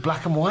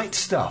 Black and white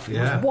stuff. It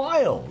Yeah. was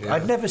wild. Yeah.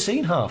 I'd never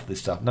seen half this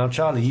stuff. Now,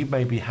 Charlie, you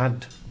maybe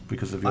had,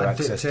 because of your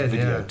access to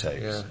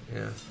videotapes.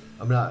 Yeah.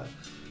 I mean,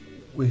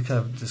 we kind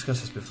of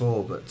discussed this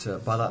before,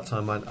 but by that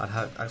time I'd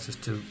had access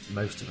to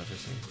most of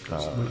everything.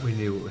 'Cause we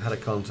knew we had a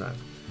contact,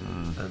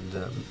 and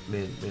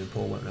me and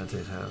Paul went round to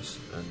his house,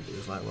 and it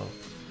was like, well,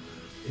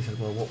 he said,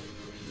 well,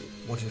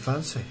 what do you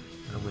fancy?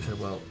 And we said,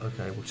 well,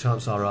 okay, we'll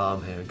chance our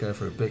arm here and go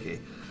for a biggie.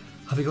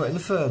 Have you got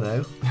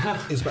Inferno?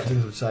 Expecting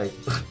him to say,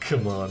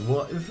 come on,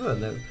 what,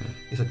 Inferno?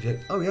 He said, yeah.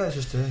 Oh yeah, it's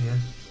just here, yeah.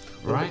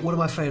 Right. One of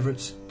my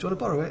favourites. Do you want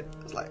to borrow it?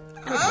 It's like,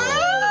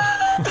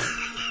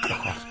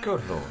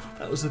 Good Lord.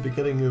 that was the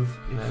beginning of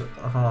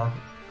of our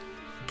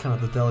kind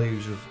of the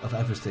deluge of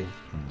everything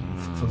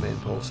for me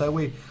and Paul. So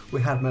we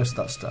had most of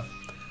that stuff,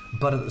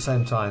 but at the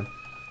same time,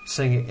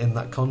 seeing it in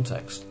that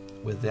context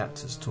with the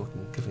actors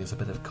talking, giving us a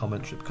bit of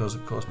commentary, because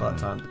of course by that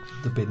time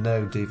there'd been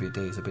no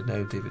DVDs, there'd been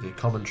no DVD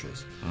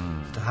commentaries.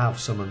 To have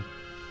someone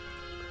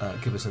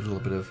give us a little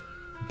bit of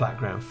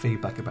background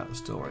feedback about the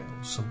story,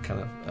 or some kind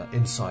of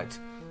insight,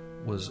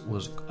 was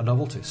a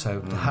novelty.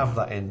 So to have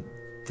that in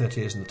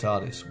 30 Years in the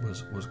TARDIS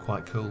was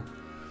quite cool.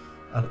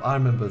 And I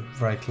remember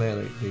very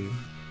clearly the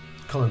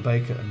Colin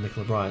Baker and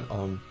Nicola Bryant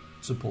on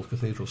St Paul's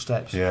Cathedral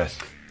steps. Yes.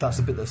 That's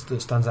the bit that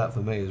stands out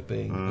for me as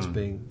being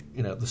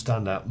the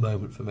standout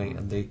moment for me.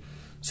 And the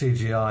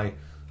CGI,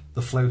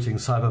 the floating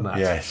Cybermat.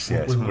 Yes,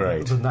 with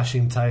great. the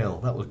gnashing tail,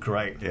 that was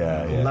great.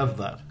 Yeah. Loved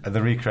that. And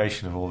the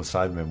recreation of all the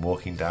Cybermen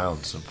walking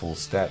down St Paul's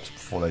steps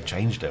before they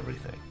changed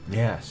everything.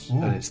 Yes.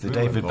 And it's the We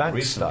David went Banks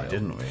recently, style.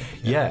 didn't we?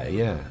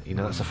 Yeah.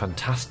 That's a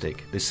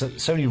fantastic. There's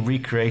so many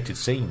recreated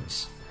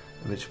scenes,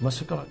 which must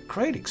have got a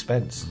great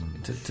expense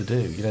to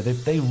do.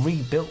 They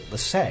rebuilt the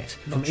set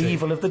from cheap.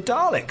 Evil of the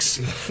Daleks.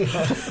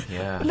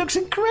 Yeah. It looks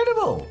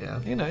incredible. Yeah.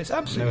 It's There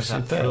absolutely was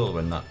that superb. thrill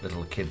when that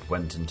little kid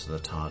went into the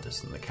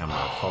TARDIS and the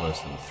camera follows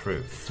them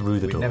through. Through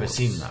the We've never doors.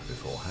 seen that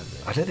before, have we?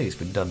 I don't think it's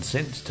been done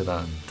since to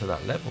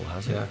that level,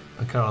 has it? Yeah.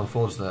 And Caroline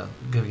Ford's there,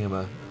 giving him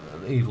an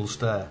evil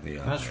stare.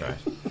 Yeah. That's right.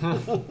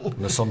 And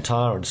the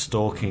Sontaran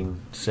stalking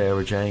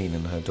Sarah Jane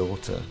and her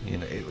daughter.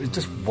 It was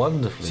just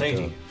wonderfully Sadie.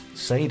 done.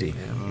 Sadie.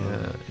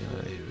 Yeah.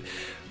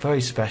 Very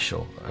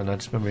special, and I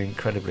just remember being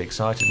incredibly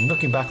excited. And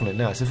looking back on it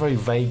now, it's a very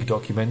vague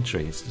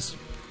documentary. It just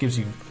gives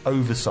you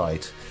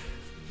oversight.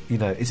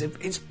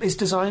 It's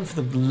designed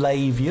for the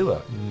lay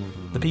viewer,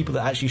 the people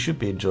that actually should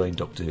be enjoying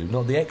Doctor Who,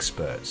 not the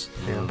experts.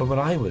 But when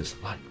I was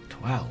like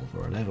 12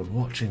 or 11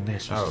 watching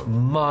this, it was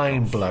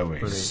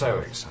mind-blowing. So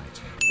exciting.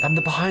 And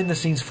the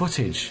behind-the-scenes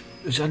footage,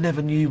 which I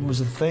never knew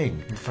was a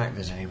thing. The fact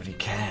that anybody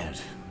cared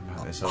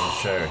about this old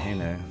show, you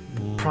know.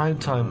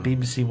 Primetime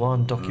BBC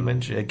One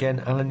documentary.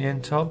 Again, Alan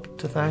Yentob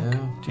to thank,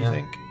 do you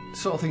think?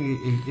 Sort of thing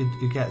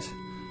you get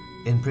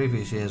in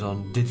previous years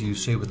on Did You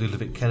See with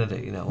Ludovic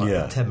Kennedy, you know, like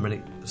a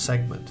 10-minute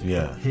segment.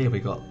 Yeah. Here we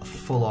got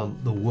full on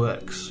the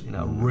works, you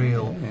know,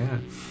 real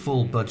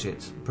full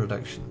budget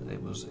production.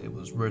 It was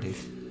really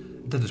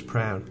did us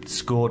proud.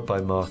 Scored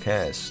by Mark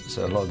Ayres,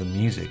 so a lot of the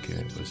music in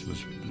it was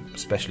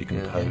specially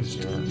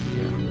composed.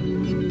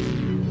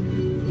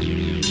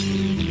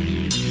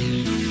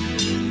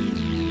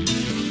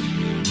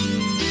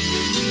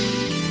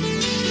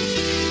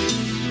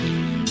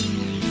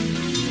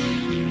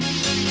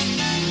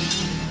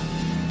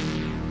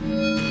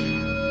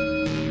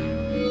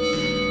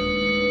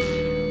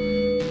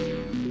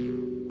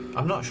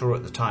 I'm not sure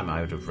at the time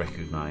I would have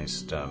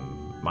recognised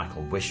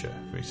Michael Wisher,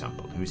 for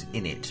example, who's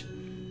in it.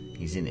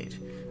 He's in it.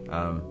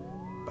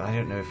 But I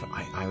don't know if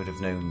I would have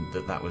known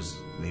that was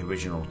the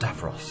original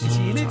Davros. Is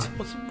he in it?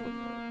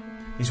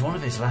 He's one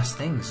of his last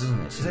things,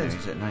 isn't it? He's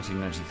at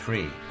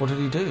 1993. What did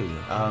he do?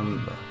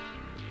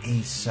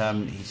 He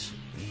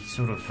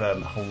sort of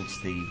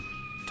holds the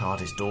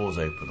TARDIS doors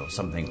open or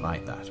something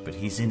like that, but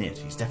he's in it.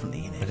 He's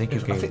definitely in it. I think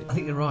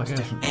you're right.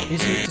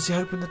 Does he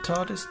open the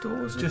TARDIS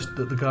doors? Just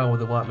the guy with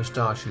the white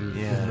moustache who's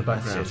in the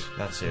background.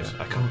 That's it.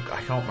 I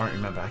can't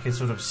remember. I can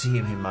sort of see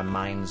him in my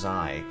mind's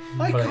eye.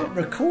 I can't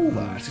recall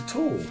that at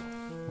all.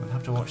 We'll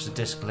have to watch the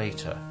disc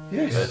later.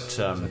 Yes.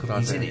 But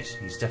he's in it.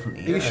 He's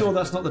definitely in it. Are you sure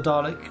that's not the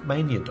Dalek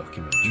Mania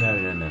documentary? No.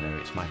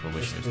 It's Michael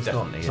Wisher. It's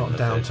definitely it's not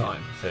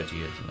downtime. 30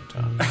 years in the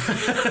time.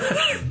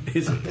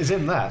 Is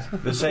in that.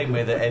 The same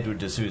way that Edward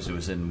D'Souza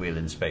was in Wheel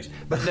in Space.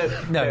 But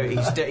no,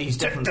 he's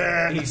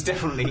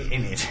definitely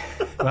in it.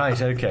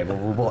 Right, okay, well,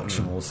 we'll watch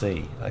and we'll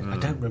see. I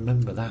don't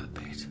remember that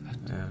bit.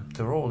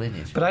 They're all in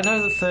it. But I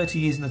know that 30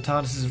 years in the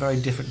TARDIS is very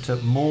different to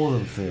more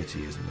than 30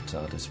 years in the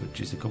TARDIS, which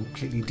is a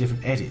completely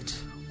different edit.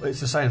 Well, it's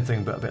the same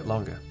thing, but a bit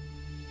longer.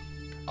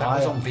 That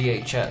was on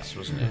VHS,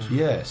 wasn't it?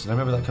 Yes, and I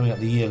remember that coming out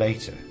the year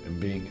later and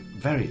being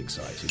very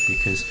excited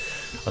because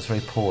I was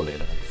very poorly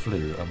and I had the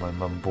flu, and my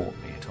mum bought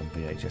me it on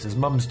VHS. As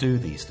mums do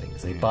these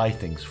things, they buy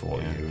things for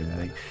you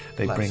and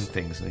they bring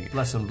things. And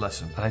bless them.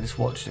 And I just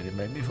watched it. It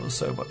made me feel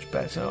so much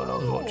better when I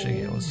was watching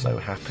it. I was so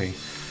happy.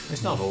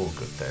 It's not all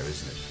good there,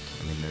 isn't it?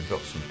 I mean, they've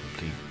got some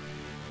complete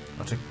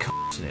utter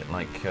c***s in it,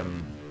 like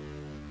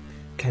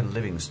Ken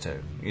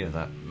Livingstone. You know,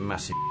 that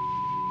massive.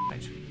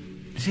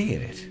 Is he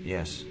in it?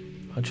 Yes.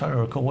 I'm trying to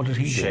recall. What did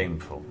he do?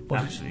 Shameful.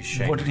 Absolutely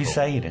shameful. What did he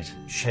say in it?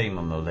 Shame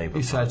on the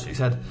Labour Party. He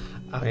said,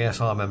 oh yes,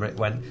 I remember it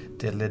went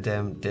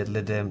diddly-dim,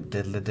 diddly-dim,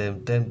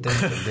 diddly-dim, dim-dim,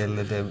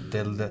 diddly-dim,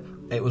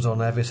 diddly-dim. It was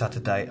on every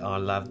Saturday. I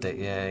loved it.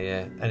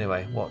 Yeah.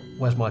 Anyway,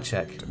 where's my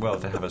check? Well,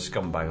 to have a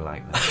scumbag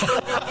like that.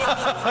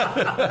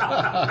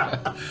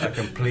 A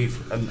complete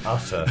and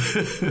utter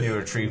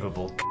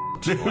irretrievable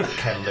like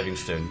Ken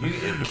Livingstone.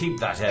 You keep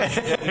that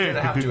edit. You're going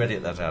to have to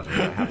edit that out. I'm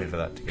quite happy for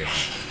that to go.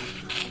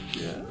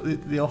 Yeah,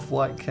 the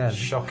off-white Ken.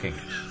 Shocking.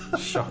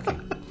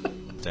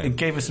 It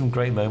gave us some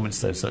great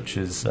moments, though, such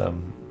as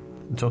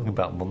talking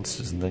about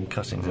monsters and then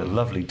cutting to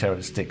lovely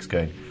Terrence Sticks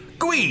going,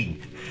 Queen!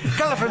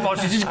 Gallifrey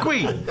Monsters is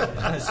Queen!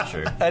 That's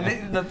true.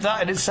 And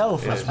that in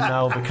itself has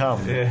now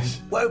become...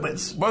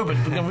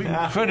 Woburns become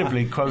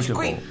incredibly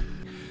quotable.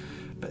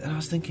 But I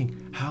was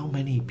thinking, how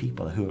many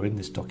people who are in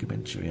this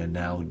documentary are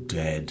now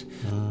dead?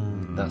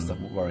 That's the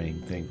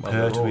worrying thing. Well,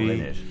 they're all in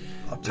it.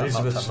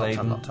 Elizabeth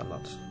Sladen.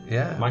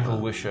 Yeah. Michael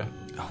Wisher.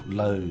 Oh,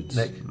 loads.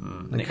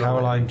 Nick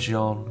Caroline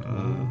John.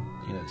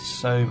 You know,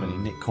 so many.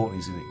 Nick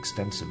Courtney's in it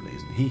extensively,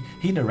 isn't he?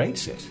 He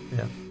narrates it.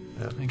 Yeah.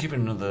 And give it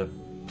another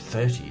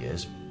 30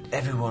 years,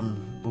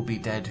 everyone will be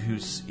dead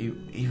who's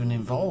even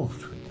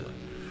involved with the...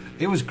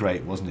 It was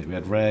great, wasn't it? We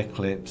had rare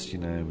clips, you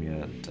know, we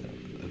had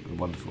a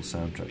wonderful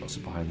soundtrack, lots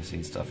of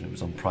behind-the-scenes stuff, and it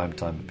was on prime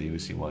time at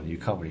BBC One. You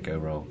can't really go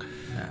wrong.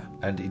 Yeah.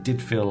 And it did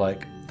feel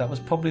like that was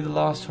probably the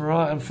last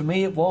hurrah, and for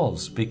me it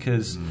was,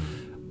 because...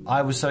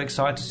 I was so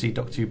excited to see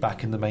Doctor Who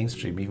back in the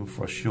mainstream, even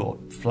for a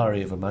short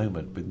flurry of a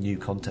moment with new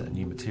content and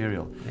new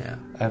material. Yeah.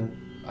 And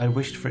I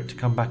wished for it to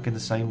come back in the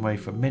same way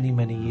for many,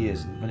 many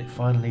years, and when it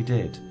finally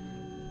did,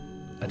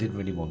 I didn't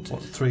really want it.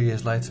 What, 3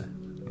 years later?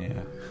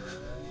 Yeah.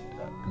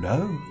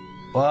 No.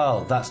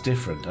 Well, that's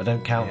different. I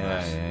don't count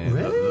that. Yeah.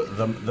 Really?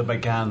 The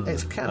McGann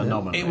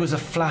anomaly. It was a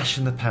flash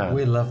in the pan.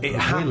 We loved it. It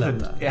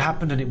Happened. that. It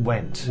happened and it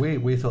went.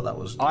 We thought that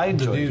was the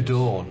new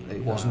dawn.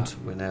 It wasn't.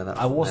 We know that.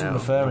 I wasn't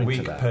referring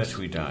to that. The week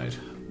Pertwee died.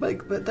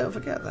 But don't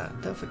forget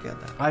that. Don't forget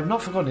that. I've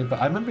not forgotten it,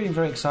 but I remember being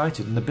very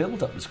excited, and the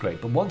build-up was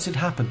great. But once it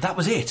happened, that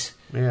was it.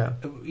 Yeah.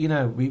 You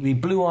know, we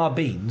blew our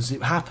beans.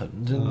 It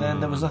happened, and then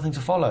there was nothing to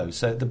follow.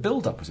 So the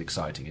build-up was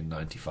exciting in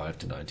 '95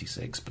 to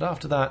 '96, but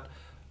after that,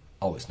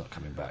 it's not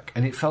coming back.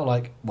 And it felt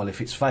like, well,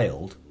 if it's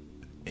failed,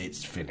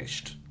 it's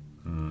finished.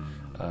 But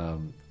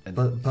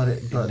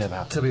never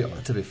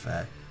happened. to be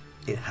fair,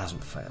 it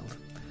hasn't failed.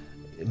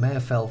 It may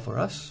have failed for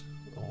us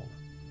or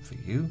for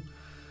you,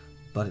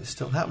 but it's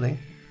still happening.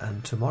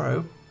 And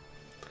tomorrow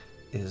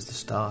is the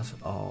start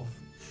of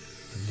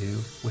the new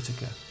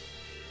Whittaker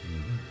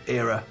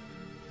era.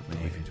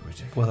 David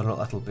Whittaker. Whether or not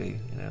that'll be,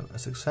 a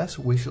success,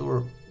 we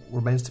shall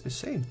remains to be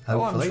seen. Oh,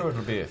 Hopefully, I'm sure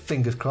it'll be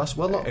fingers crossed.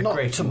 Well, not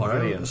great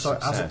tomorrow. Sorry,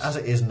 success. as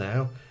it is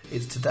now,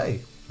 it's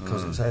today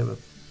because it's over.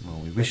 Well,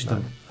 we wish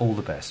them all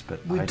the best,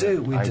 but We I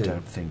do.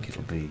 don't think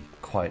it'll be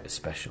quite as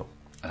special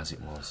as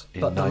it was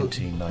in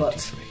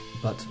 1993.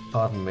 But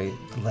pardon me,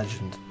 the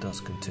legend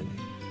does continue.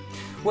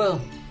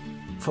 Well,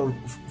 for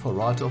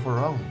right or for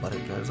wrong, but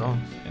it goes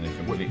on. In a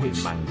completely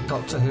Which mangled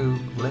Doctor Who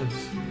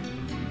lives.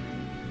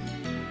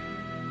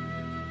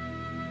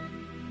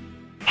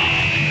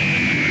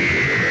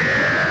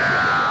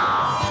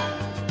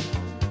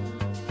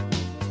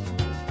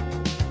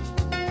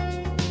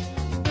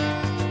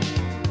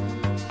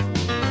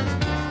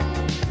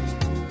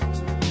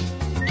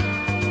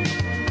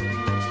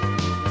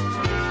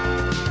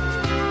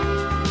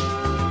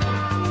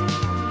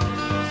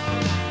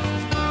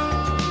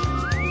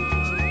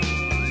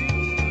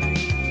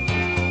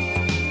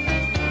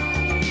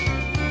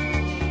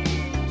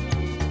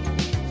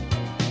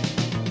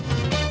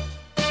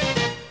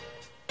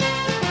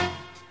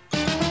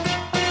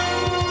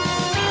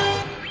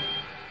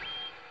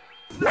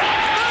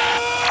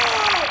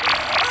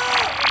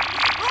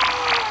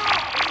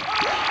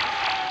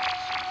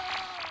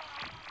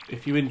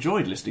 If you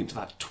enjoyed listening to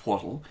that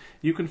twaddle,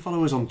 you can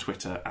follow us on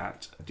Twitter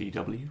at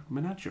DW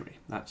Menagerie.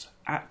 That's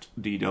at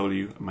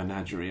DW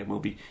Menagerie, and we'll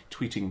be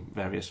tweeting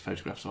various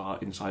photographs of our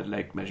inside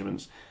leg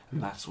measurements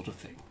and that sort of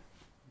thing.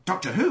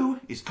 Doctor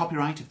Who is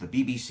copyright of the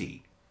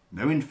BBC.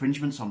 No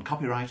infringements on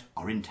copyright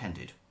are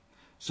intended.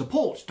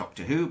 Support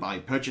Doctor Who by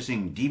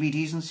purchasing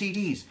DVDs and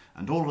CDs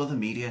and all other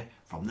media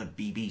from the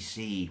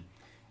BBC.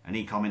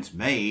 Any comments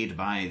made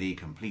by the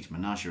complete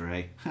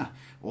menagerie,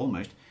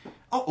 almost,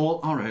 are all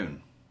our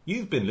own.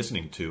 You've been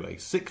listening to a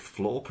Sixth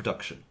Floor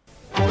production.